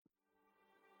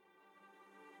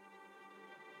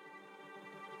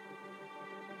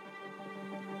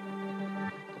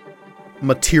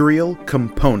Material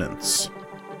Components.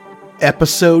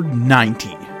 Episode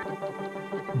 90.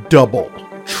 Double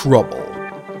Trouble.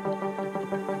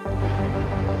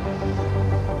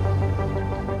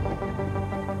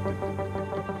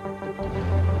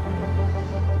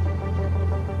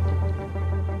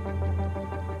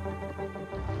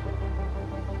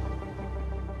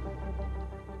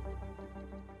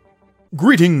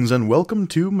 Greetings and welcome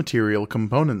to Material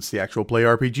Components, the actual play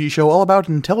RPG show all about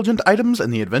intelligent items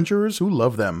and the adventurers who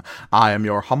love them. I am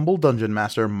your humble dungeon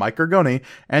master, Mike Ergoni,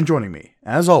 and joining me,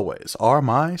 as always, are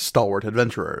my stalwart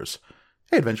adventurers.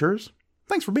 Hey adventurers,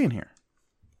 thanks for being here.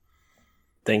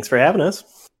 Thanks for having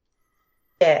us.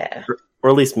 Yeah.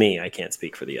 Or at least me, I can't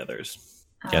speak for the others.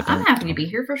 I'm happy to be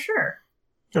here for sure.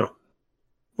 Oh.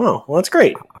 Well, that's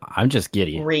great. I'm just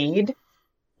giddy. Read.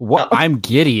 What? Oh. I'm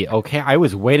giddy, okay? I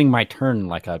was waiting my turn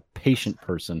like a patient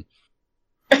person.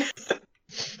 All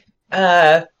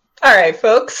right,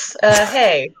 folks.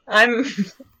 Hey, I don't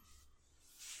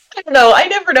know. I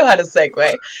never know how to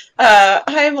segue.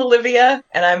 I'm Olivia,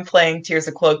 and I'm playing Tears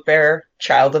of Cloakbearer,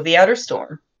 Child of the Outer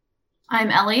Storm.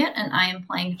 I'm Elliot, and I am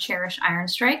playing Cherish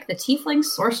Ironstrike, the Tiefling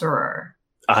Sorcerer.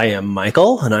 I am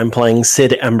Michael, and I'm playing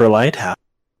Sid Emberlight.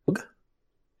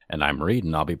 And I'm Reed,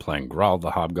 and I'll be playing Grawl,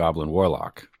 the Hobgoblin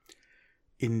Warlock.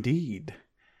 Indeed.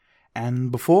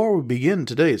 And before we begin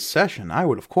today's session, I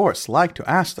would of course like to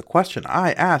ask the question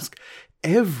I ask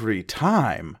every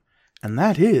time, and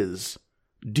that is,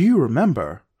 do you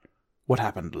remember what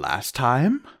happened last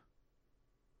time?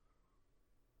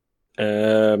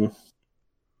 A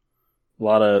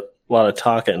lot of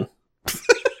talking.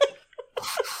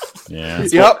 Yeah.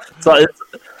 Yep.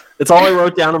 It's all I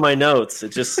wrote down in my notes. It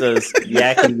just says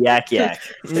yakety yak yak.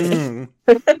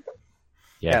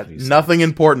 Yeah, nothing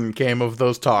important came of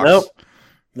those talks. Nope.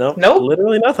 Nope.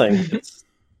 Literally nothing.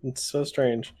 It's so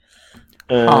strange.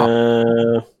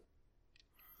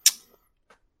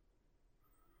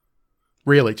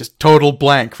 Really, just total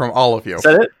blank from all of you. Is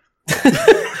that it?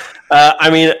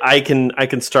 I mean, I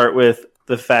can start with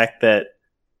the fact that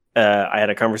I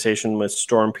had a conversation with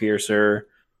Stormpiercer,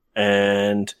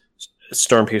 and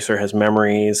Stormpiercer has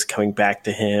memories coming back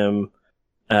to him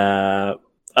of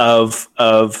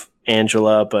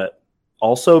Angela, but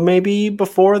also maybe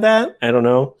before that. I don't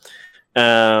know.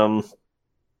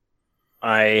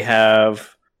 I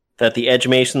have that the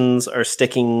Edgemasons are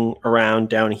sticking around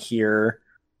down here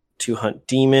to hunt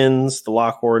demons. The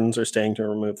Lock Wardens are staying to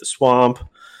remove the swamp,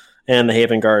 and the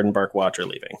Haven Guard and Bark Watch are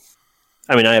leaving.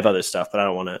 I mean, I have other stuff, but I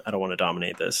don't want to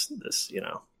dominate this.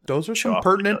 Those are some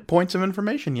pertinent points of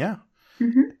information. Yeah.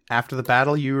 Mm-hmm. After the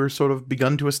battle, you were sort of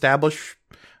begun to establish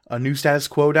a new status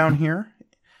quo down here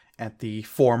at the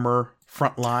former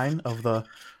front line of the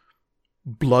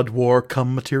Blood War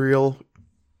come material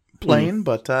plane.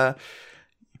 But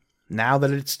now that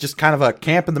it's just kind of a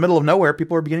camp in the middle of nowhere,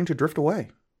 people are beginning to drift away.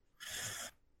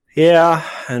 Yeah,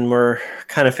 and we're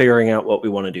kind of figuring out what we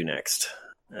want to do next.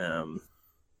 We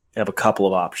have a couple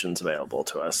of options available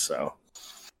to us, so...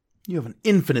 You have an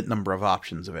infinite number of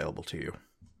options available to you.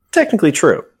 Technically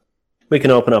true. We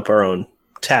can open up our own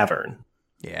tavern.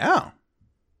 Yeah.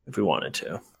 If we wanted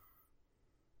to.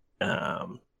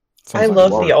 I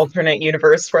love the alternate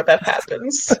universe where that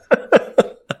happens.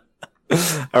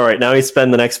 All right, now we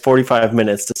spend the next 45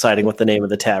 minutes deciding what the name of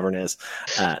the tavern is.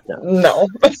 No.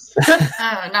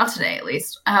 Not today, at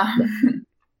least.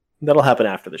 That'll happen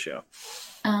after the show.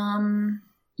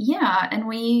 Yeah, and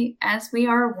we, as we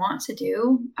are wont to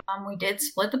do, we did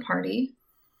split the party.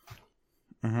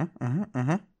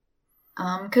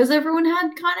 Because everyone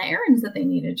had kind of errands that they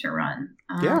needed to run.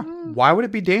 Yeah. Why would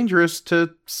it be dangerous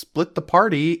to split the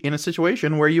party in a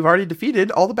situation where you've already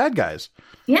defeated all the bad guys?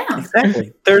 Yeah.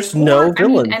 Exactly. There's no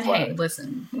villain. And hey,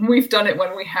 listen, we've done it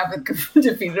when we haven't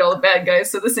defeated all the bad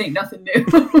guys, so this ain't nothing new.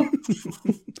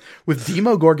 With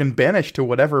Demogorgon banished to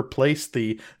whatever place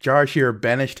the Jarashir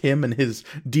banished him and his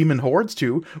demon hordes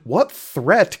to, what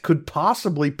threat could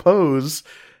possibly pose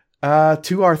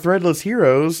to our Threadless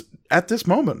heroes at this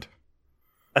moment?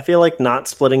 I feel like not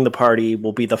splitting the party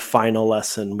will be the final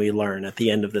lesson we learn at the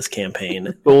end of this campaign.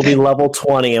 It will be level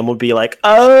 20 and we'll be like,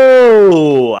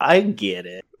 oh, I get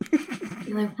it.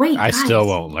 You're like, wait, I guys, still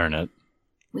won't learn it.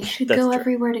 We should That's go true.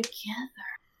 everywhere together.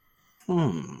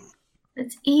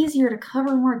 It's easier to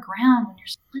cover more ground when you're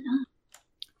split up.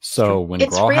 So when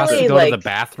It's Grawl has to really go to like- the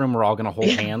bathroom, we're all going to hold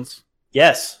hands?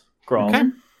 Yes, Grawl. Okay.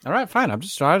 All right, fine. I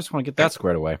just want to get that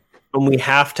squared away. And we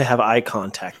have to have eye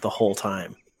contact the whole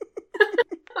time.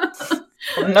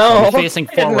 No. I'll be facing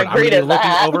I didn't forward. I'm agree going to to be looking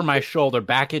that. over my shoulder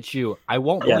back at you. I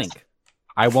won't Yes. blink.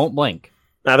 I won't blink.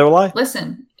 Neither will I.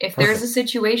 Listen, if there's a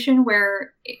situation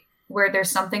where where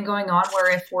there's something going on where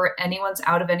if anyone's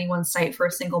out of anyone's sight for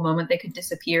a single moment, they could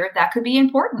disappear. That could be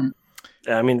important.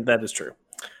 I mean, that is true.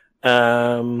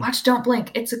 Watch Don't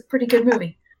Blink. It's a pretty good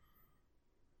movie.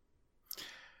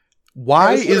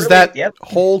 Why is that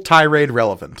whole tirade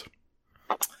relevant?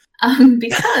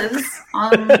 Because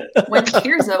when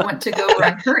Tirza went to go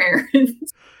run her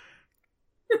errands.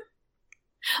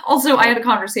 Also, I had a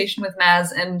conversation with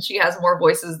Maz, and she has more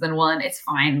voices than one. It's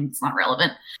fine. It's not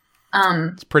relevant.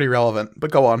 It's pretty relevant,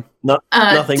 but go on.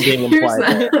 Nothing being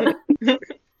implied there.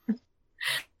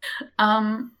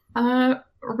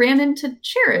 Ran into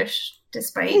Cherish,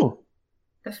 despite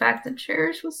the fact that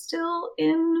Cherish was still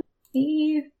in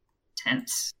the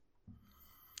tent.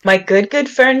 My good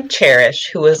friend Cherish,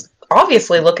 who was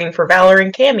obviously looking for Valor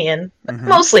and Camion,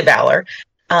 mostly Valor,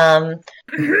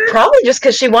 probably just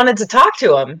because she wanted to talk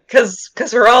to him, because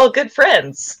we're all good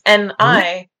friends. And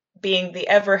I, being the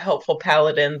ever helpful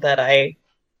paladin that I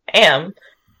am,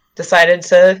 decided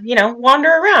to, wander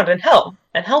around and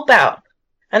help out.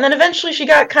 And then eventually she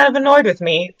got kind of annoyed with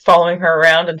me following her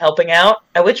around and helping out,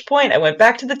 at which point I went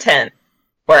back to the tent,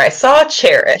 where I saw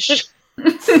Cherish.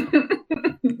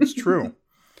 It's true.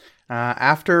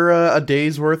 After a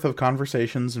day's worth of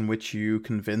conversations in which you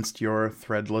convinced your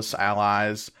threadless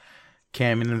allies,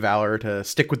 Camion and Valor, to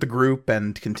stick with the group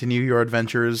and continue your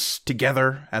adventures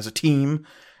together as a team,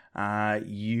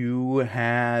 you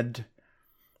had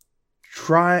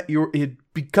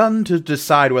begun to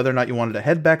decide whether or not you wanted to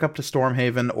head back up to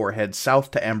Stormhaven or head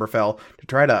south to Amberfell to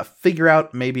try to figure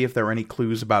out maybe if there were any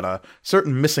clues about a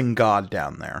certain missing god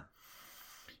down there.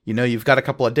 You've got a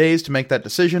couple of days to make that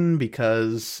decision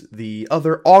because the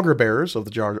other augur bearers of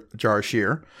the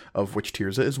Jarashir, of which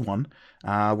Tirza is one,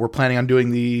 were planning on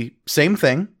doing the same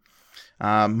thing.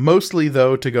 Mostly,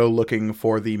 though, to go looking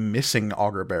for the missing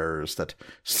augur bearers that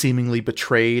seemingly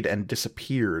betrayed and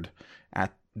disappeared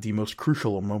at the most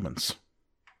crucial moments.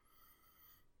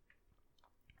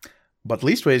 But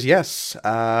leastways, yes,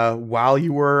 while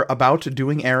you were about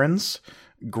doing errands,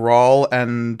 Grawl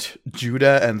and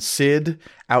Judah and Sid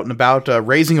out and about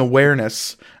raising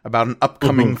awareness about an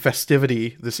upcoming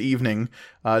festivity this evening,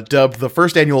 dubbed the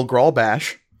first annual Grawl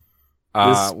Bash.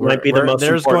 This might be the most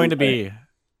there's important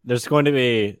going to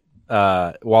be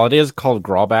while it is called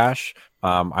Grawl Bash,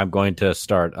 I'm going to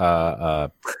start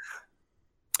a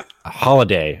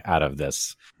holiday out of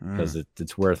this because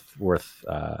it's worth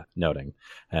noting,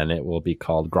 and it will be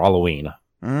called Growloween.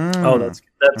 Oh,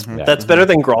 that's better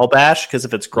than Grawl Bash, because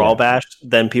if it's Grawl Bash,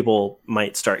 then people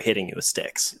might start hitting you with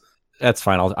sticks. That's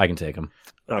fine. I can take them.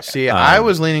 Okay. See, I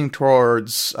was leaning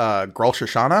towards Grawl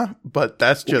Shoshana, but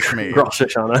that's just me. Grawl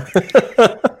Shoshana.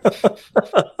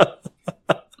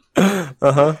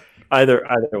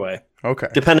 Either way. Okay.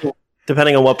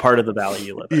 Depending on what part of the valley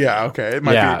you live in. Yeah, okay. It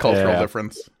might be a cultural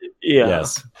difference. Yeah.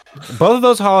 Yes. Both of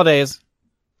those holidays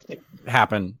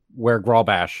happen where Grawl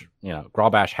Bash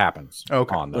happens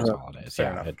on those holidays.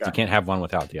 Fair enough. You can't have one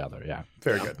without the other. Yeah.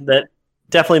 Very good. That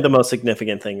definitely the most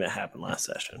significant thing that happened last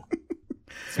session.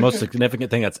 It's the most significant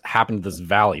thing that's happened to this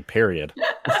valley, period.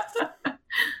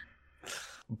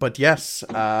 But yes,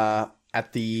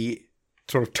 at the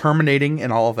sort of terminating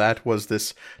in all of that was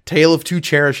this tale of two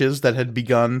cherishes that had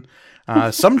begun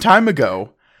some time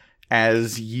ago,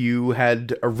 as you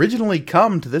had originally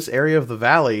come to this area of the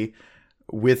valley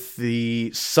with the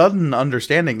sudden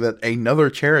understanding that another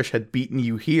cherish had beaten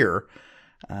you here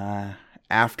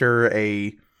after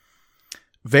a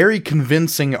very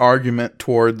convincing argument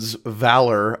towards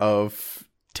Valor of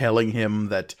telling him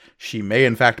that she may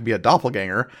in fact be a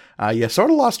doppelganger. You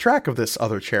sort of lost track of this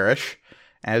other cherish,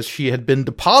 as she had been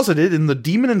deposited in the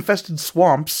demon-infested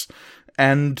swamps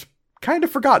and kind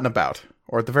of forgotten about,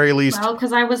 or at the very least... Well,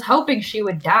 because I was hoping she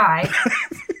would die.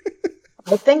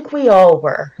 I think we all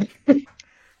were.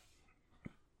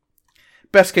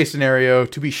 Best case scenario,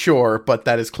 to be sure, but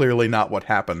that is clearly not what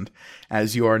happened,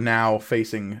 as you are now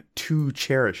facing two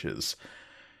cherishes.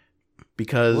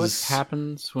 Because... What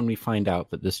happens when we find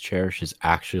out that this cherish is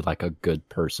actually like a good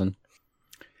person?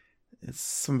 It's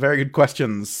some very good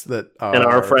questions that are... And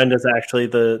our friend is actually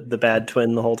the bad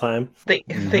twin the whole time. The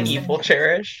evil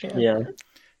cherish. Yeah.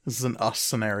 This is an us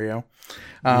scenario.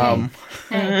 Hey,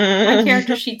 my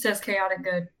character sheet says chaotic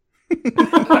good.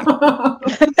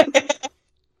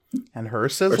 And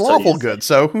hers says lawful good,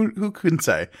 so who can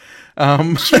say?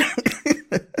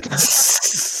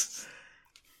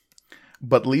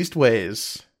 But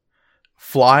leastways,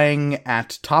 flying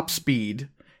at top speed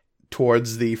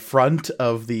towards the front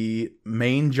of the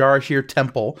main Jarashir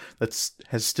temple that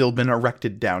has still been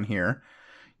erected down here,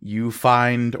 you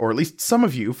find, or at least some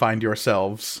of you find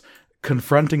yourselves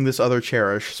confronting this other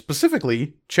cherish,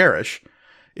 specifically Cherish,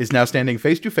 is now standing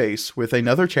face to face with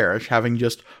another Cherish, having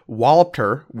just walloped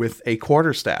her with a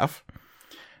quarterstaff.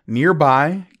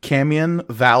 Nearby, Camion,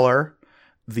 Valor,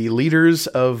 the leaders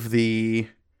of the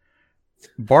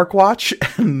Barkwatch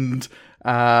and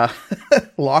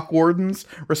Lock Wardens,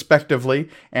 respectively,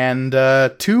 and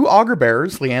 2 Augur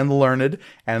Bearers, Leanne the Learned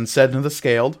and Sedna the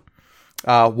Scaled,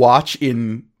 watch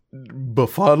in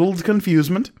befuddled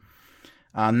confusement.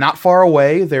 Not far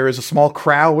away, there is a small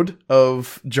crowd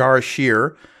of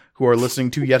Jarashir who are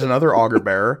listening to yet another Augur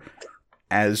Bearer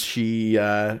as she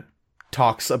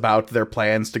talks about their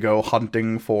plans to go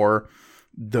hunting for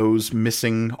those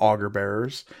missing Augur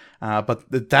Bearers. But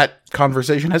that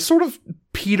conversation has sort of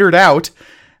petered out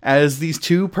as these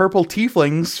 2 purple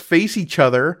tieflings face each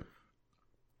other,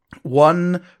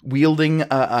 one wielding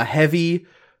a heavy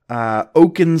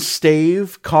oaken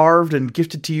stave carved and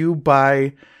gifted to you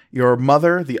by your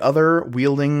mother, the other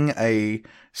wielding a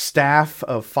staff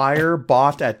of fire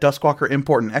bought at Duskwalker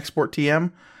Import and Export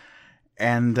TM.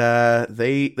 And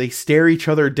they stare each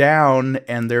other down,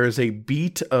 and there is a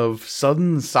beat of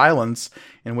sudden silence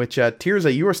in which,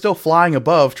 Tirza, you are still flying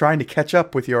above, trying to catch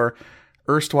up with your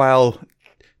erstwhile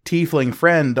tiefling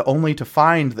friend, only to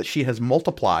find that she has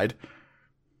multiplied.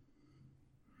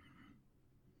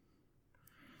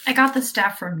 I got the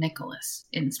staff from Nicholas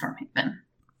in Stormhaven.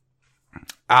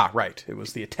 Ah, right. It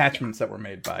was the attachments that were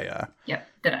made by... Yep,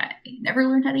 that I never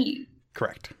learned how to use.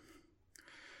 Correct.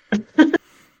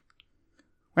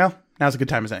 Well, now's a good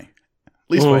time as any.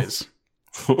 Leastways.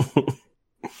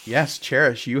 Yes,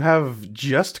 Cherish, you have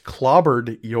just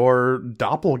clobbered your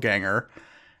doppelganger.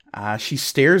 She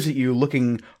stares at you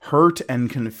looking hurt and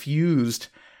confused,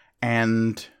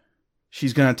 and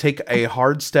she's going to take a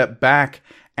hard step back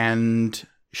and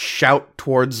shout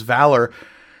towards Valor,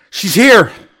 "She's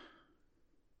here!"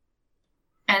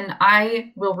 And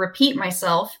I will repeat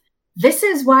myself, "This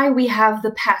is why we have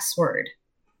the password.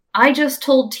 I just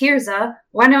told Tirza,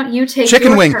 why don't you take Chicken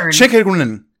your wing. turn?" Chicken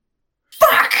wing.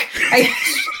 Fuck! I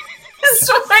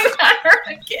swung at her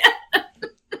again.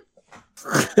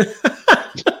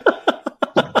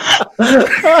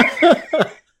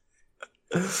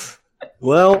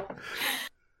 Well,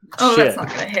 Oh, shit. that's not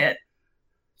gonna hit.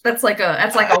 That's like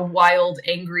a wild,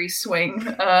 angry swing.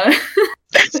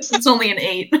 It's only an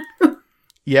 8.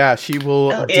 Yeah, she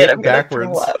will dip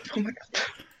backwards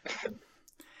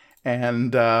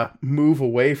and move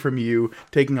away from you,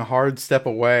 taking a hard step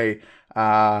away.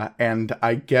 And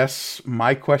I guess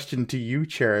my question to you,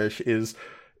 Cherish, is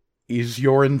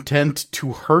your intent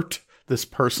to hurt this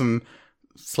person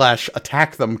 /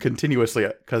 attack them continuously?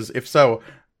 Because if so,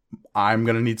 I'm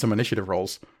going to need some initiative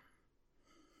rolls.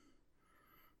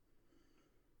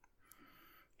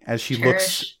 As she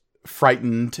looks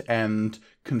frightened and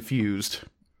confused.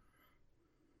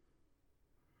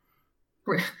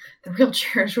 The real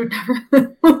Cherish would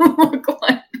never look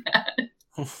like that.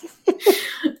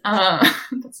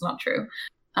 That's not true.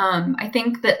 I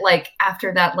think that, like,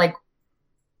 after that, like,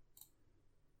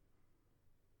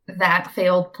 that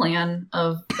failed plan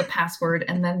of the password,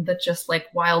 and then the just,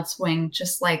 like, wild swing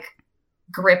just, like,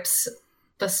 grips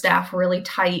the staff really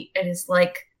tight and is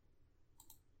like,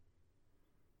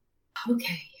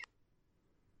 okay.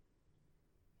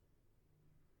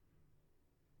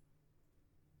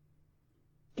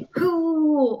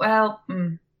 Ooh, well,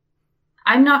 I'm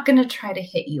not going to try to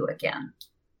hit you again.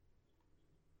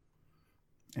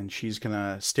 And she's going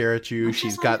to stare at you.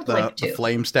 She's got the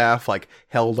flame staff, like,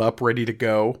 held up, ready to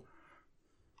go.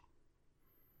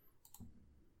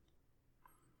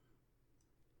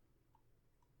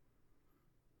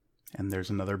 And there's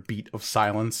another beat of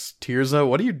silence. Tirza,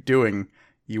 what are you doing?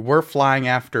 You were flying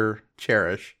after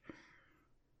Cherish.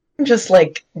 I'm just,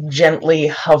 like, gently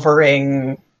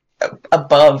hovering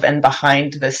above and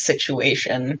behind this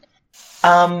situation.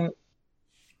 I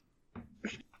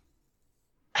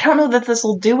don't know that this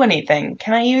will do anything.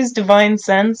 Can I use Divine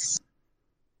Sense?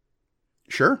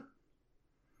 Sure.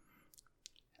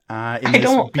 In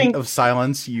this beat of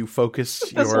silence, you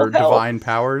focus your divine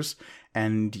powers,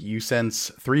 and you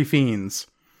sense 3 fiends.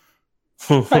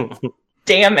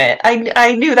 Damn it.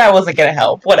 I knew that wasn't going to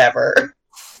help. Whatever.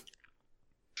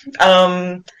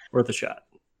 Worth a shot.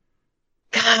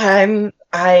 God,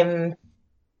 I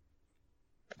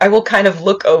will kind of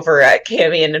look over at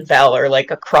Camion and Valor,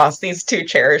 like, across these 2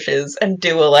 cherishes and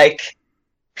do a, like,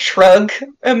 shrug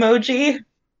emoji.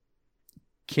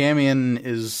 Camion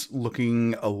is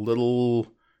looking a little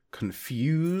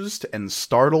confused and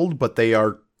startled, but they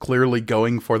are clearly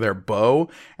going for their bow,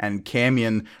 and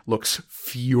Camion looks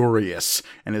furious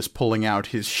and is pulling out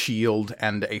his shield,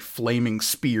 and a flaming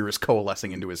spear is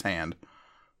coalescing into his hand.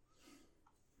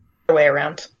 Way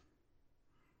around.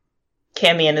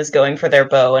 Camion is going for their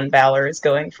bow and Valor is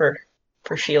going for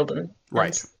shield and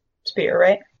spear,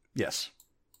 right? Yes.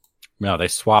 No, they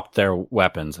swapped their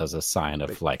weapons as a sign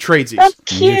of like tradesies. That's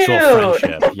cute. Mutual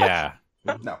friendship. Yeah.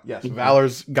 No, yes.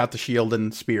 Valor's got the shield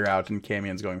and spear out, and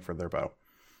Camion's going for their bow.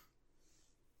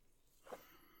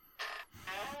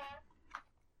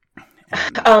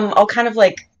 I'll kind of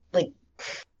like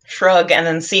shrug and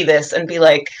then see this and be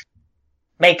like,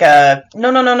 make a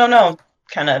no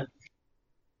kind of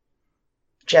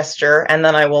gesture, and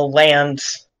then I will land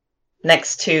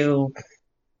next to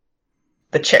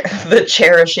the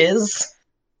cherishes.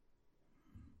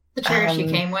 The cherish you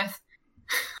came with.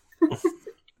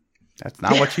 That's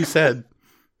not what she said.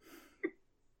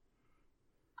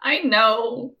 I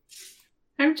know.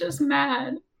 I'm just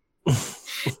mad.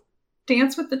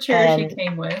 Dance with the cherish you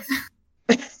came with.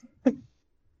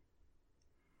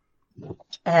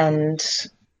 And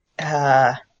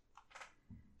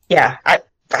yeah,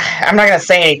 I'm not gonna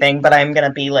say anything, but I'm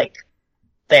gonna be like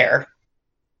there,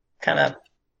 kind of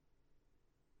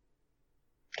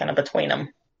between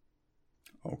them.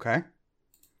 Okay.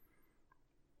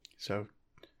 So,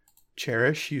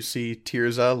 Cherish, you see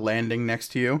Tirza landing next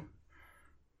to you.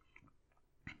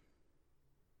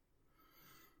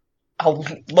 I'll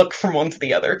look from one to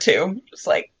the other too, just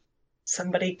like,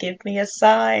 somebody give me a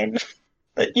sign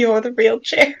that you're the real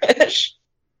Cherish.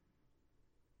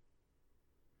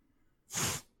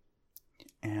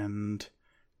 And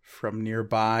from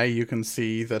nearby, you can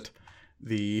see that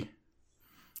the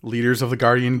leaders of the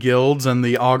Guardian Guilds and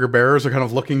the Augur Bearers are kind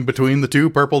of looking between the two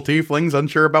purple tieflings,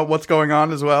 unsure about what's going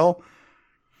on as well.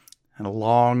 And a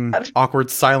long,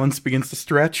 awkward silence begins to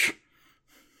stretch.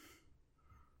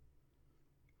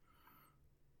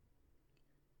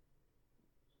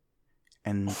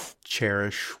 And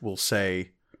Cherish will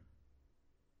say,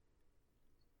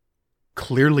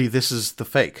 "Clearly this is the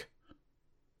fake."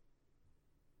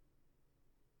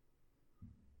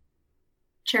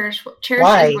 Cherish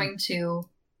Why? is going to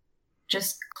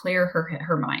just clear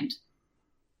her mind.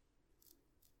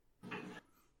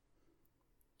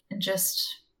 And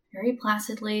just very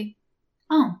placidly,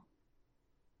 oh,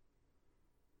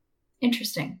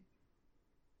 interesting.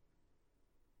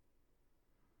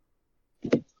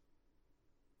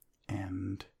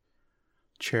 And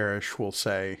Cherish will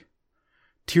say,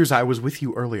 "Tirza, I was with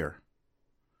you earlier.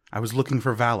 I was looking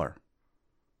for Valor."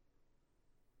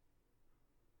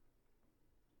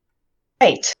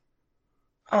 Right.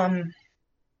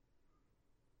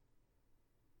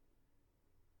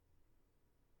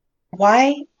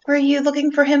 Why were you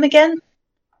looking for him again?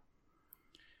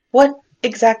 What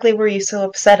exactly were you so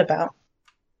upset about?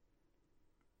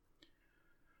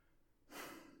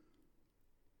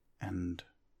 And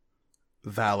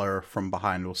Valor from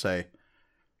behind will say,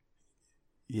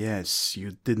 "Yes,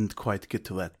 you didn't quite get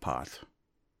to that part."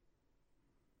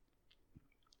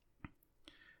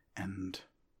 And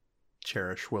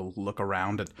Cherish will look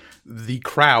around at the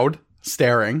crowd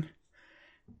staring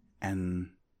and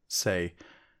say,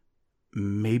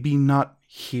 "Maybe not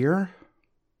here?"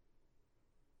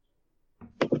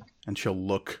 And she'll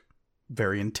look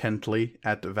very intently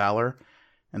at Valor,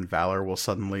 and Valor will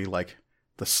suddenly, like,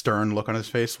 the stern look on his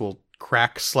face will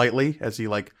crack slightly as he,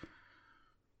 like,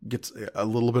 gets a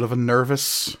little bit of a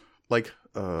nervous, like,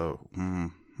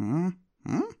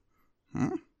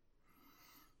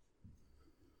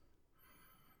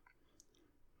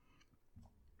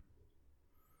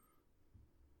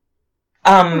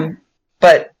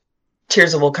 But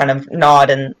Tirza will kind of nod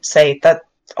and say, "That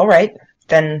all right,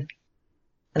 then,"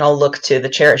 and I'll look to the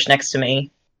Cherish next to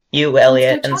me, you,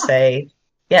 Elliot, and say,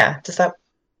 "Yeah, does that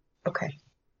okay?"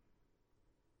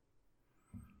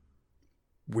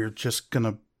 "We're just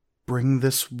gonna bring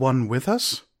this one with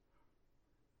us?"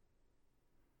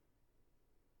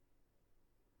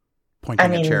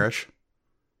 Pointing at Cherish.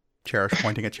 Cherish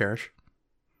pointing at Cherish.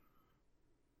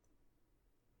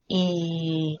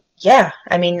 Yeah,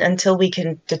 I mean, until we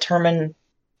can determine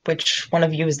which one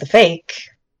of you is the fake.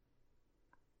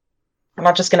 I'm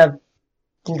not just gonna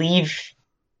leave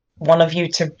one of you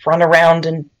to run around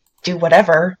and do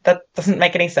whatever. That doesn't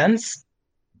make any sense.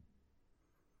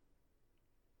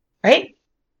 Right?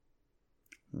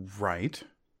 Right.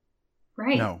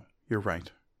 Right. No, you're right.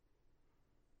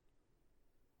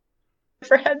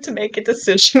 Never had to make a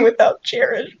decision without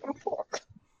Cherish before.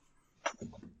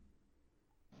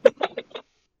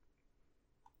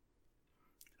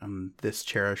 This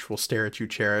Cherish will stare at you,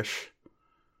 Cherish,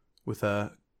 with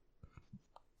a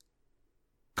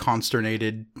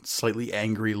consternated, slightly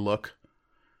angry look.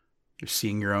 You're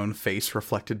seeing your own face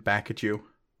reflected back at you.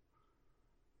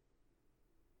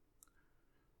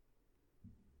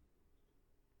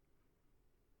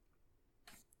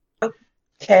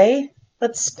 Okay,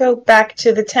 let's go back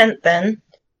to the tent then.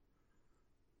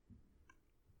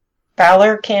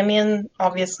 Valor, Camion,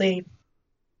 obviously,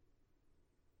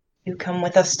 you come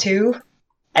with us too.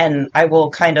 And I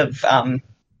will kind of,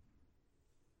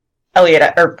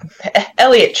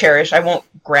 Elliot Cherish, I won't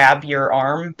grab your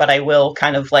arm, but I will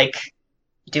kind of, like,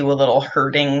 do a little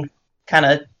hurting kind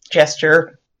of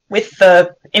gesture with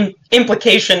the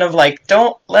implication of, like,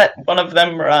 don't let one of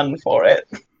them run for it.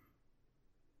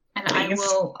 And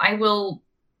I will,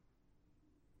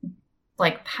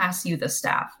 like, pass you the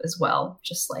staff as well,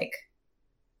 just like...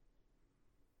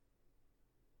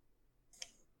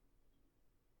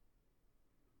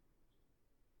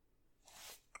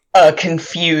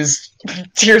 Confused.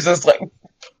 Tears is, like,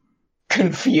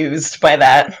 confused by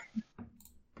that.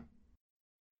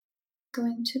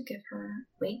 Going to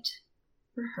wait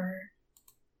for her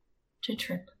to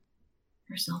trip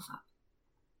herself up.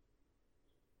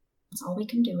 That's all we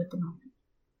can do at the moment.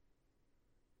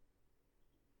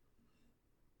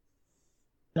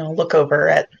 And I'll look over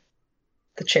at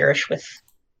the Cherish with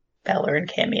Valor and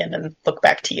Camion and look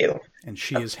back to you. And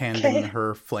she is handing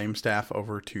her flame staff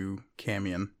over to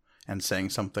Camion and saying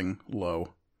something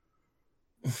low.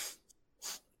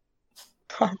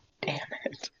 Oh, damn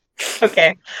it.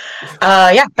 Okay.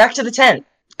 Yeah, back to the tent.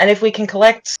 And if we can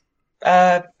collect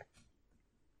Grawl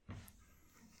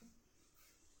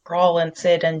and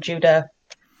Sid and Judah.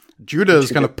 Judah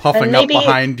is kind of puffing up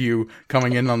behind you,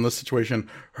 coming in on this situation.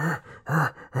 I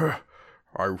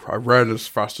ran as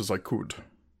fast as I could.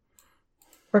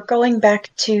 We're going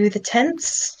back to the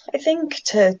tents, I think,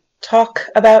 to talk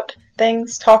about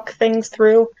things, talk things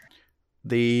through.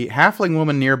 The halfling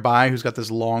woman nearby, who's got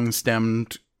this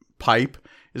long-stemmed pipe,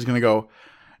 is going to go,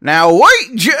 "Now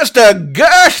wait just a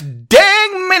gosh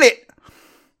dang minute!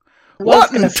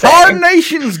 What in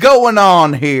tarnation's going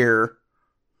on here?"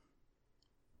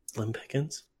 Slim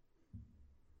Pickens?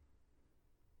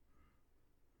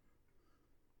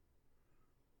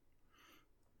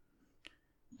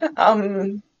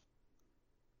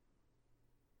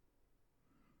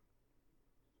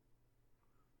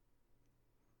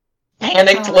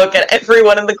 Panicked look at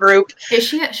everyone in the group. Is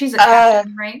she? She's a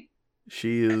captain, right?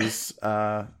 She is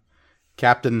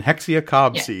Captain Hexia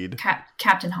Cobseed. Yeah,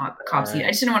 Captain Cobseed. Right. I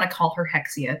just didn't want to call her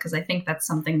Hexia because I think that's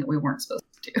something that we weren't supposed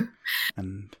to do.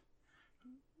 And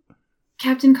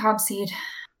Captain Cobseed,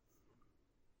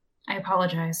 I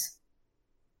apologize.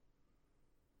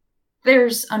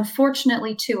 There's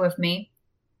unfortunately two of me.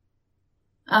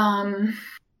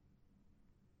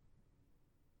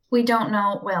 We don't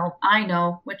know, well, I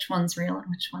know which one's real and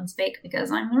which one's fake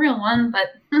because I'm the real one,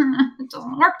 but it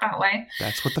doesn't work that way.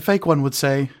 That's what the fake one would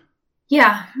say.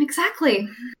 Yeah, exactly.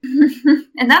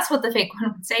 And that's what the fake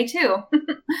one would say, too.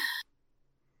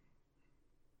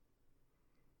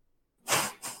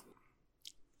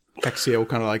 Hexia will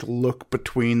kind of like look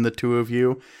between the two of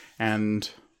you, and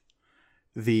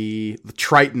the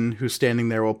Triton who's standing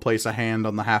there will place a hand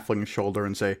on the halfling's shoulder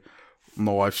and say,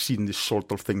 "No, I've seen this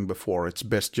sort of thing before. It's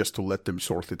best just to let them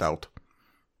sort it out."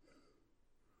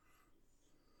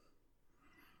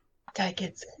 Guy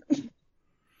gets it.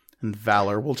 And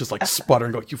Valor will just like sputter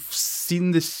and go, "You've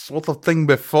seen this sort of thing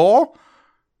before?"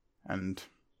 And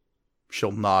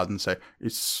she'll nod and say,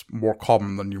 "It's more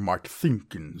common than you might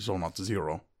think in Zonat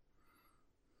Zero."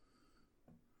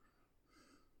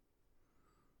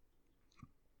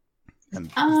 And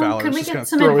Valor's just going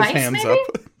to throw his hands up.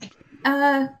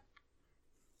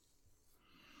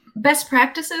 Best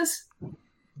practices?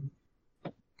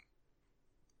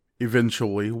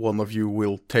 Eventually, one of you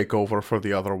will take over for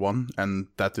the other one, and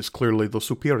that is clearly the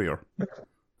superior.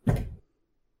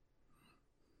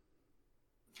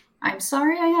 I'm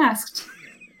sorry I asked.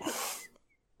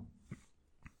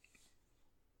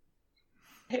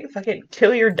 Hey, fucking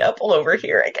kill your double over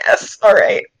here, I guess.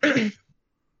 Alright.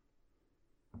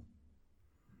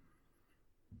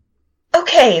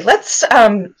 Okay, let's,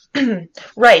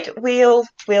 right,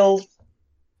 we'll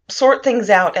sort things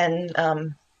out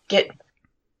and, get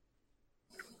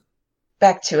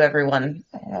back to everyone.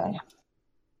 And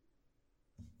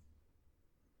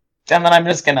then I'm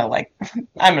just gonna,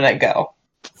 I'm gonna go.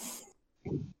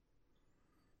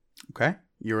 Okay,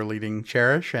 you're leading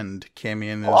Cherish, and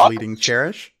Camion is leading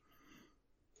Cherish.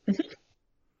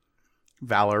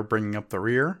 Valor bringing up the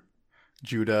rear.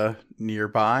 Judah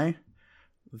nearby.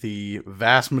 The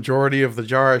vast majority of the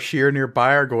Jarashir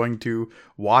nearby are going to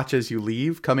watch as you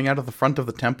leave. Coming out of the front of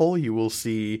the temple, you will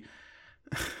see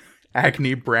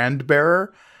Agni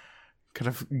Brandbearer kind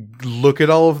of look at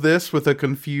all of this with a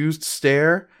confused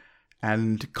stare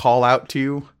and call out to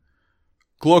you,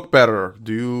 "Cloakbearer,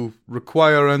 do you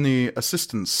require any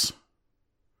assistance?"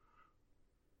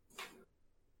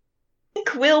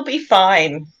 will be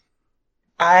fine.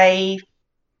 And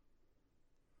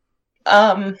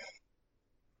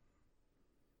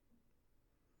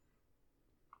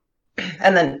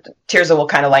then Tirza will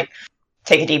kind of like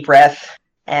take a deep breath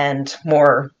and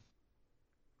more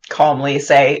calmly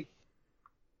say,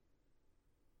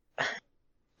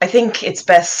 I think it's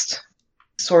best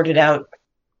sorted out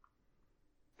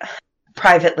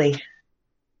privately.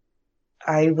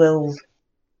 I will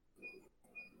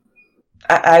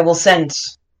send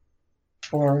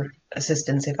for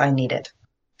assistance if I need it.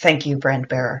 Thank you,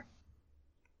 Brandbearer.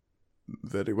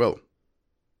 Very well.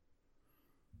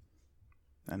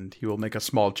 And he will make a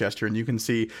small gesture, and you can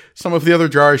see some of the other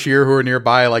Jarashir who are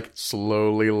nearby, like,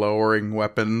 slowly lowering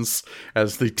weapons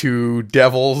as the two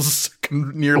devils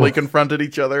nearly confronted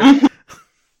each other.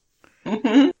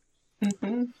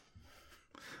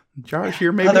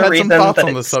 Jarashir maybe had some thoughts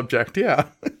on the subject, yeah.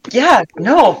 Yeah,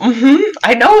 no,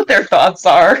 I know what their thoughts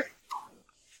are.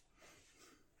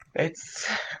 It's,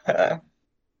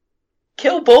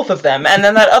 kill both of them, and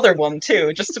then that other one,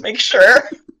 too, just to make sure.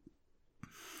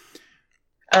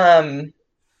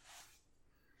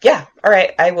 Yeah,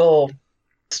 alright, I will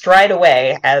stride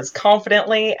away as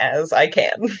confidently as I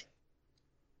can.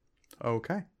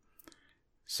 Okay.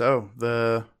 So,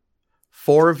 the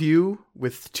 4 of you,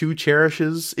 with 2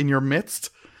 cherishes in your midst,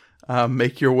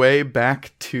 make your way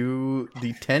back to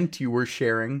the tent you were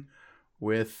sharing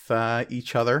with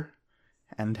each other,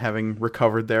 and having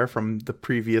recovered there from the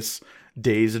previous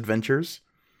day's adventures.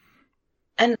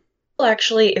 And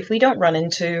actually, if we don't run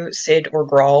into Sid or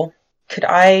Grawl, could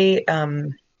I,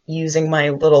 using my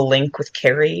little link with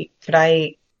Carrie, could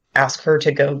I ask her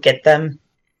to go get them?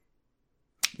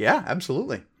 Yeah,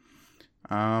 absolutely.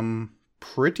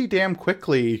 Pretty damn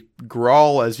quickly,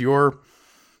 Grawl, as you're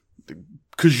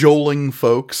cajoling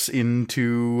folks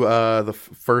into the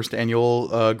first annual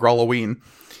Grawloween,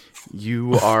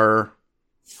 you are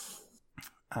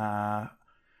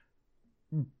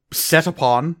set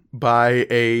upon by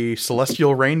a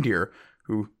celestial reindeer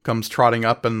who comes trotting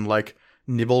up and like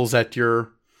nibbles at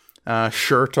your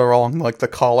shirt along like the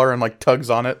collar and like tugs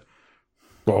on it.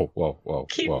 Whoa,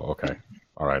 okay.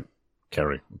 All right,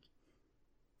 Carrie.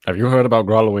 Have you heard about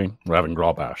Grawloween? We're having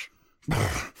Grawbash.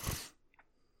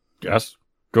 Yes?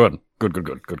 Good.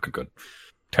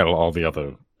 Tell all the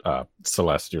other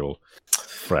celestial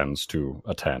friends to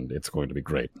attend. It's going to be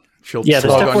great. She'll tug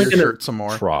on your shirt some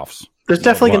more. Troughs. There's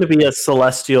definitely going to be a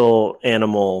celestial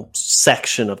animal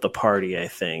section of the party, I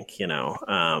think, you know.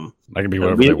 That can be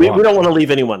whatever they want. We don't want to leave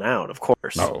anyone out, of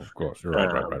course. No, of course. You're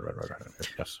right.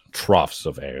 Yes. Troughs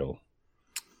of ale.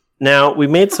 Now, we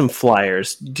made some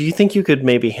flyers. Do you think you could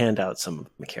maybe hand out some,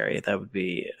 Carrie? That would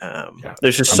be...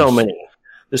 there's just so many.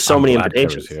 There's so many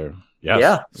invitations. Here. Yes.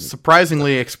 Yeah.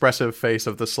 Surprisingly expressive face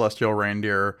of the celestial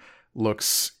reindeer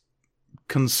looks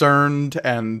concerned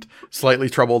and slightly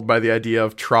troubled by the idea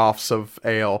of troughs of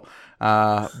ale,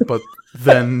 but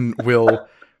then will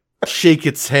shake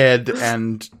its head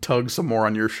and tug some more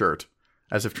on your shirt,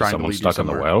 as if trying to lead you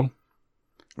somewhere. Someone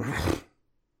stuck in the well?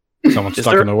 Someone's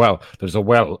stuck in the well. There's a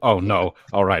well. Oh, no.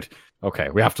 All right. Okay,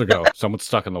 we have to go. Someone's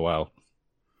stuck in the well.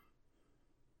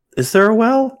 Is there a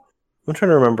well? I'm trying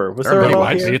to remember. Was there a well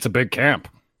here? It's a big camp.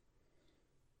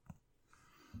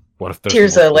 What if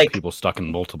there's people stuck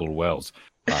in multiple wells?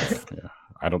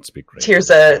 I don't speak great.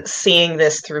 Tirza, seeing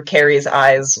this through Carrie's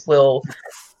eyes, will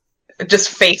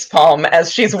just facepalm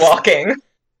as she's walking.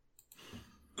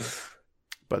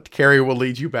 But Carrie will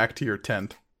lead you back to your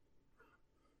tent.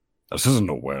 This isn't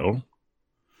a well.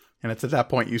 And it's at that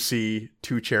point you see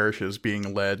 2 cherishes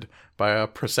being led by a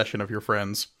procession of your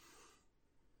friends.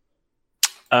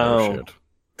 Oh, shit.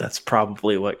 That's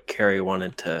probably what Carrie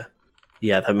wanted to...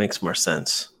 Yeah, that makes more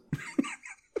sense.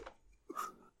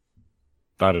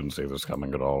 I didn't see this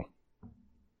coming at all.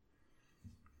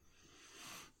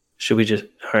 Should we just...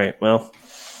 All right, well...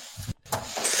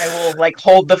 I will,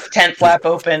 hold the tent flap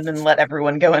open and let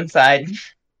everyone go inside.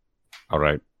 All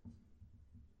right.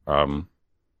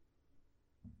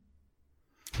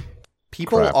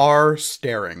 People are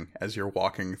staring as you're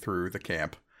walking through the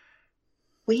camp.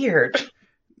 Weird.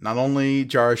 Not only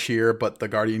Jarashir, but the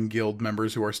Guardian Guild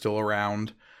members who are still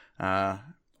around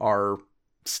are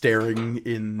staring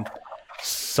in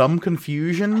some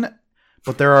confusion,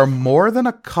 but there are more than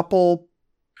a couple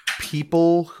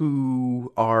people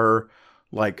who are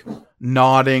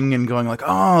nodding and going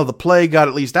oh, the play got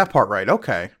at least that part right.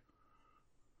 Okay.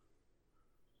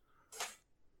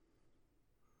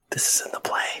 This is in the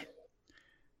play.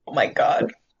 Oh my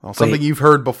god. Well, something you've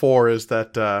heard before is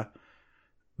that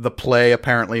the play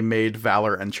apparently made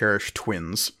Valor and Cherish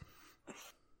twins.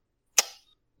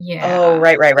 Yeah. Oh,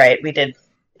 right. We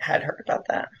had heard about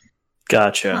that.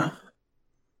 Gotcha.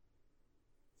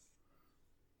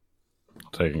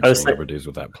 Taking some liberties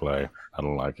with that play. I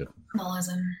don't like it.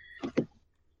 Symbolism.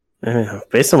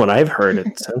 Based on what I've heard,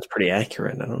 it sounds pretty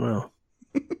accurate. I don't know.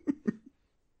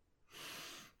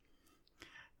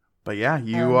 But yeah,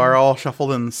 you are all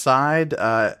shuffled inside.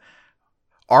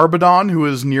 Arbadon, who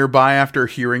is nearby after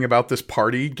hearing about this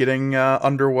party getting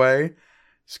underway,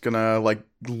 is gonna like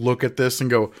look at this and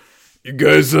go, "You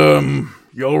guys, you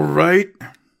all right?"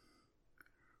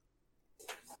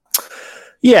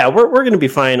 Yeah, we're gonna be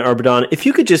fine, Arbadon. If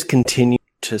you could just continue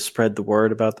to spread the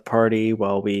word about the party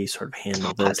while we sort of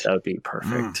handle this, that would be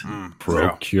perfect.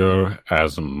 Procure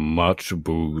as much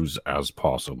booze as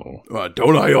possible.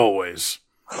 Don't I always?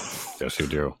 Yes, you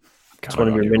do. It's one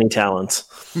of your many talents.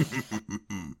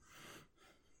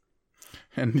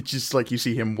 And it's just like you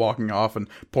see him walking off and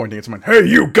pointing at someone. Hey,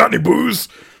 you got any booze?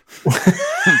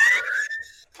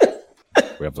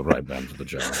 We have the right man for the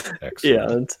job.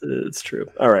 Excellent. Yeah, it's true.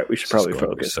 All right, we should probably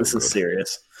focus. This is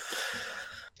serious.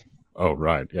 Oh,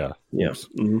 right. Yeah. Yeah.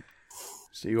 Mm-hmm.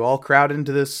 So you all crowd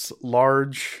into this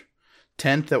large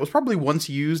tent that was probably once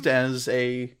used as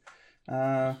a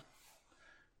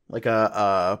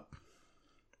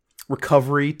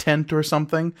recovery tent or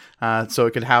something, so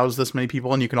it could house this many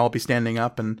people, and you can all be standing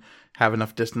up and have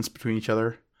enough distance between each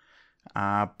other.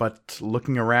 But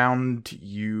looking around,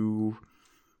 you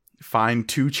find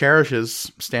two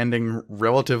cherishes standing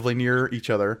relatively near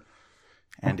each other,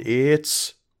 and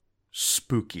it's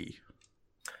spooky.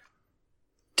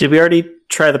 Did we already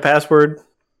try the password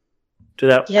to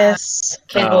that? Yes,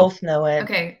 they both know it.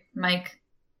 Okay, Mike.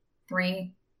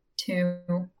 3,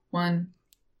 2, 1.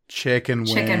 Chicken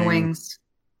wings.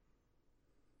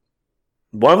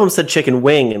 One of them said chicken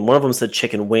wing, and one of them said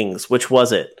chicken wings. Which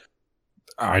was it?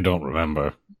 I don't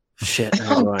remember. Shit.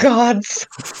 Oh, God.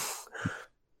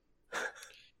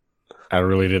 I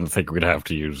really didn't think we'd have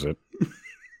to use it.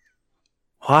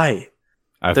 Why?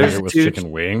 I think it was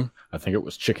chicken wing. I think it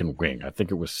was chicken wing. I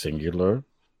think it was singular.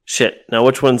 Shit. Now,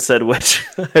 which one said which?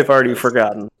 I've already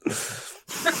forgotten.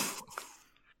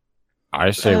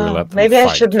 I say we let them maybe fight.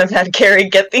 I shouldn't have had Carrie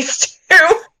get these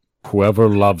two. Whoever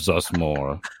loves us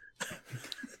more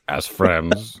as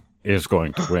friends is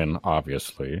going to win,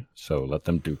 obviously. So let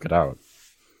them duke it out.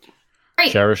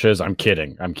 Right. Cherishes, I'm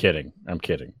kidding.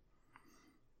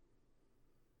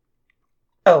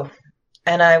 Oh,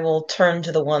 and I will turn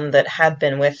to the one that had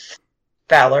been with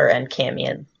Valor and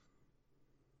Camion.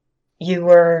 You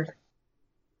were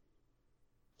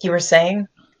saying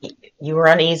you were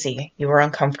uneasy. You were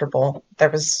uncomfortable. There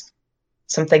was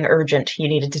something urgent you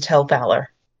needed to tell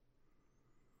Valor.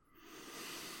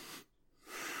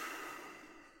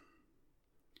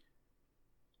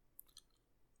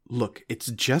 Look, it's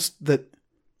just that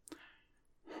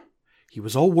he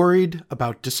was all worried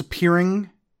about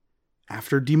disappearing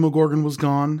after Demogorgon was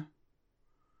gone.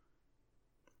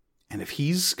 And if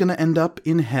he's going to end up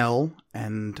in hell,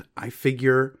 and I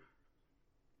figure...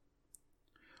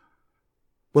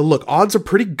 Well, look, odds are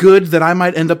pretty good that I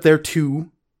might end up there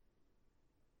too.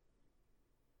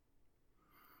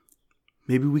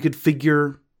 Maybe we could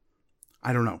figure,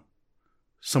 I don't know,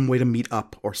 some way to meet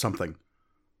up or something.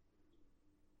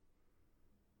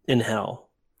 In hell.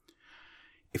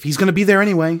 If he's going to be there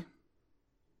anyway.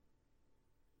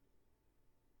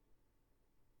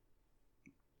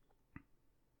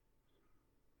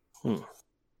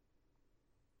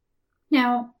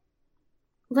 Now,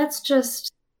 let's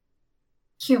just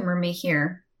humor me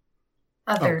here.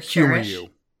 Other Cherish. Humor you.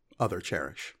 Other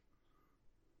Cherish.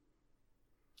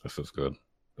 This is good.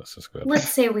 Let's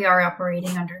say we are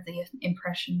operating under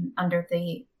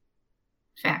the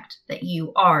fact that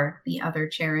you are the other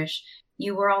Cherish.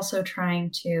 You were also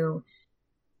trying to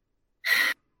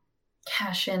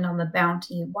cash in on the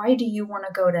bounty. Why do you want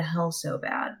to go to hell so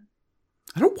bad?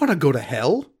 I don't want to go to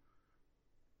hell.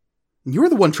 You're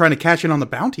the one trying to cash in on the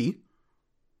bounty.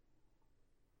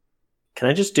 Can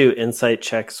I just do insight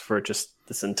checks for just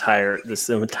this entire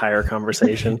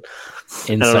conversation?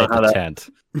 Insight to tent.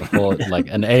 The whole, like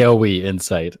an AoE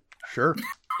insight. Sure.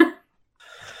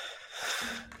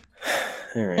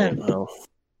 All right. Well.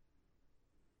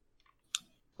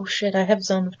 Oh shit! I have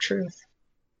Zone of Truth.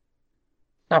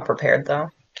 Not prepared though.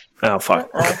 Oh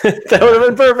fuck! That would have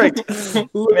been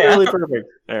perfect. Literally perfect.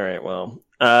 All right. Well.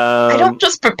 I don't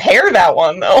just prepare that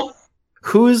one though.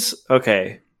 Who's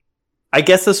okay? I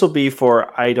guess this will be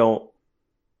for I don't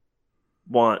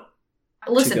want.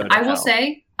 Listen, I will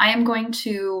say I am going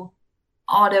to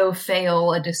auto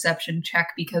fail a deception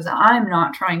check because I'm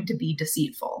not trying to be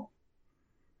deceitful.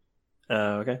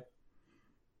 Okay.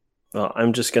 Well,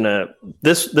 I'm just gonna.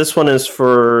 This one is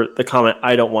for the comment.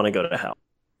 I don't want to go to hell,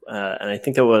 and I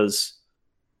think it was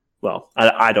Well,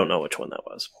 I don't know which one that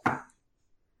was.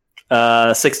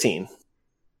 16.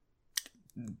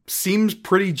 Seems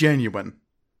pretty genuine.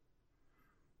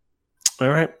 All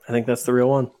right. I think that's the real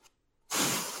one.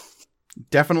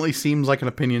 Definitely seems like an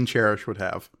opinion Cherish would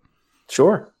have.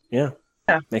 Sure. Yeah.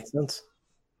 Makes sense.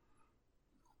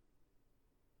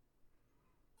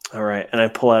 All right. And I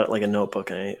pull out like a notebook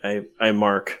and I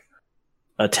mark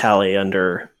a tally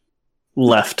under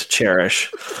left Cherish.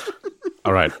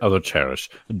 All right, other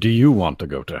Cherish. Do you want to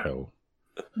go to hell?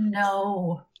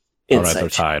 No. All right, they're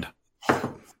tied.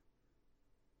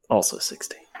 Also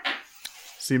 16.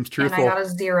 Seems truthful. And I got a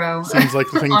 0. Seems like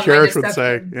the thing Cherish would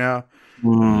say. Yeah.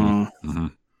 Mm-hmm.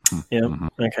 Yeah. Mm-hmm.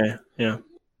 Okay. Yeah.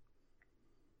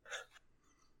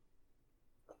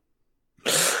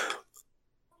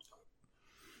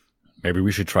 Maybe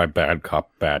we should try bad cop,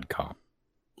 bad cop.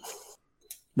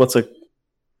 What's a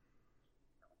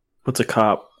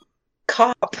cop?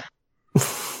 Cop.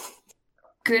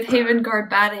 Good Haven Guard,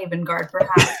 Bad Haven Guard,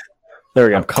 perhaps. There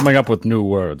we go. I'm coming up with new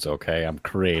words, okay? I'm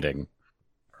creating.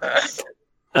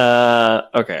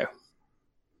 Okay.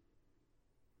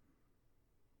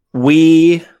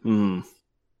 We...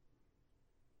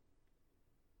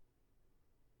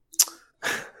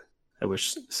 I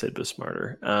wish Sid was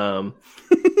smarter.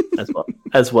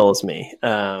 As well as me.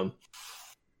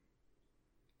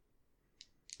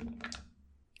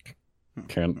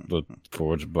 Can't the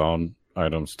forge bound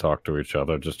items talk to each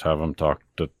other? Just have them talk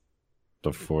to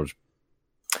the forge.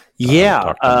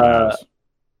 Yeah.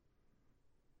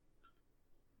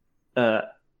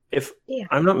 If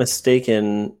I'm not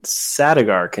mistaken,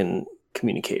 Sadagar can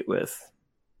communicate with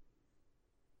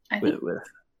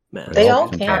Matt. They all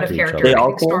can. Out of character. They I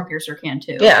all think can? Stormpiercer can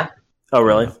too. Yeah. Oh,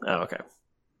 really? Oh, okay.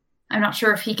 I'm not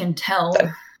sure if he can tell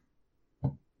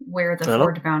where the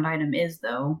forge-bound item is,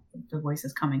 though. The voice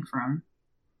is coming from.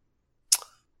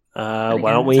 Why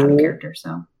don't we? Out of character,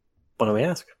 so. Why don't we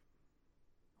ask?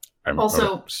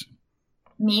 Also,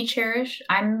 me, Cherish.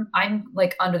 I'm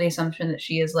like under the assumption that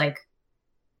she is like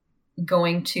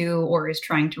going to or is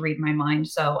trying to read my mind.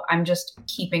 So I'm just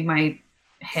keeping my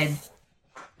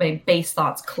base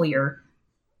thoughts clear.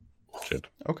 Shit.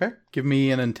 Okay. Give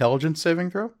me an intelligence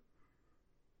saving throw.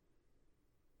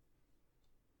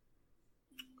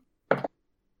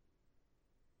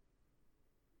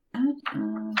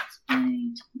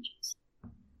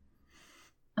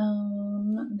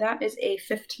 That is a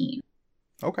 15.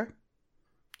 Okay.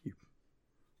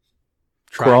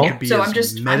 Trying to be so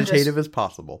as meditative as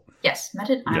possible. Yes,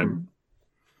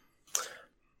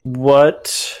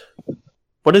 What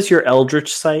does your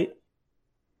Eldritch Sight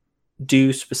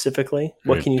do specifically?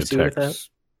 What can you see with that?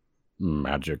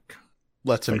 Magic.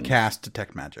 Lets him cast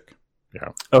Detect Magic. Yeah.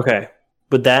 Okay.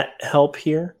 Would that help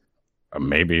here?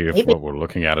 Maybe if what we're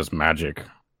looking at is magic.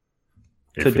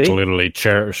 If Could it's be. literally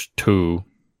Cherish 2,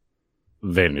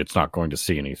 then it's not going to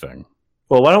see anything.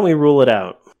 Well, why don't we rule it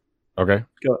out? Okay.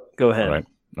 Go ahead. All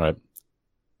right.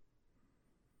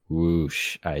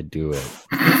 Whoosh, I do it.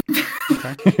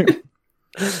 Okay.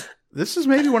 This is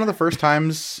maybe one of the first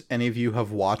times any of you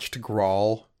have watched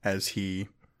Grawl as he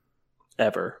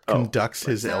conducts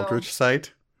his Eldritch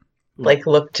Sight. Like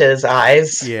look to his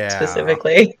eyes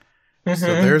specifically.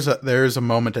 So there's a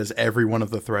moment as every one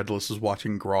of the Threadless is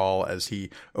watching Grawl as he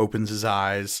opens his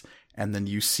eyes, and then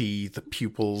you see the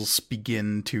pupils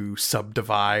begin to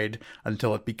subdivide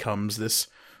until it becomes this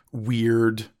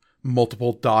weird,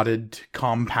 multiple dotted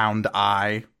compound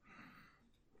eye.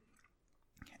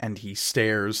 And he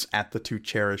stares at the two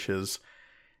Cherishes,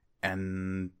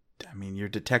 and I mean, you're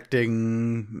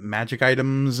detecting magic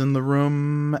items in the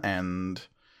room, and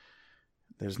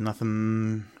there's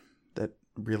nothing that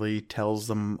really tells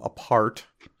them apart.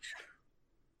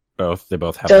 They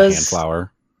both have the hand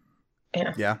flower.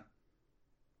 Yeah.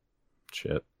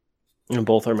 Shit. And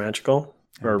both are magical?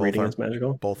 Or reading as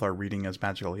magical? Both are reading as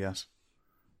magical, yes.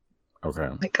 Okay.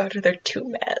 Oh my god, are there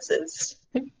two Mazes?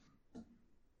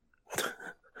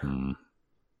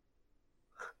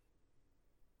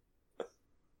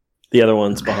 The other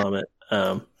one's Bahamut.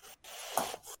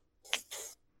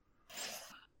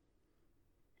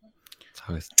 It's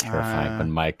always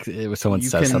terrifying when someone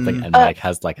says something and Mike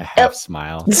has like a half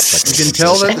smile. You can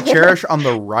tell that the Cherish on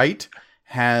the right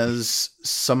has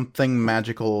something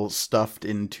magical stuffed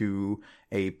into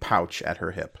a pouch at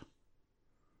her hip.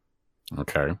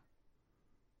 Okay.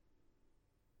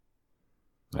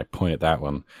 I point at that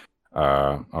one.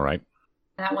 All right.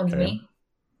 That one's me.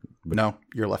 No,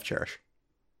 you're left Cherish.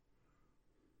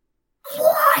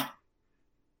 What?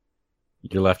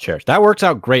 You left Cherish. That works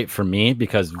out great for me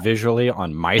because visually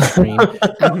on my screen,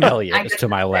 Elliot is to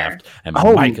my left and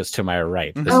Mike is to my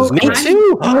right. This is me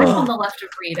too. I'm on the left of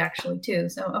Reed actually too.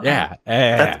 So okay. Yeah,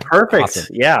 that's perfect. Awesome.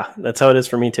 Yeah, that's how it is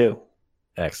for me too.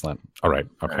 Excellent. All right.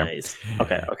 Okay. Nice.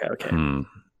 Okay.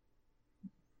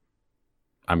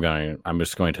 I'm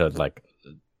just going to like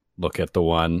look at the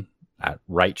one at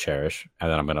right Cherish, and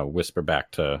then I'm going to whisper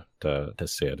back to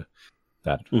Sid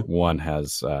that one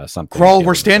has something. Grawl,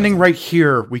 we're standing right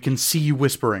here. We can see you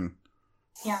whispering.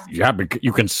 Yeah. Yeah, but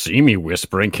you can see me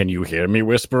whispering. Can you hear me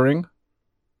whispering?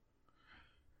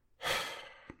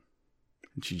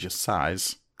 And she just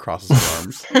sighs, crosses her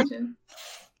arms.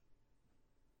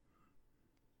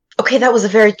 Okay, that was a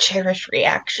very Cherish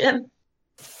reaction.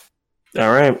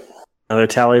 All right. Another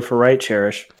tally for right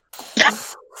Cherish.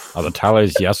 Are the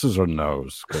tallies yeses or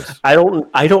nos? I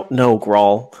don't know,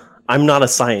 Grawl. I'm not a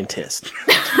scientist.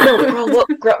 No,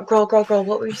 Grawl,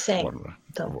 what were you saying?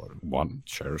 One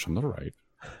Cherish on the right.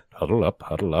 Huddle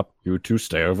up. You two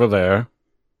stay over there.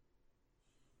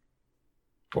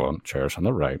 One Cherish on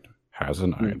the right has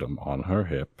an item on her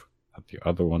hip that the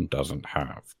other one doesn't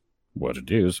have. What it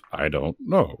is, I don't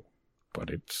know, but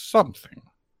it's something.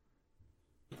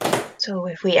 So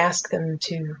if we ask them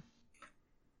to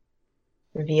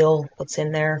reveal what's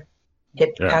in their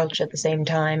hip pouch at the same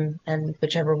time, and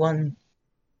whichever one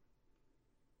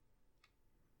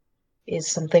is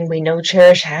something we know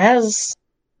Cherish has.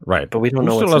 Right, but we don't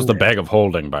know who what's still has the there. bag of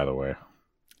holding, by the way.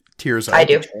 Tears. I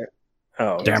do.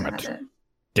 Oh, damn it!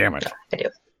 I do.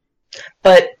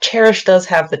 But Cherish does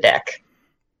have the deck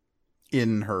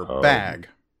in her bag,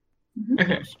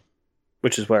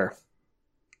 which is where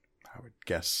I would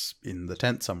guess in the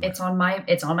tent somewhere. It's on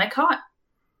my cot.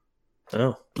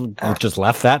 Oh, you just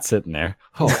left that sitting there.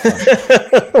 Oh,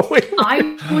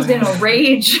 I was in a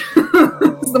rage.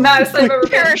 It's the maddest I've ever been.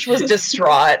 Cherish was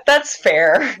distraught. That's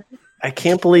fair. I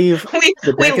can't believe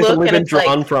the deck has only been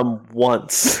drawn from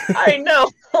once. I know.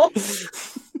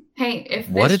 Hey, if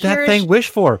what did that thing wish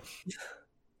for?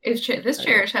 If this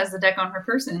Cherish has the deck on her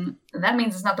person, then that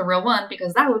means it's not the real one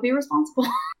because that would be responsible.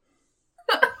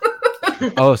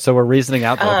 Oh, so we're reasoning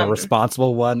out that the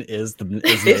responsible one is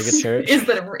Mega Cherish?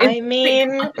 I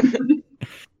mean...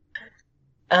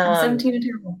 I'm 17 and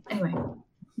terrible. Anyway,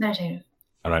 meditative.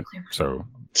 All right, so...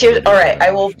 All right, I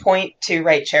will point to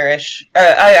right Cherish.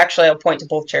 I'll point to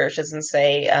both Cherishes and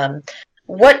say,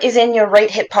 what is in your right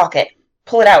hip pocket?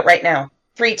 Pull it out right now.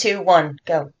 3, 2, 1,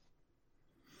 go.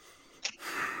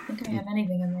 I think I have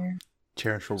anything in there.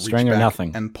 Cherish will String reach or back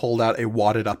nothing. and pulled out a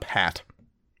wadded up hat.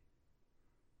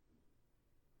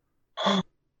 Oh.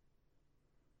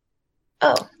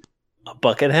 A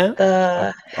bucket hat?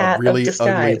 The hat a really of disguise.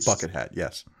 ugly bucket hat,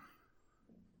 yes.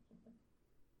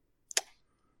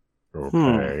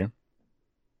 Okay.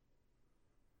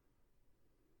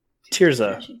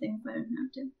 Tirza,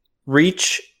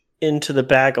 reach into the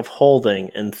bag of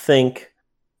holding and think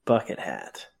bucket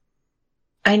hat.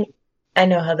 I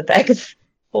know how the bag of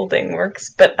holding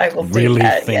works, but I will really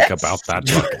that, think about that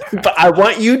bucket hat. But I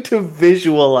want you to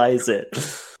visualize it.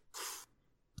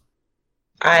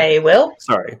 I will.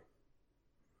 Sorry.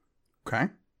 Okay.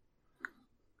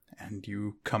 And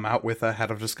you come out with a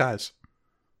hat of disguise.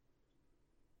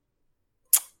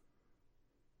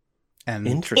 And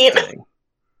interesting.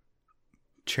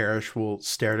 Cherish will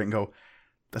stare at it and go,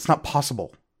 "That's not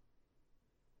possible."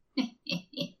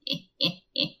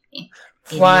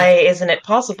 Why isn't it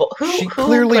possible? She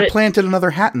clearly planted another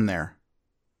hat in there.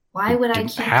 Why would I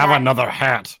keep another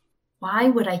hat? Why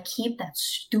would I keep that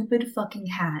stupid fucking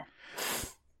hat?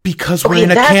 Because we're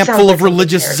in a camp full of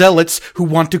religious zealots who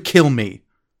want to kill me.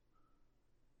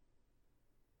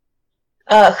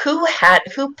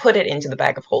 Who put it into the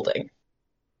bag of holding?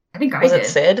 I think I did. Was it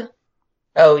Sid?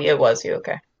 Oh, it was you.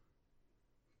 Okay.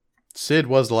 Sid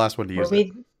was the last one to use it.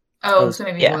 Oh, so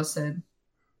maybe it was Sid.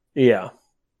 Yeah.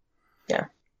 Yeah.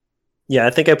 Yeah, I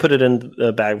think I put it in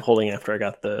the bag of holding after I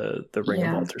got the ring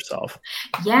of Walter Self.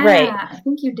 Yeah, right. I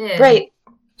think you did. Right.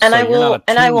 And so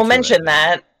I will mention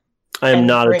that. I am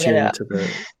not attuned to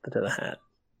the hat.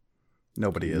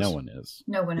 Nobody is. No one is.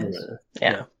 No one is.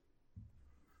 Yeah.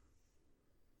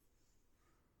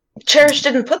 Cherish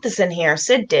didn't put this in here.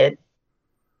 Sid did.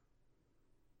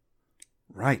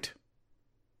 Right.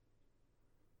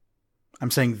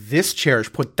 I'm saying this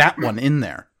Cherish put that one in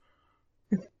there.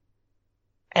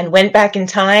 And went back in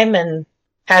time and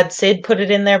had Sid put it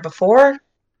in there before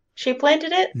she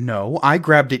planted it? No, I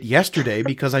grabbed it yesterday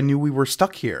because I knew we were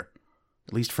stuck here.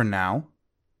 At least for now.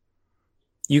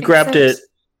 You grabbed it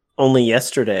only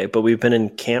yesterday, but we've been in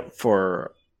camp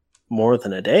for more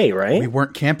than a day, right? We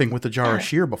weren't camping with the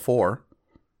Jarashir before.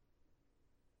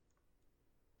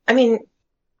 I mean,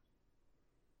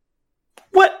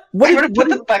 What Put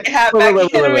the bucket hat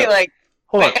back in and be like,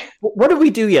 hold on. What did we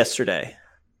do yesterday?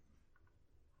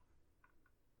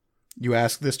 You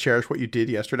ask this Cherish what you did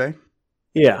yesterday?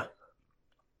 Yeah.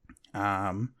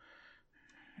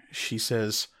 She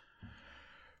says,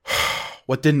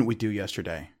 what didn't we do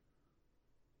yesterday?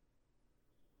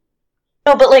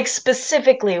 No, but like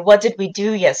specifically, what did we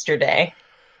do yesterday?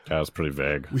 That was pretty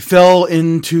vague. We fell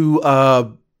into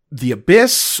the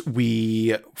abyss.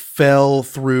 We fell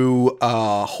through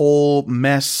a whole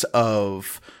mess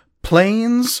of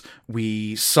planes.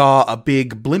 We saw a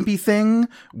big blimpy thing.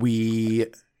 We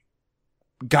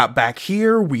got back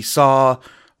here. We saw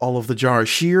all of the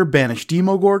Jarashir banish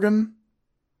Demogorgon.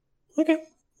 Okay.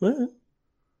 Right.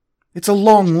 It's a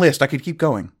long list. I could keep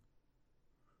going.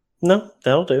 No,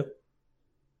 that'll do.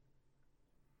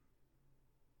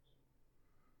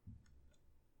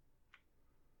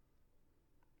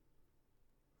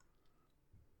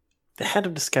 The Head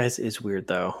of Disguise is weird,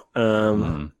 though.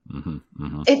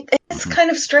 It's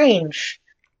kind of strange.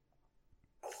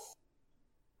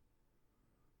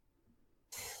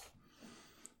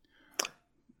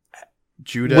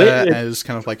 Judah is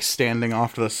kind of like standing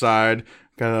off to the side,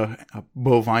 got a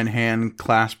bovine hand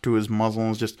clasped to his muzzle,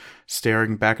 and is just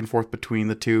staring back and forth between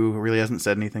the two. Really hasn't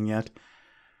said anything yet.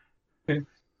 What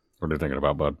are you thinking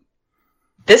about, bud?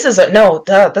 This is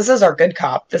this is our good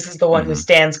cop. This is the one who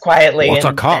stands quietly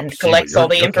and collects all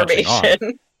the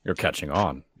information. You're catching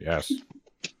on, yes.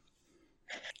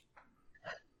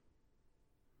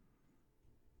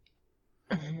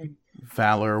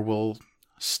 Valor will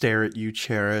stare at you,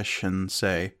 Cherish, and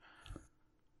say,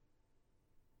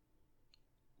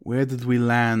 where did we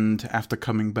land after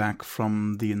coming back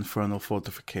from the infernal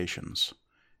fortifications?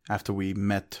 After we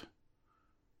met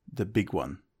the big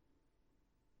one?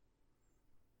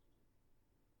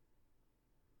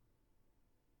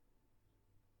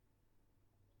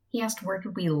 He asked, where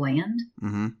did we land?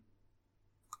 Mm-hmm.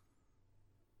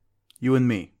 You and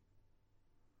me.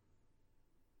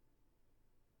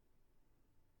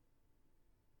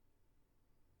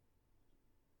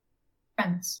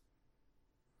 Friends.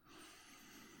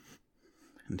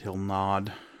 And he'll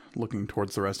nod, looking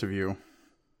towards the rest of you.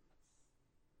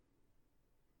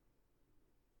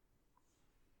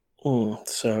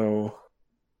 So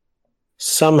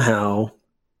somehow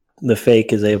the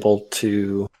fake is able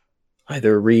to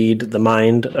either read the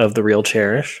mind of the real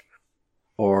Cherish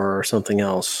or something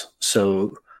else.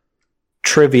 So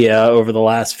trivia over the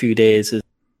last few days is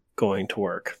going to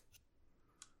work.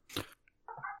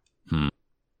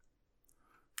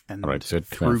 And right, so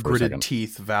through gritted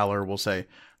teeth, Valor will say,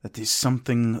 that is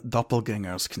something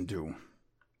doppelgangers can do.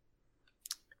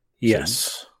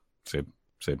 Yes. Sid,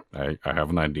 I have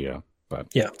an idea, but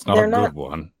yeah, it's not a good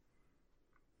one.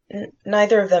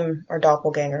 Neither of them are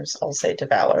doppelgangers, I'll say to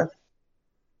Valor.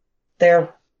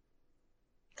 They're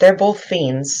both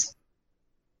fiends.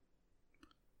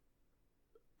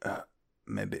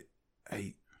 Maybe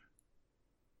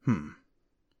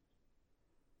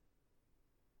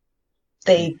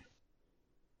They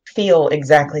feel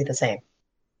exactly the same.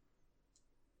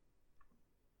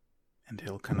 And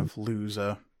he'll kind of lose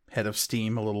a head of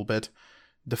steam a little bit,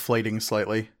 deflating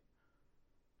slightly.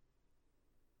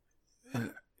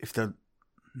 If they're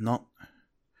not...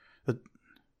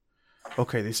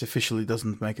 Okay, this officially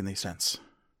doesn't make any sense.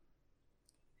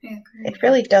 I agree. It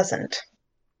really doesn't.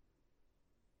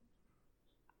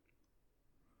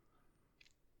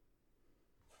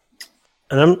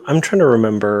 And I'm trying to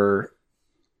remember.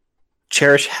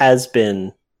 Cherish has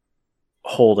been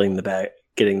holding the bag,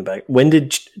 getting the bag. When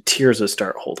did Tirza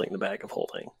start holding the bag of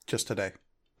holding? Just today.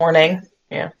 Morning,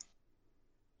 yeah.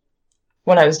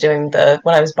 When I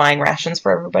was buying rations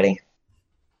for everybody.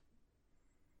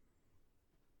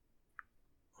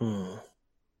 I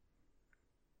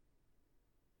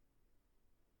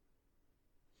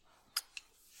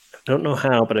don't know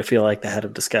how, but I feel like the Head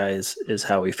of Disguise is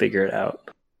how we figure it out.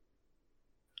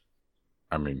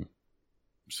 I mean,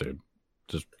 Sid,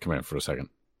 just come in for a second.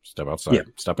 Step outside. Yeah.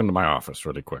 Step into my office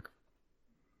really quick.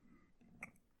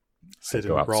 Sid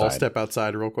and Brawl step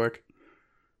outside real quick.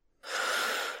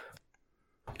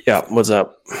 Yeah, what's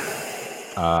up?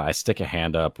 I stick a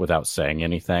hand up without saying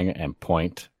anything and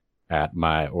point at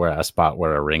a spot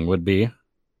where a ring would be.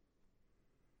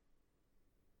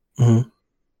 Mm-hmm.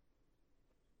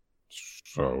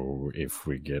 So if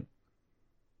we get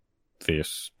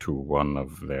this to one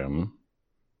of them,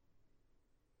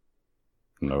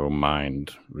 no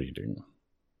mind reading.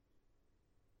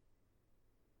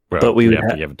 Well, but we have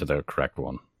to give it to the correct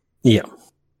one. Yeah,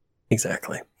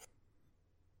 exactly.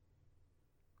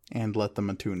 And let them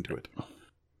attune to it.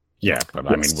 Yeah, but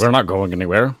I mean, we're not going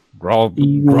anywhere.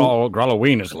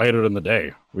 Gralloween is later in the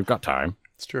day. We've got time.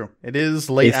 It's true. It is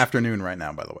late afternoon right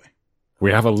now, by the way.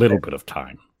 We have a little bit of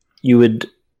time. You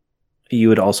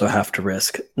would also have to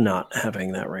risk not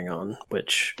having that ring on,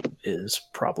 which is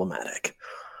problematic.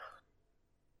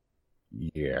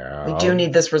 Yeah. We do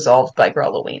need this resolved by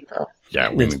Halloween, though. Yeah,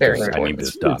 I need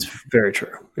this done. It's very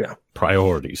true. Yeah.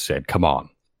 Priorities said, come on.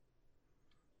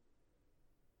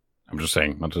 I'm just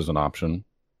saying, that is an option.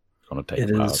 It's going to take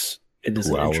It is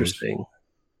interesting.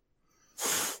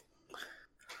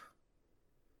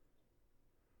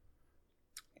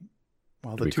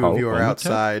 While the two of you are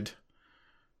outside,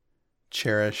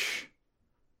 Cherish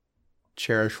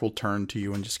will turn to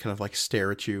you and just kind of like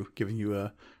stare at you, giving you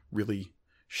a really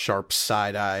sharp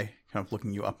side eye, kind of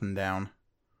looking you up and down.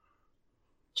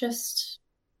 Just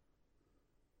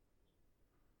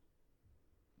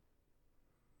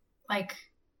like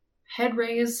head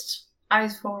raised,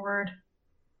 eyes forward.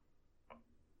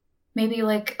 Maybe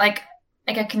like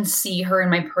I can see her in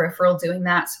my peripheral doing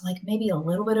that, so like maybe a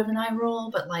little bit of an eye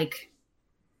roll, but like.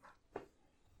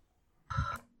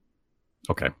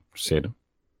 Okay, Sid.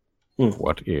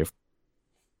 What if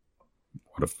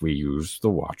we use the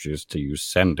watches to use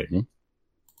sending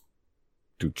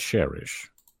to Cherish?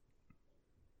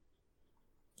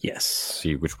 Yes.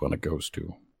 See which one it goes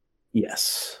to.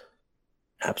 Yes.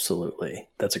 Absolutely.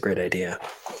 That's a great idea.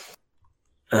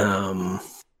 And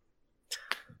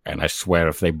I swear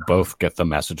if they both get the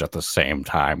message at the same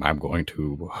time, I'm going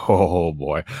to... Oh,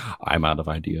 boy. I'm out of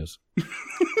ideas.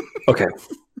 Okay.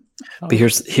 But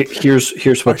here's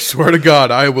what... I swear to God,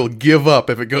 I will give up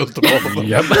if it goes to both of them.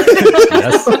 Yep.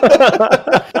 Yes.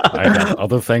 I have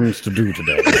other things to do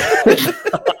today.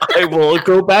 I will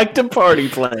go back to party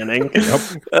planning. Yep.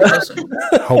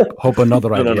 Hope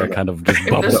another idea kind of just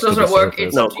bubbles. If this doesn't work, surface.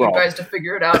 it's up to you guys to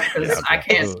figure it out because I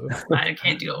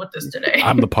can't deal with this today.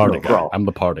 I'm the party guy. I'm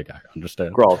the party guy.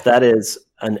 Understand? Grawl, that is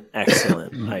an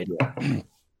excellent idea.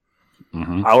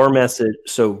 Mm-hmm. Our message.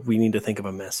 So we need to think of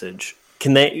a message.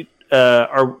 Can they?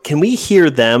 Can we hear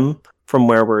them from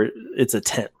where it's a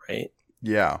tent, right?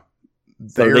 Yeah,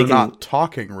 they're not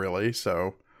talking really.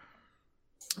 So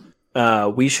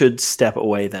we should step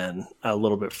away then a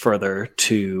little bit further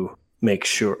to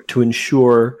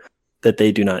ensure that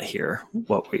they do not hear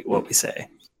what we say.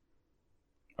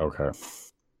 Okay.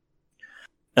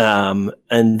 And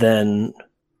then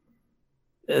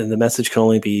the message can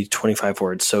only be 25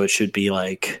 words, so it should be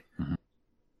like.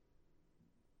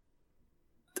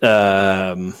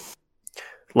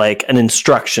 Like an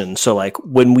instruction. So like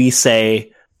when we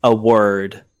say a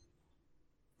word,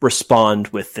 respond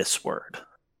with this word.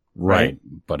 Right.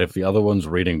 But if the other one's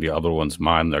reading the other one's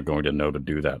mind, they're going to know to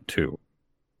do that too.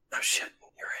 Oh shit,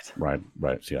 you're right.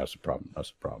 Right. See, that's a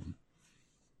problem.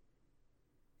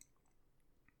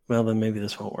 Well, then maybe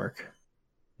this won't work.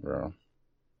 Yeah.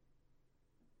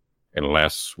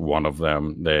 Unless one of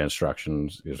them, the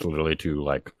instructions is literally to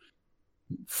like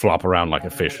flop around like a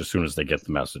fish as soon as they get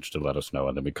the message to let us know,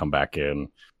 and then we come back in,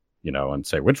 and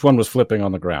say which one was flipping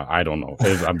on the ground. I don't know.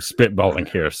 I'm spitballing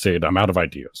here, Sid. I'm out of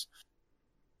ideas.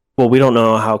 Well, we don't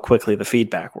know how quickly the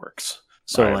feedback works.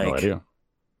 So, I have no idea.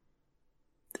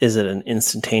 Is it an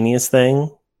instantaneous thing?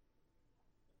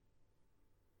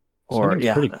 Or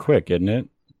it's pretty quick, isn't it?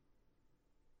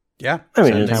 Yeah, I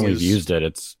mean, every time we've used it,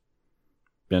 it's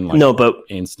been like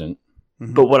instant.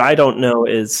 But what I don't know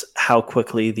is how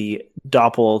quickly the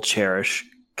Doppel Cherish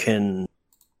can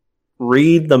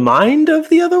read the mind of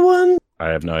the other one. I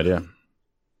have no idea.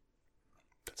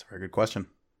 That's a very good question.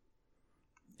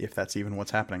 If that's even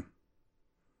what's happening.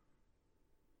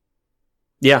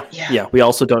 Yeah. We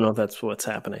also don't know if that's what's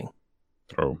happening.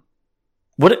 Oh.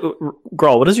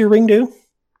 Grawl, what does your ring do?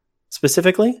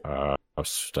 Specifically?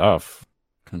 Stuff.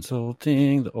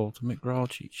 Consulting the ultimate Grawl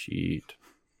cheat sheet.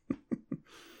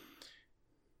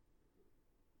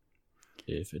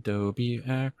 If Adobe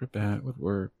Acrobat would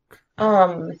work.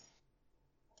 I'm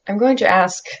going to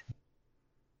ask.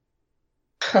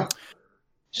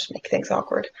 Just make things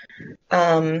awkward.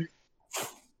 I'm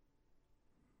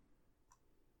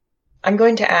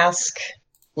going to ask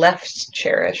Left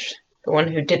Cherish, the one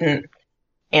who didn't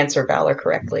answer Valor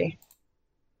correctly.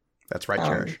 That's right,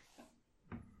 Cherish.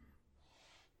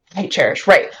 Right Cherish,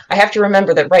 right. I have to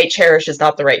remember that Right Cherish is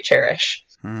not the Right Cherish.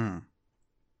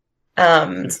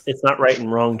 It's not right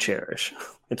and wrong Cherish.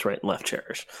 It's right and left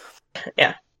Cherish.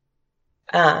 Yeah.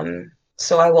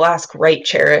 So I will ask Right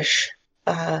Cherish.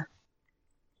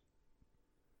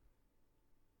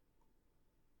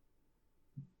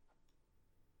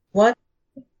 What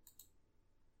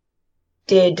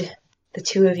did the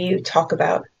two of you talk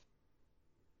about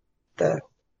the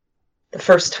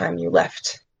first time you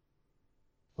left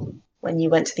when you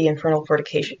went to the Infernal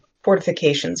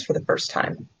Fortifications for the first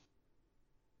time.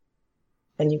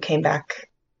 And you came back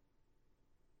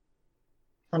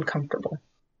uncomfortable.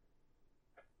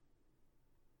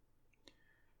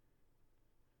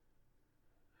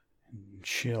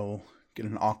 She'll get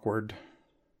an awkward,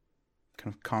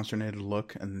 kind of consternated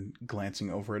look, and glancing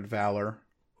over at Valor,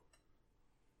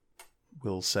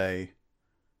 will say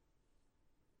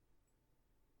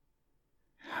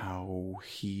how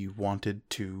he wanted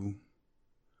to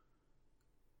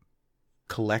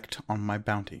collect on my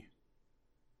bounty.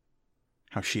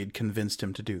 How she had convinced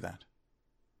him to do that.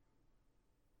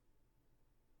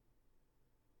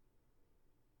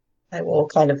 I will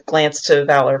kind of glance to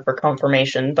Valor for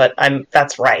confirmation, but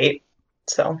that's right.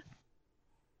 So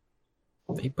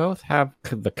They both have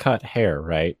the cut hair,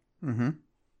 right? Mm-hmm.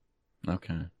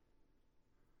 Okay.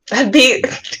 that'd be.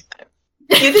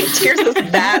 Do you think Tears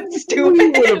is that We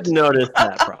stupid? would have noticed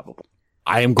that probably.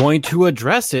 I am going to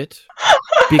address it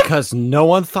because no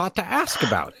one thought to ask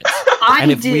about it. I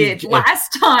And if did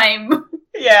last time.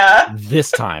 Yeah. This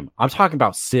time, I'm talking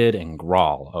about Sid and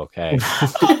Grawl, okay?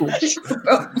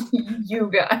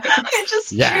 You guys. I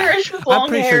just Yeah. Cherish with I'm long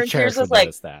pretty hair. sure And Cherish Tears would is like,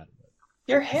 notice that.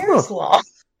 your hair is long.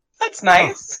 That's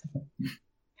nice.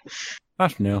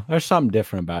 That's new. There's something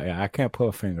different about it. I can't put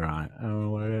a finger on it. I don't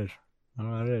know what it is. I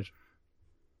don't know what it is.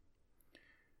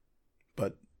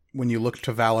 But when you look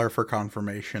to Valor for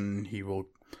confirmation, he will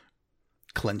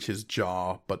clench his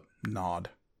jaw, but nod.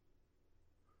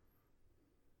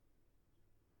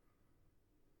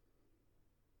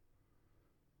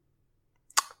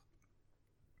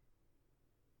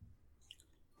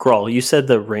 Grawl, you said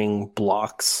the ring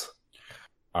blocks.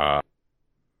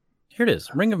 Here it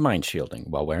is. Ring of Mind Shielding.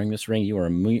 While wearing this ring, you are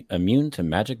immune to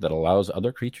magic that allows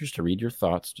other creatures to read your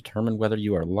thoughts, determine whether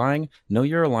you are lying, know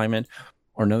your alignment,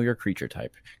 or know your creature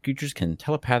type. Creatures can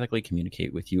telepathically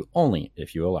communicate with you only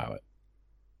if you allow it.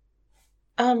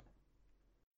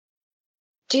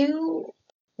 Do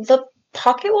the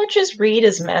pocket watches read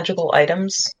as magical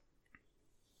items?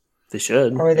 They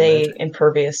should. Or are they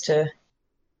impervious to...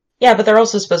 Yeah, but they're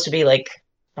also supposed to be, like,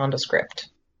 nondescript.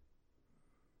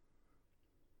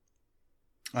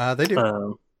 They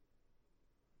do.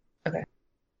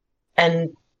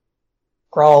 And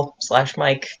Grawl /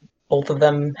 Mike, both of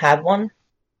them had one?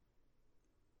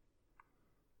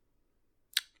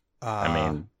 I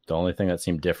mean, the only thing that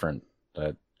seemed different,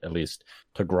 at least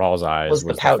to Grawl's eyes, Was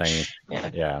the pouch.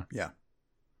 thing. Yeah. Yeah.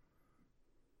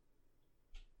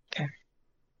 Okay.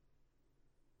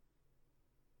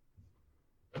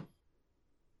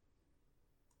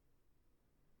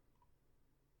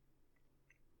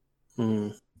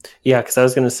 Yeah, because I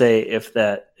was going to say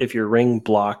if your ring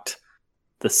blocked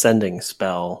the sending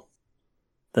spell,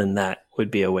 then that would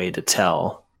be a way to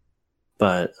tell.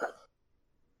 But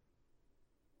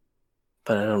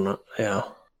I don't know. Yeah,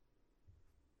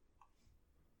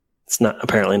 it's not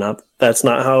apparently not. That's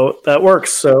not how that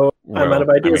works. So I'm out of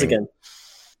ideas again.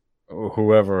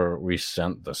 Whoever we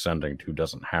sent the sending to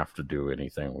doesn't have to do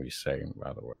anything we say,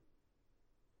 by the way.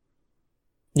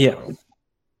 Yeah.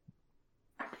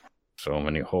 So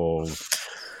many holes.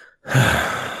 All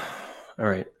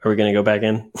right. Are we going to go back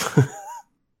in?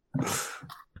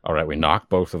 All right, we knock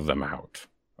both of them out.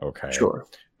 Okay. Sure.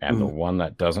 And the one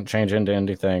that doesn't change into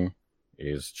anything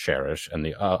is Cherish, and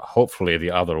the hopefully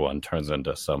the other one turns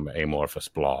into some amorphous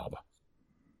blob.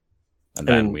 And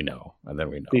then we know. And then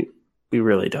we know. We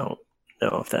really don't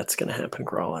know if that's going to happen,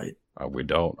 Grawl. We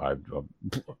don't. I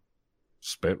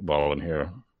spitball in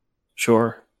here.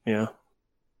 Sure. Yeah.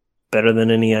 Better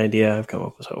than any idea I've come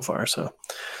up with so far. So,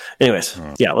 anyways,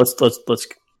 yeah, let's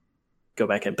go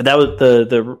back in. But that was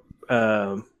the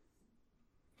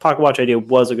pocket watch idea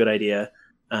was a good idea.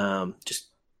 Just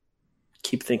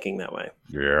keep thinking that way.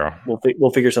 Yeah,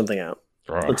 we'll figure something out.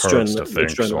 Let's join to think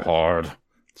so hard.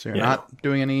 So you're not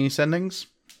doing any sendings?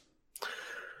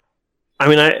 I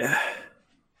mean,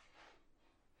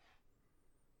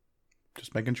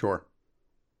 just making sure.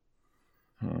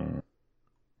 You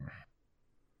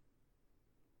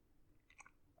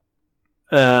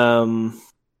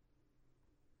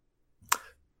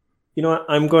know what?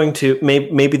 I'm going to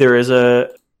maybe there is a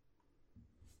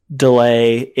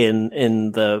delay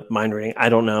in the mind reading. I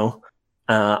don't know.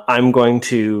 I'm going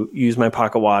to use my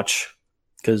pocket watch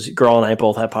because Grawl and I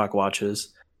both have pocket watches.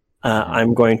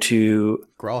 I'm going to.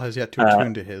 Grawl has yet to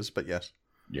attune to his, but yes.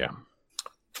 Yeah.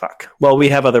 Fuck. Well, we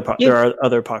have other. There are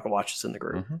other pocket watches in the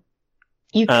group. Mm-hmm.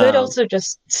 You could also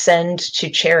just send to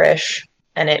Cherish,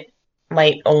 and it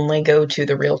might only go to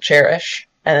the real Cherish,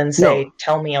 and then say,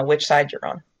 "Tell me on which side you're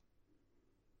on."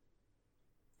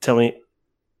 Tell me.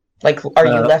 Like, are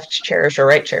you left Cherish or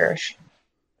right Cherish?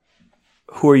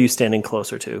 Who are you standing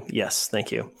closer to? Yes,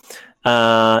 thank you.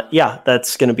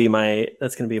 That's gonna be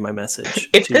my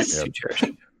message to Cherish.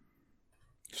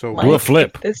 So do a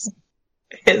flip. If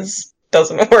this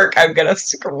doesn't work, I'm gonna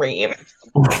scream.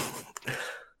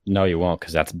 No, you won't,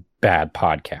 because that's bad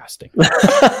podcasting.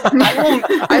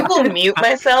 I will mute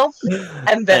myself,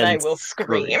 and then I will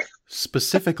scream.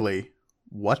 Specifically,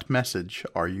 what message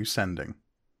are you sending?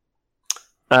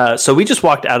 So we just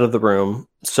walked out of the room,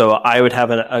 so I would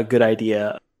have a good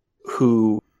idea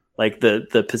who, like,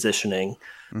 the positioning.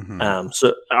 Mm-hmm.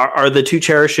 So are the two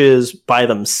Cherishes by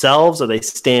themselves? Are they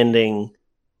standing,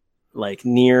 like,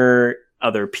 near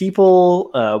other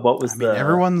people? What was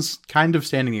everyone's kind of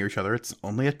standing near each other. It's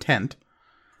only a tent.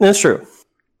 That's true.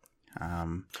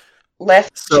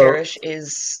 Left Cherish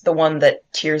is the one that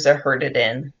Tirza herded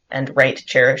in, and right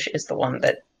Cherish is the one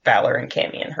that Valor and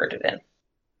Camion herded in.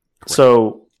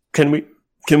 So can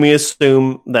we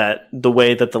assume that the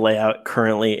way that the layout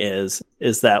currently is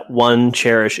that one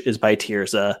Cherish is by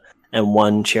Tirza and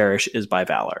one Cherish is by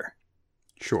Valor?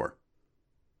 Sure.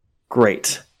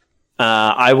 Great.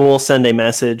 I will send a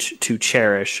message to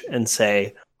Cherish and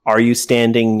say, are you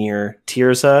standing near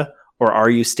Tirza or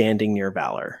are you standing near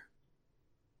Valor?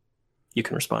 You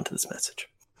can respond to this message.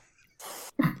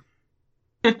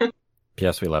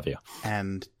 P.S. We love you.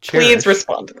 And Cherish, please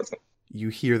respond to this. You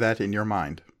hear that in your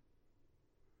mind.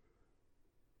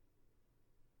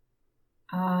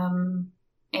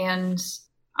 And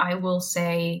I will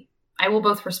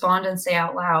both respond and say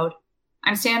out loud,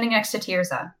 I'm standing next to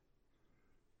Tirza.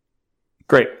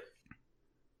 Great.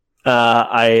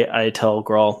 I tell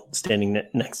Grawl standing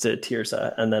next to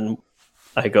Tirza, and then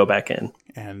I go back in.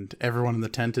 And everyone in the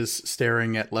tent is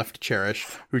staring at left Cherish,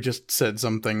 who just said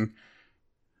something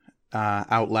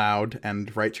out loud,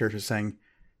 and right Cherish is saying,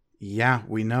 yeah,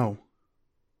 we know.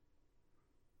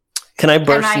 Can I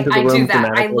burst into the room? I do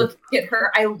that. I look at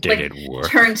her. I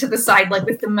turn to the side, like,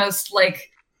 with the most, like,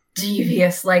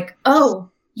 devious, like, oh,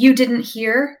 you didn't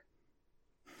hear?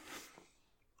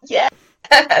 Yes.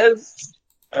 Get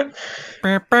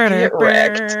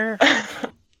wrecked.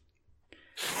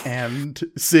 And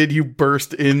Sid, you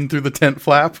burst in through the tent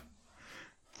flap?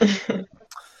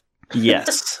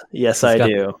 Yes, I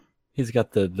do. He's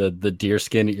got the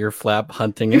deerskin ear flap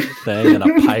hunting thing and a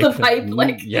pipe. The pipe,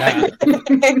 like, yeah.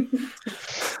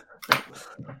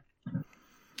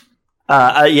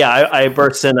 I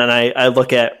burst in and I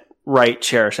look at right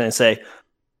Cherish and I say,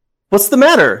 what's the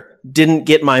matter? Didn't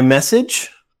get my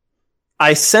message?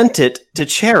 I sent it to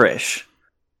Cherish.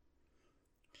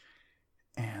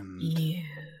 And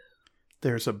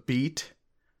there's a beat,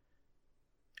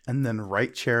 and then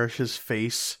right Cherish's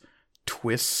face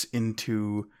twists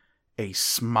into a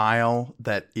smile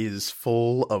that is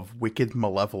full of wicked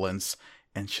malevolence,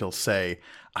 and she'll say,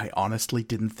 I honestly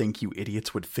didn't think you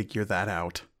idiots would figure that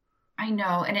out. I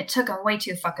know, and it took them way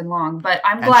too fucking long, but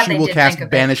I'm glad they did think of it. And she will cast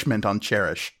banishment on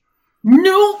Cherish.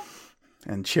 No!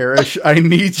 And Cherish, I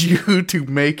need you to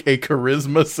make a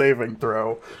charisma saving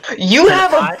throw. You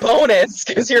have a bonus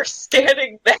because you're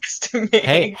standing next to me.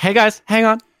 Hey guys, hang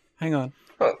on.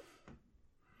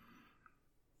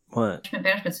 What?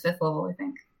 Banishment's 5th level, I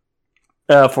think.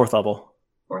 4th level.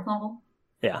 4th level?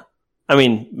 Yeah. I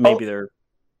mean, maybe they're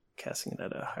casting it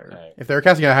at a higher... If they're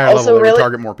casting at a higher level, they would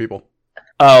target more people.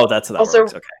 Oh, that's how that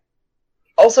works. Okay.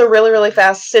 Also, really, really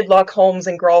fast, Sidlock, Holmes,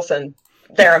 and Gralson.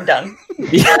 There, I'm done.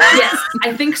 Yes,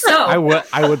 I think so. I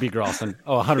would be Gralson.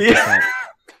 Oh, 100%.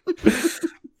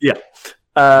 Yeah.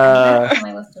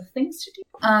 My list of things to do.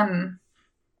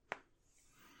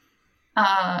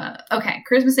 Okay,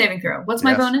 charisma saving throw. What's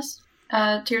my bonus,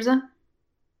 Tirza?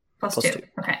 Plus 2.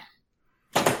 Okay.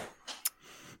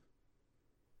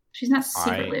 She's not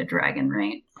secretly a dragon,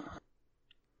 right?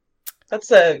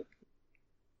 That's a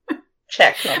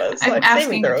check, not a I'm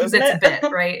asking because it's a bit,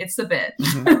 right? It's a bit.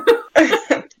 Mm-hmm.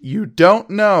 You don't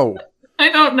know. I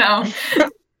don't know.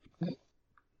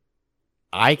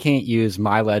 I can't use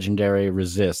my legendary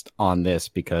resist on this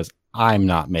because I'm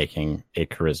not making a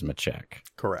charisma check.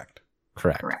 Correct.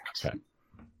 Okay.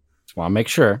 Just want to make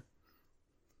sure.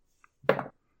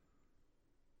 All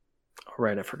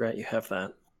right, I forgot you have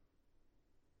that.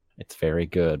 It's very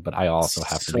good, but I also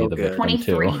have to be the victim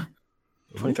 23. too.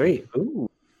 23. Ooh.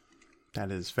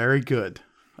 That is very good.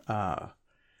 I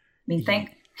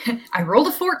rolled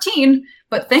a 14,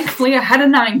 but thankfully I had a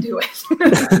 9 to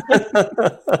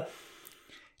it.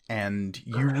 And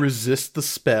you resist the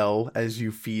spell as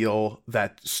you feel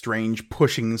that strange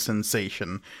pushing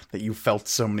sensation that you felt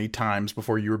so many times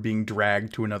before you were being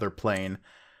dragged to another plane.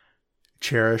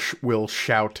 Cherish will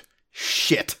shout,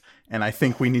 shit, and I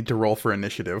think we need to roll for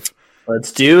initiative.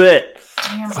 Let's do it.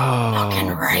 Damn fucking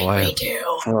right we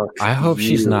do. I hope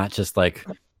she's not just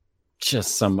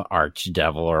some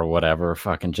archdevil or whatever,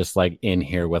 fucking just like in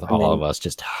here with all of us,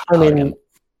 just hugging.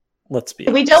 Let's be.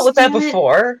 We dealt with that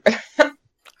before.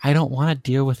 I don't want to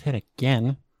deal with it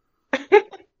again.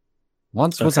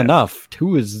 Once was enough.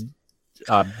 2 is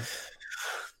a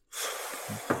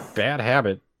bad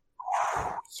habit.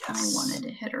 I wanted to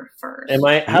hit her first. Am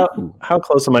I how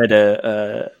close am I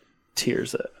to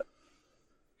Tears?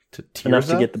 To Tears enough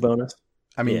to get the bonus?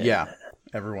 I mean, yeah.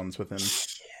 Everyone's within.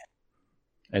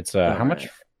 It's how much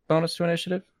bonus to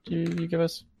initiative do you give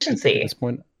us at this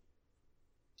point?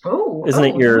 Oh, isn't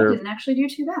it your? I didn't actually do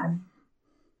too bad.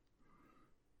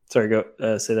 Sorry, go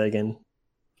say that again,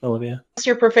 Olivia. What's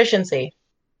your proficiency?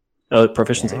 Oh,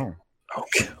 proficiency. Wow.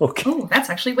 Okay. Oh, that's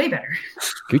actually way better.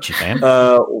 Gucci, man.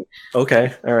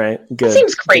 Okay. All right. Good. That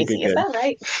seems crazy. Good. Is that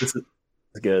right? This is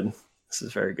good. This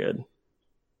is very good.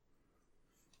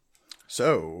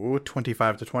 So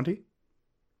 25 to 20.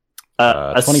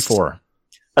 24.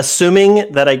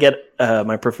 Assuming that I get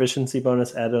my proficiency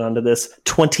bonus added onto this,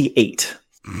 28.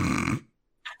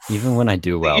 Even when I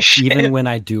do well. Even when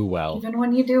you do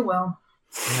well.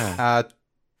 Yeah.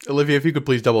 Olivia, if you could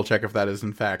please double check if that is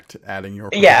in fact adding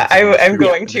your. Yeah, I'm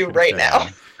going to right now.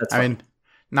 I mean,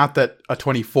 not that a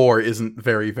 24 isn't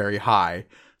very, very high.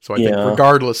 So I think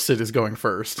regardless, Sid is going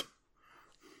first.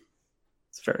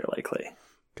 It's very likely.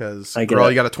 Because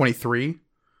Girl, you got a 23?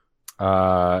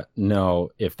 No.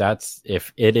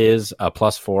 If it is a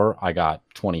 +4, I got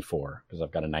 24 because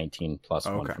I've got a 19 plus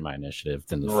 1 for my initiative.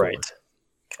 Then the 4. Right.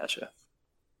 Gotcha.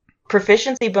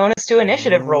 Proficiency bonus to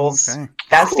initiative rolls. Okay.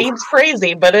 That seems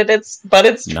crazy, but it's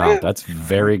true. No, that's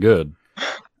very good.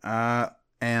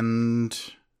 And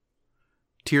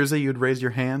Tirza, you'd raise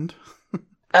your hand?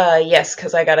 Yes,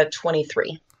 because I got a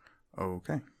 23.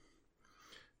 Okay.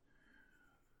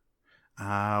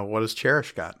 What has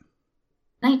Cherish got?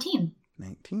 19.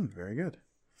 19, very good.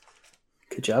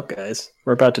 Good job, guys.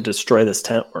 We're about to destroy this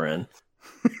tent we're in.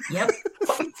 Yep.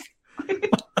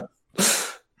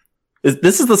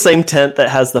 This is the same tent that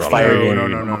has the fire game.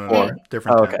 No.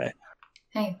 Different tent. Okay.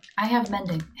 Hey, I have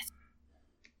mending.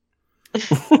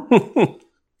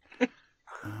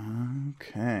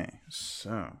 Okay,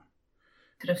 so.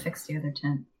 Could have fixed the other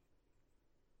tent.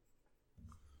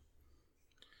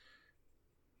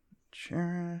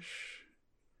 Cherish.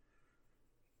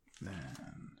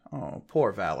 Then. Oh,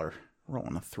 poor Valor.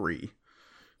 Rolling a 3.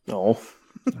 No.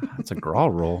 That's a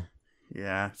Grawl roll.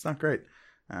 Yeah, it's not great.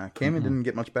 Camion didn't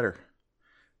get much better.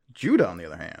 Judah, on the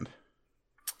other hand.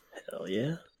 Hell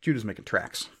yeah. Judah's making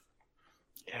tracks.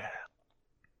 Yeah.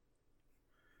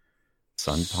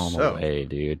 Sun palm away,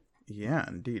 dude. Yeah,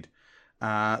 indeed.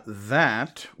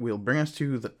 That will bring us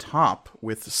to the top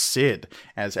with Sid,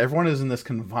 as everyone is in this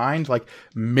confined, like,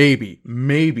 maybe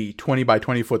 20 by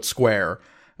 20 foot square,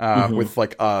 with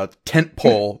like a tent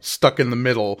pole stuck in the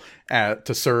middle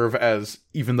to serve as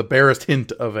even the barest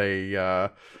hint of an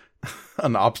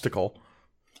obstacle.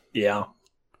 Yeah.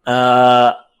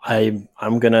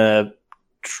 I'm gonna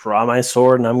draw my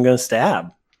sword and I'm gonna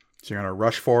stab. So you're gonna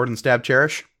rush forward and stab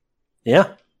Cherish?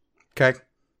 Yeah. Okay.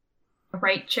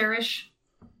 Right, Cherish?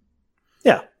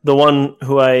 Yeah, the one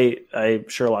who I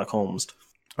Sherlock Holmes'd.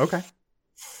 Okay.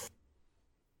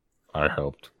 I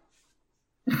helped.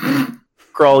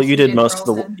 Grawl, you did most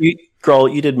of the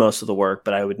Grawl, you did most of the work,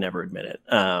 but I would never admit it.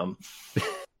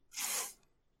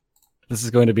 This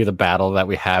is going to be the battle that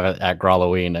we have at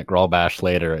Growloween, at Grawl Bash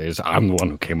later. Is I'm the one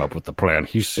who came up with the plan.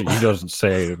 He doesn't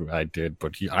say I did,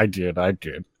 but I did.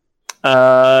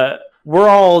 We're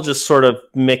all just sort of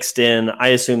mixed in. I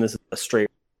assume this is a straight.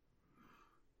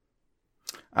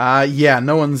 Yeah,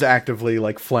 no one's actively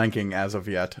like flanking as of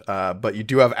yet. But you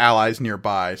do have allies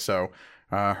nearby, so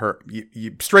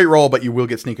you straight roll, but you will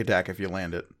get sneak attack if you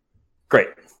land it. Great,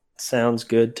 sounds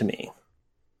good to me.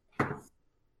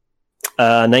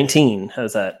 19. How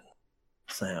does that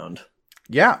sound?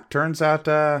 Yeah, turns out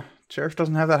Sheriff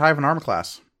doesn't have that high of an armor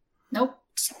class. Nope.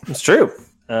 It's true.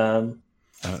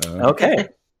 Okay.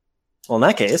 Well, in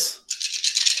that case,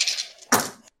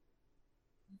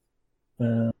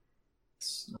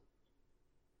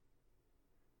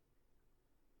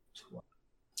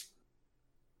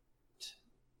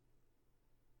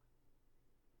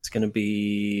 it's going to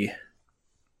be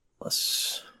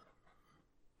plus.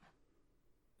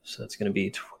 So that's going to be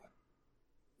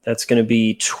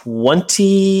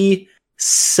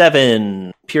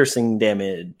 27 piercing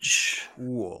damage.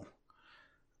 Cool.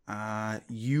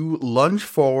 You lunge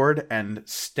forward and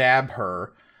stab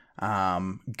her,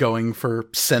 going for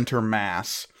center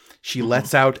mass. She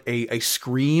lets out a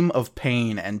scream of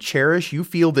pain, and Cherish, you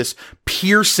feel this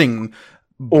piercing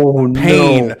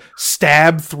pain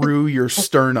stab through your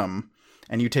sternum,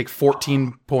 and you take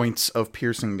 14 points of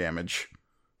piercing damage.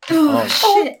 Oh,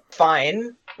 shit.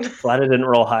 Fine. Glad I didn't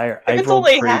roll higher. If I it's rolled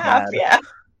only pretty half, bad.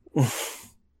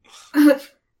 yeah.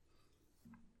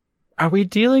 Are we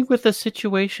dealing with a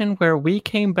situation where we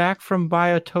came back from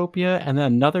Biotopia and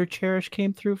then another Cherish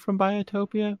came through from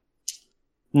Biotopia?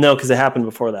 No, because it happened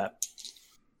before that.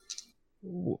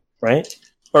 Right?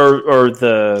 Or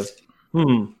the...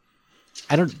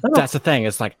 I don't. That's the thing.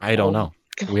 It's like, I don't know.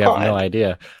 We have no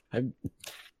idea.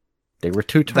 They were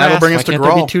two Tarrasques. That'll bring us to Why can't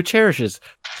there Grawl. be two Cherishes?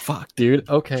 Fuck, dude.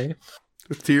 Okay.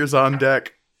 With tears on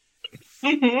deck.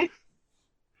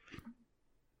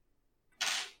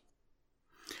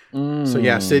 So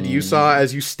yeah, Sid, you saw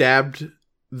as you stabbed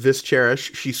this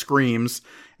Cherish, she screams,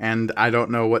 and I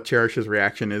don't know what Cherish's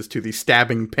reaction is to the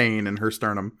stabbing pain in her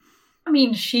sternum. I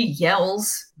mean, she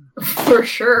yells, for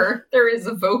sure. There is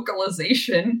a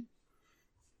vocalization.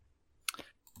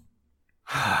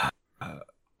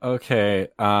 Okay.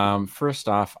 First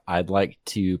off, I'd like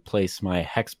to place my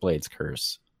Hexblade's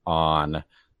Curse on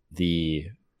the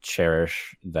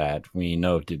Cherish that we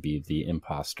know to be the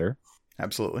imposter.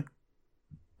 Absolutely.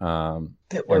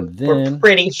 That we're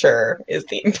pretty sure is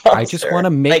the imposter. I just want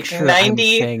to make like sure I'm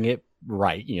saying it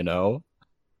right, 99%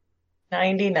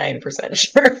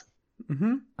 sure.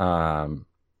 Mm-hmm.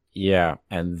 Yeah,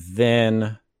 and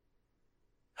then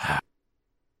I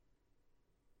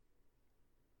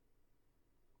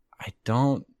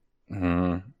don't.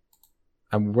 I'm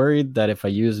worried that if I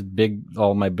use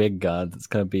all my big guns, it's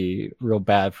gonna be real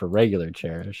bad for regular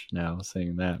Cherish. Now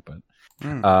saying that, but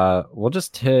we'll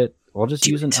just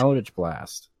use an Eldritch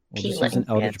Blast. We'll just use an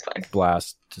Eldritch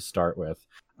Blast to start with,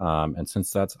 and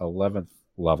since that's 11th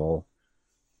level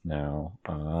now,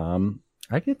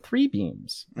 I get 3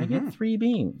 beams. I get 3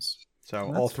 beams. So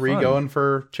that's all 3 fun. going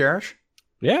for Cherish?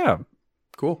 Yeah.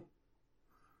 Cool.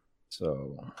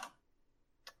 So,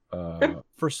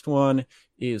 first one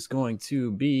is going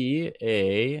to be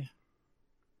a...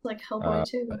 Like Hellboy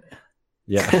 2.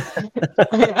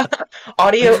 Yeah.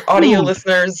 Audio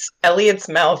listeners, Elliot's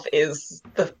mouth is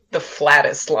the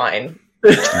flattest line.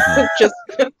 just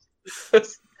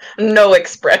no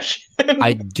expression.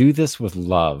 I do this with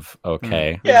love,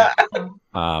 okay? Yeah.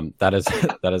 That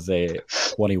is a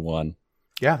 21.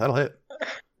 Yeah, that'll hit.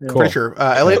 Cool. Pretty sure.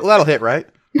 Elliot, that'll hit, right?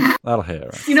 That'll hit,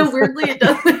 right? Weirdly it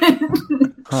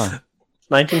doesn't. Huh.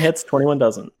 19 hits, 21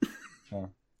 doesn't. Oh.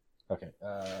 Okay.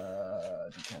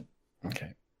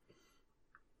 Okay.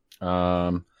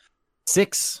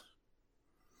 6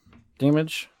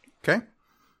 damage. Okay.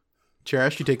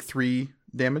 Cherish, you take 3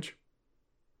 damage.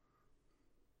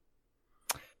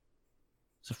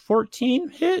 It's a 14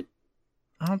 hit.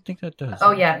 I don't think that does.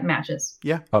 Oh, yeah, it matches.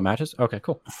 Oh, it matches? Okay,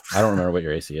 cool. I don't remember what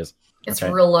your AC is. It's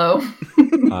Okay. real low.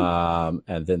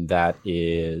 And then that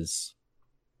is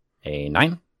a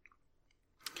 9.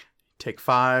 Take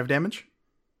 5 damage.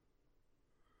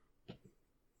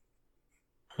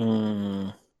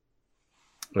 Oh,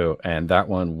 and that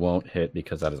one won't hit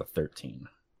because that is a 13.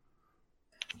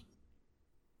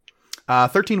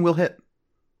 13 will hit.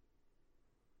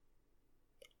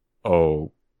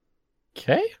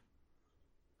 Okay.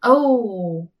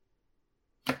 Oh.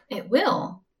 It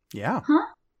will. Yeah. Huh?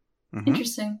 Mhm.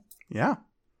 Interesting. Yeah.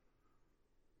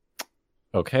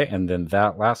 Okay, and then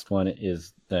that last one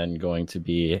is then going to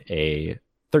be a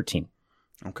 13.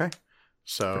 Okay. For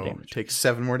So damage. take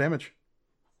 7 more damage.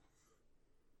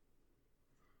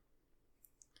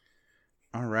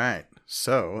 All right.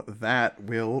 So that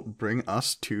will bring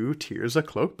us to Tirza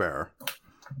Cloakbearer.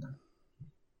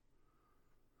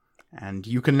 And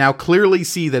you can now clearly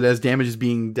see that as damage is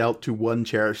being dealt to one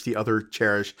Cherish, the other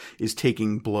Cherish is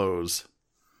taking blows.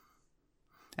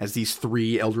 As these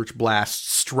 3 Eldritch Blasts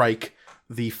strike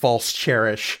the false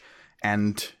Cherish,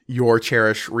 and your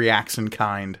Cherish reacts in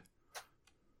kind.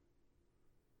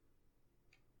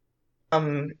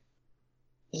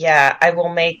 Yeah, I will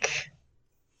make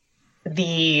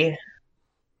the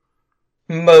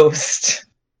most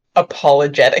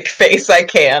apologetic face I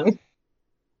can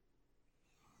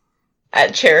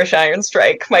at Cherish Iron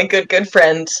Strike, my good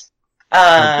friend.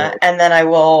 And then I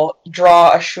will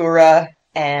draw Ashura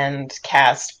and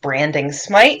cast Branding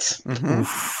Smite. Mm-hmm.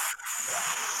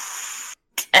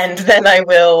 And then I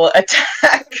will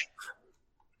attack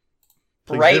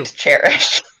Please right do.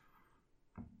 Cherish.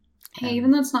 Hey,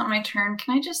 even though it's not my turn,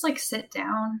 can I just sit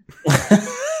down?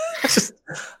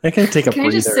 I can take a Can I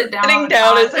breather. just sit down? on Sitting the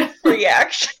down cot? is a free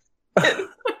action.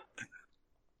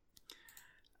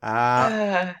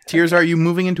 Tears, are you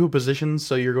moving into a position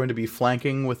so you're going to be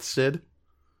flanking with Sid?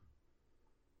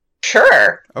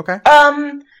 Sure. Okay.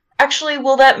 Actually,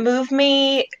 will that move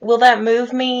me?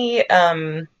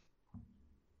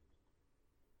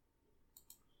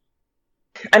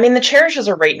 I mean, the cherishes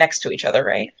are right next to each other,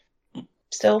 right?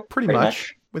 Still, Pretty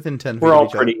much within 10 feet We're of all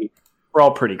each other. we're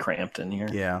all pretty cramped in here.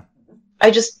 Yeah.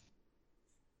 I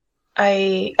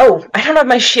don't have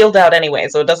my shield out anyway,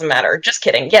 so it doesn't matter. Just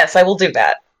kidding. Yes, I will do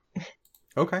that.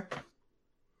 Okay.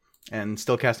 And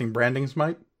still casting Branding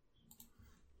Smite?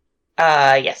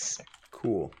 Yes.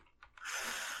 Cool.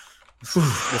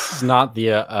 This is not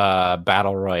the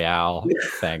battle royale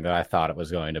thing that I thought it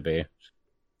was going to be.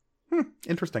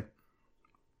 Interesting.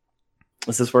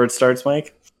 Is this where it starts,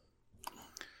 Mike?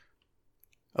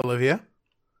 Olivia?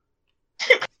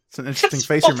 It's an interesting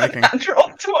face you're making. Natural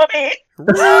 20.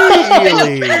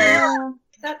 Really? Yeah,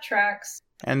 that tracks.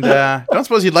 And don't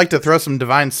suppose you'd like to throw some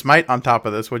Divine Smite on top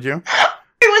of this, would you? I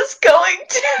was going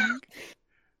to.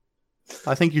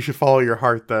 I think you should follow your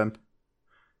heart then.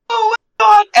 Oh my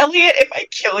god, Elliot, if I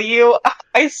kill you,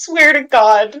 I swear to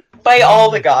God, by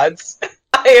all the gods,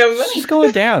 I am. She's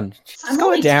going down. She's I'm going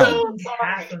only down. taking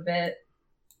half of it,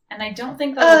 and I don't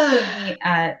think that will put me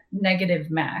at negative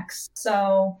max.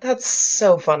 So That's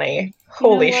so funny. you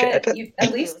Holy know what? shit.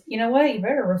 At least you know what? You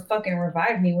better fucking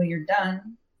revive me when you're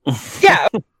done. Yeah,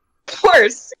 of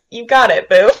course. You got it,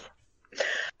 boo.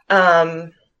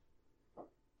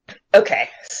 Okay,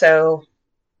 so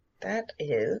that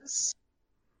is.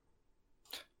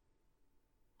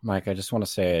 Mike, I just want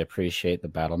to say I appreciate the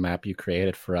battle map you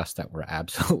created for us that we're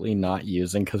absolutely not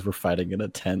using because we're fighting in a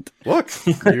tent. Look,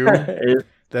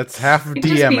 that's half of It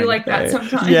just be DMing. like that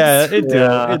sometimes. Yeah, it do.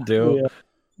 Yeah. It do.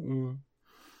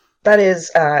 That is.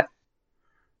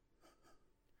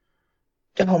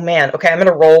 Oh man. Okay, I'm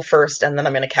gonna roll first, and then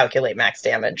I'm gonna calculate max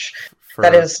damage.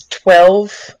 That is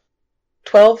 12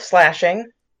 slashing.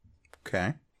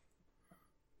 Okay.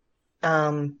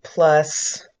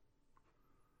 Plus.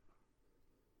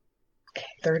 Okay,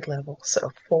 third level,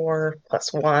 so 4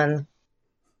 plus 1.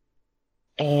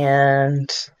 And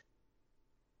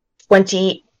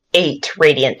 28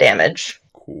 radiant damage.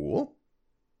 Cool.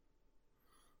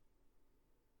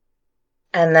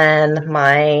 And then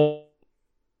my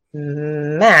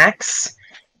max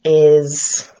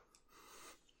is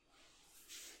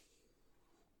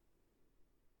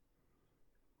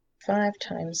 5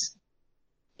 times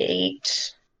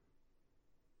 8.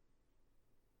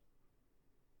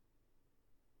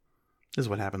 This is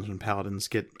what happens when paladins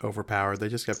get overpowered. They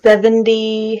just get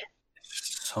 72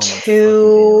 So much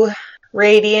fucking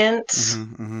radiant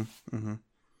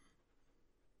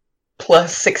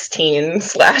plus 16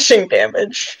 slashing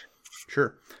damage.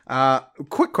 Sure.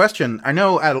 Quick question. I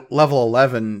know at level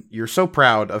 11, you're so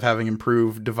proud of having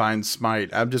improved Divine Smite.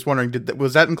 I'm just wondering,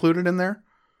 was that included in there?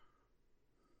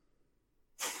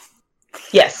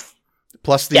 Yes.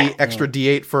 Plus the Yeah. extra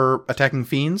D8 for attacking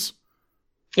fiends?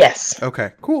 Yes.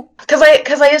 Okay, cool. Because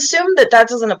I assume that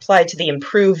doesn't apply to the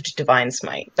improved Divine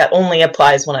Smite. That only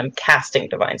applies when I'm casting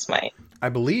Divine Smite. I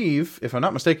believe, if I'm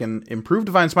not mistaken, improved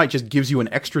Divine Smite just gives you an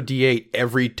extra D8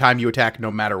 every time you attack,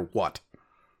 no matter what.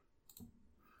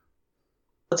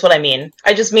 That's what I mean.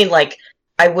 I just mean, like,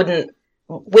 I wouldn't,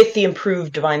 with the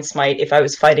improved Divine Smite, if I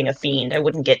was fighting a fiend, I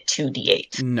wouldn't get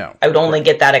 2d8. No. I would only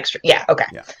get that extra. Yeah, okay.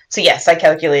 Yeah. So yes, I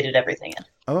calculated everything in.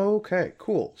 Okay,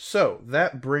 cool. So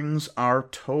that brings our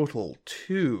total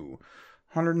to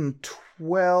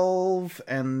 112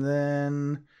 and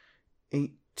then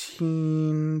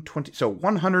 18, 20. So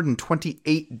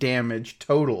 128 damage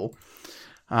total.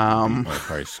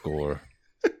 High score.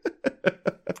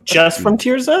 Just from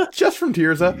Tirza? Just from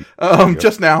Tirza.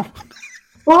 Just now.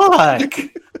 Fuck!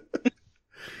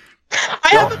 I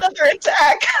have another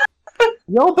attack!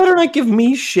 Y'all better not give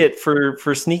me shit for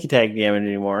sneak attack damage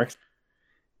anymore.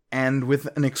 And with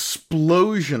an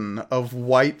explosion of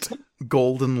white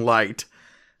golden light,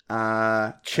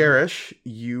 Cherish,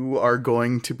 you are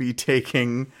going to be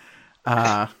taking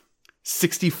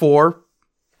 64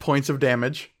 points of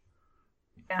damage.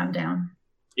 I'm down.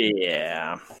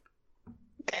 Yeah.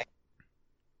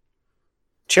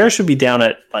 Cherish should be down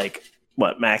at, like,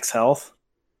 what, max health?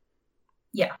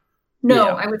 Yeah. No,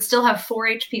 Yeah. I would still have 4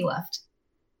 HP left.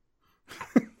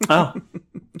 Oh.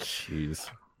 Jeez.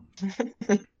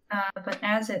 But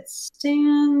as it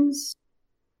stands,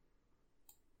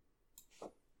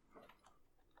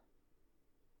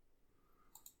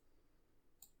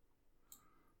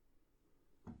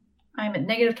 I'm at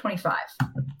negative 25.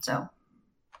 So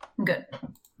I'm good.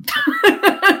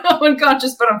 I'm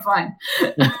unconscious, but I'm fine.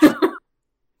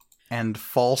 And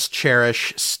false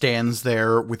Cherish stands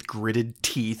there with gritted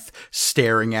teeth,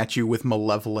 staring at you with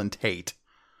malevolent hate.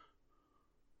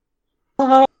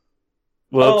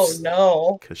 Whoops. Oh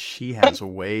no. Because she has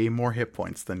way more hit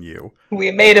points than you.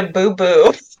 We made a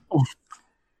boo-boo.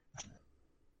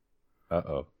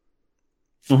 Uh-oh.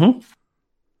 Mm-hmm.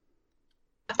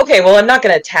 Okay, well, I'm not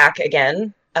going to attack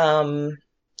again.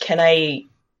 Can I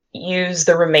use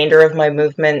the remainder of my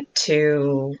movement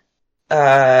to,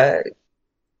 like,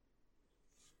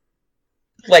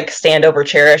 stand over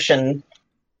Cherish and,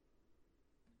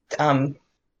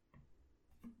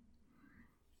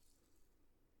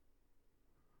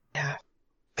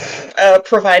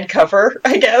 provide cover,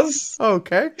 I guess?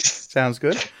 Okay, sounds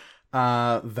good.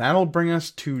 That'll bring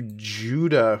us to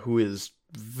Judah, who is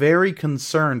very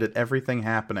concerned at everything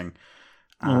happening.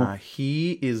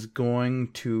 He is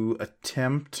going to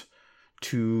attempt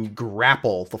to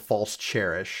grapple the false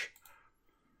Cherish.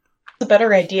 That's a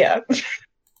better idea.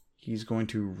 He's going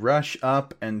to rush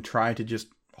up and try to just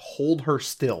hold her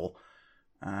still.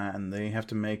 And they have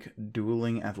to make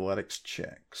dueling athletics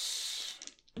checks.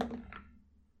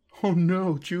 Oh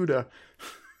no, Judah.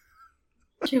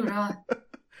 Judah.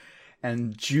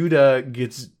 And Judah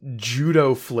gets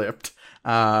judo flipped.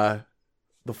 The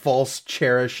false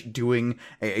Cherish doing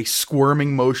a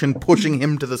squirming motion, pushing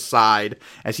him to the side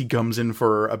as he comes in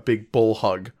for a big bull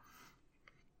hug.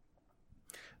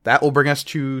 That will bring us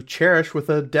to Cherish with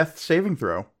a death saving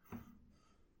throw.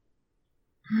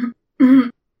 That's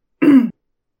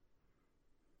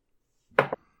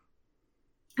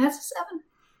a 7.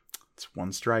 It's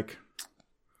one strike.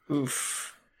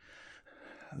 Oof.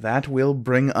 That will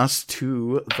bring us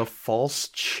to the false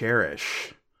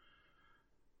Cherish.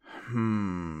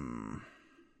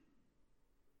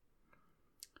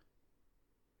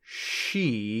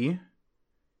 She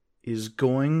is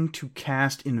going to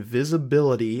cast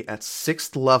invisibility at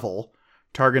 6th level,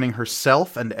 targeting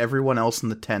herself and everyone else in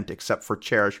the tent except for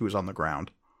Cherish, who is on the ground.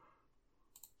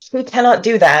 We cannot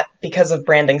do that because of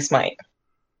Branding Smite.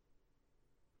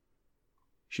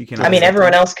 She can. I mean,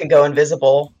 everyone else can go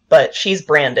invisible, but she's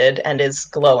branded and is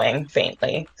glowing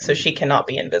faintly, so she cannot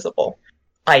be invisible.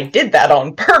 I did that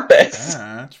on purpose.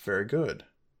 That's very good.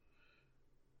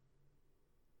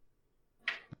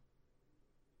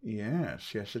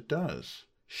 Yes, it does.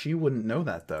 She wouldn't know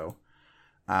that, though.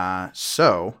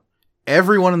 So,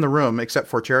 everyone in the room, except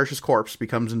for Cherish's corpse,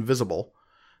 becomes invisible.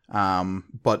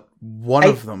 But one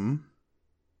of them...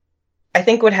 I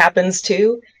think what happens,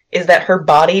 too, is that her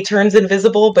body turns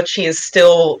invisible, but she is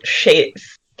still shaped,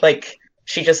 like,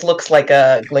 she just looks like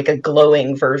a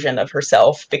glowing version of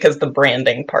herself, because the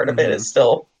branding part of it is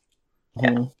still...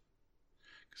 Yeah.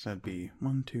 So that'd be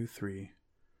 1, 2, 3...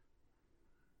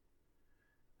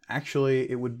 Actually,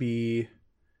 it would be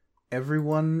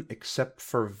everyone except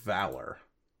for Valor.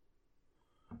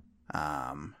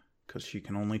 Because she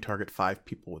can only target 5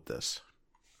 people with this.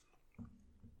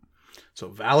 So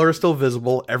Valor is still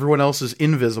visible. Everyone else is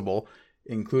invisible,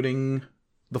 including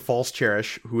the false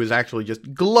Cherish, who is actually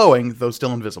just glowing, though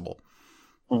still invisible.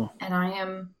 And I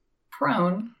am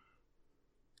prone,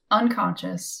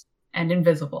 unconscious, and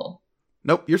invisible.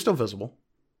 Nope, you're still visible.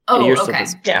 Oh, you're still okay.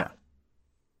 visible. Yeah.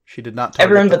 She did not target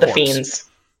everyone but the corpse. fiends.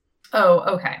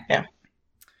 Oh, okay. Yeah.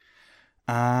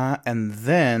 And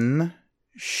then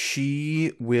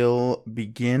she will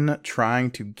begin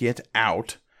trying to get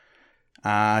out.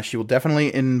 She will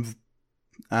definitely get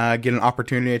an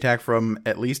opportunity attack from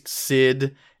at least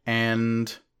Sid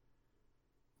and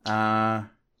Camion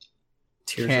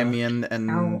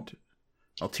and...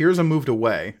 Well, Tirza moved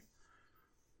away.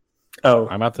 Oh.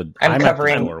 I'm at the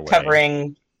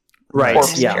covering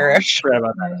right, yeah. Cherish.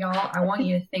 Y'all, I want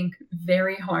you to think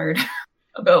very hard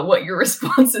about what your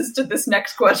responses to this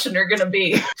next question are going to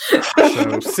be.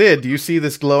 So, Sid, do you see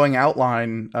this glowing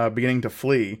outline beginning to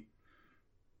flee?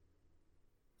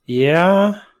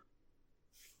 Yeah.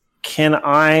 Can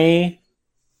I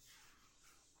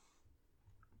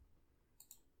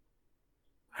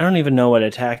don't even know what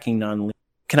attacking non-lethal...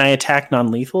 Can I attack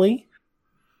non-lethally?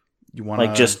 You want to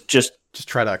like just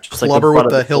try to just clubber like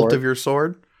with the hilt sword? of your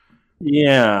sword?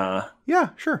 Yeah.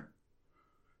 Yeah, sure.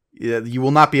 Yeah, you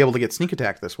will not be able to get sneak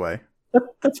attack this way.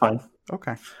 That's fine.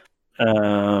 Okay.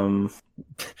 Elliot's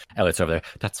over there.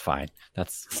 That's fine.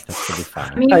 That's pretty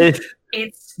fine. I mean,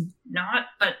 it's not,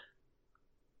 but...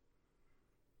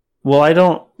 Well, I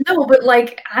don't... No, but,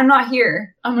 like, I'm not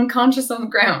here. I'm unconscious on the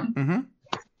ground. Mm-hmm.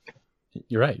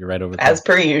 You're right. You're right over there. As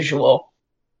per usual.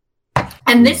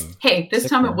 And this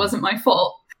time it wasn't my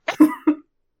fault.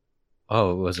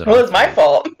 Oh, was it? Well, it's my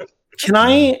fault. Can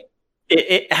I...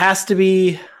 It has to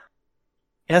be...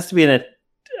 It has to be an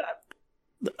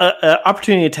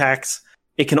opportunity attacks.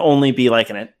 It can only be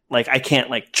like I can't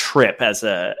like trip as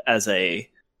a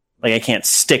like I can't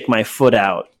stick my foot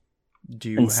out Do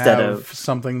you have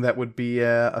something that would be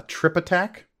a trip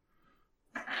attack?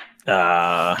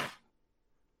 Gonna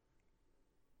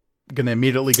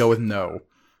immediately go with no.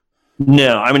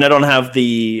 No, I mean I don't have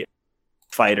the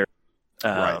fighter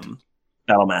Right.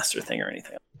 Battlemaster thing or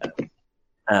anything like that.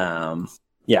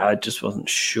 Yeah, I just wasn't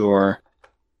sure.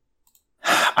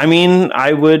 I mean,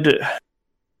 I would.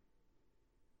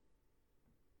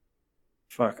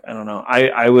 Fuck, I don't know.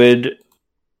 I would.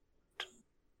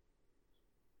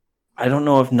 I don't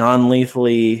know if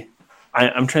non-lethally.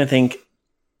 I'm trying to think.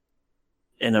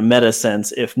 In a meta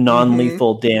sense, if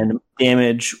non-lethal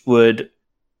damage would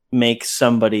make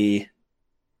somebody.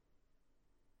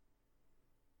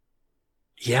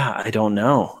 Yeah, I don't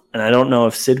know, and I don't know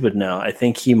if Sid would know. I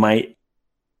think he might.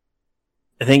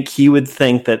 I think he would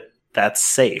think that that's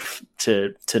safe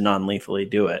to non-lethally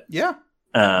do it. Yeah.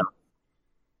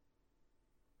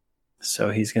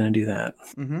 So he's going to do that.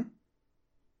 Mm-hmm.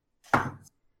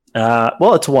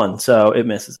 Well, it's 1, so it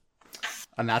misses.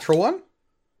 A natural one?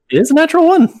 It is a natural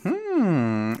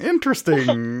 1.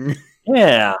 Interesting.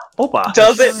 Yeah. Opa.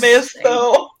 Does it miss,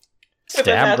 though?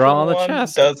 Stab Grawl on the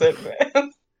chest. Does it miss?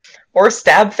 Or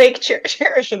stab fake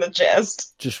Cherish in the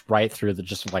chest. Just right through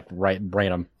right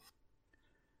brain him.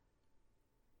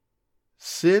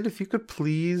 Sid, if you could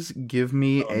please give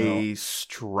me a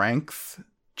strength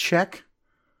check.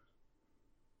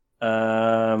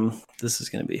 This is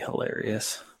going to be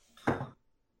hilarious.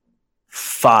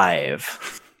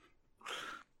 5.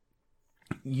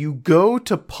 You go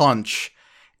to punch,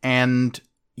 and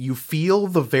you feel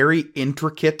the very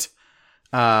intricate,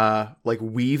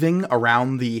 weaving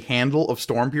around the handle of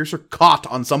Stormpiercer caught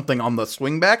on something on the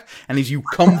swingback, and as you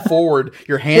come forward,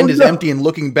 your hand is empty and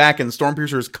looking back, and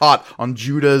Stormpiercer is caught on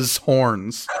Judah's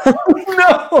horns.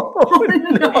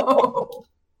 No!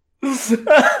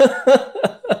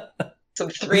 Some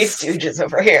Three Stooges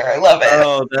over here. I love it.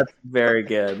 Oh, that's very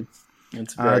good.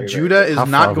 It's very, Judah is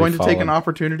not going to take an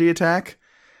opportunity attack.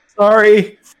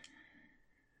 Sorry.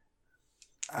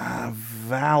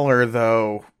 Valor,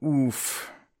 though.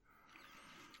 Oof.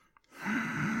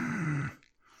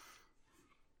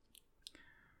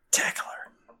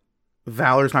 Tackler.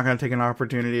 Valor's not going to take an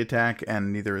opportunity attack,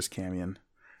 and neither is Camion.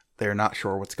 They're not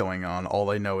sure what's going on. All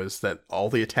they know is that all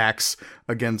the attacks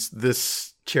against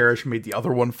this Cherish made the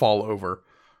other one fall over.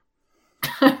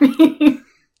 I mean,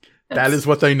 that is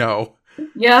what they know.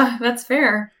 Yeah, that's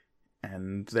fair.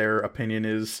 And their opinion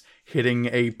is hitting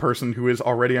a person who is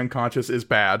already unconscious is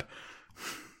bad.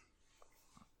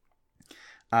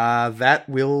 That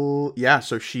will... Yeah,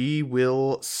 so she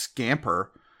will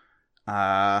scamper.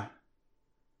 And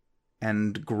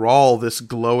Grawl, this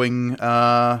glowing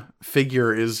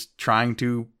figure, is trying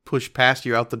to push past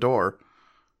you out the door.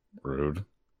 Rude.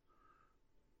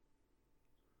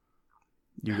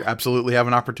 You absolutely have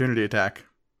an opportunity attack.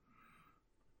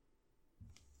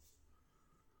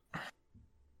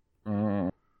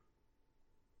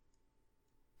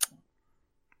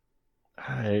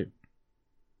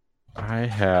 I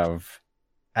have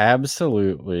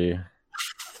absolutely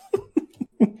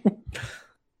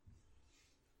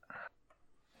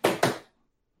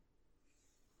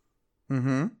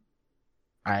Mm-hmm.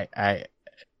 I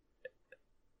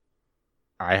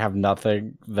have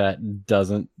nothing that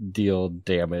doesn't deal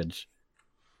damage.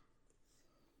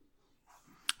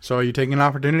 So are you taking an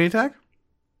opportunity attack?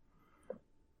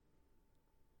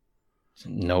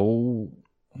 No.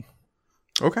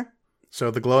 Okay.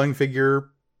 So the glowing figure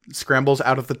scrambles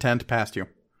out of the tent past you.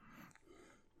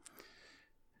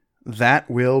 That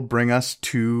will bring us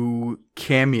to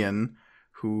Camion,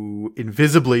 who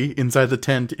invisibly inside the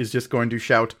tent is just going to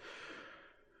shout,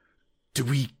 "Do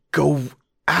we go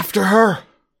after her?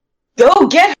 Go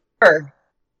get her!"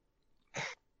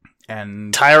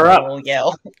 And tie her up. I'll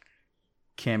yell.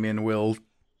 Camion will...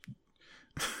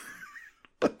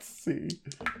 Let's see...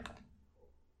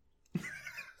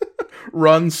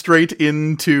 run straight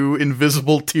into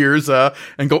invisible Tirza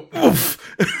and go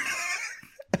oof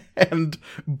and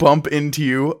bump into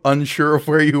you, unsure of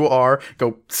where you are,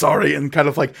 go sorry, and kind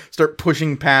of like start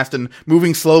pushing past and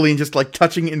moving slowly and just like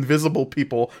touching invisible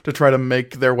people to try to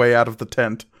make their way out of the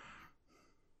tent.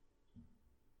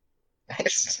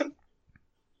 Nice.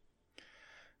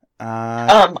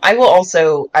 I will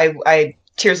also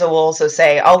Tirza will also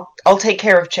say, I'll take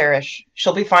care of Cherish.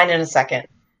 She'll be fine in a second.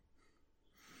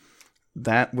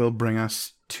 That will bring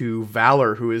us to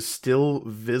Valor, who is still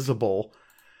visible.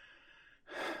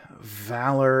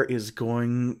 Valor is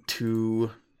going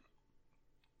to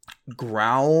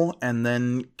growl and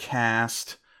then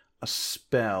cast a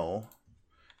spell.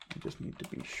 I just need to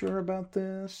be sure about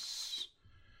this.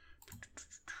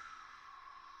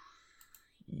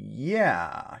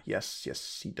 Yeah.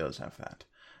 Yes, he does have that.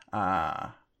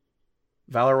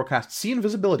 Valor will cast See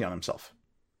Invisibility on himself.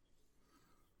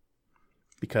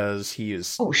 Because he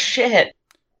is... Oh, shit.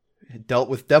 Dealt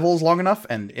with devils long enough,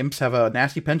 and imps have a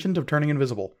nasty penchant of turning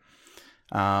invisible.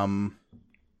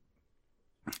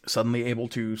 Suddenly able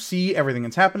to see everything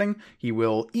that's happening, he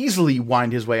will easily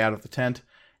wind his way out of the tent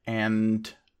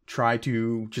and try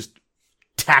to just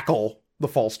tackle the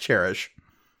false Cherish.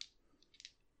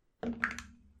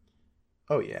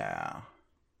 Oh yeah.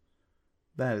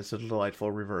 That is a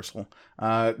delightful reversal.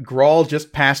 Grawl,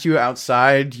 just past you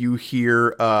outside, you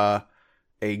hear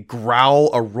a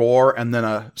growl, a roar, and then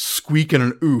a squeak and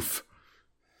an oof.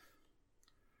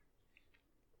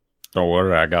 Don't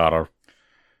worry, I got her.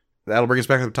 That'll bring us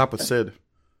back to the top with Sid.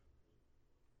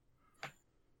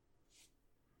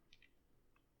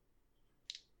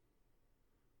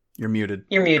 You're muted.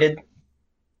 You're muted.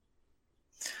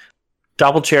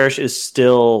 Doppel Cherish is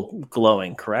still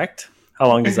glowing, correct? How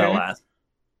long does that last?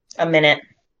 A minute.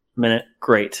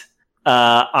 Great.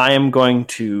 I am going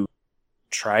to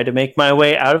try to make my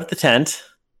way out of the tent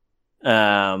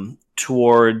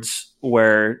towards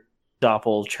where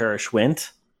Doppel Cherish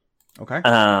went. Okay.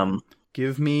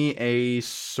 Give me a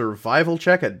survival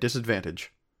check at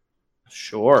disadvantage.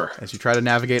 Sure. As you try to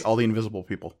navigate all the invisible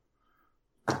people.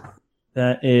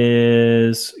 That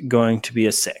is going to be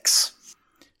a 6.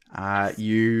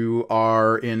 You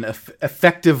are in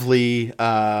effectively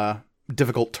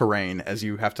difficult terrain as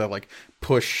you have to like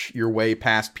push your way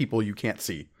past people you can't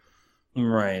see.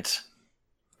 Right.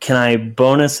 Can I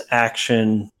bonus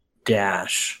action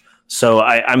dash? So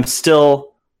I'm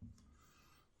still...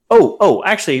 Oh,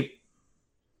 actually...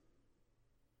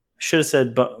 should have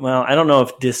said, but well, I don't know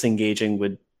if disengaging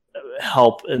would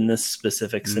help in this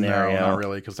specific scenario. No, not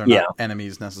really, because they're not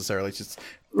enemies necessarily. It's just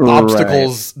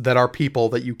obstacles that are people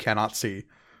that you cannot see.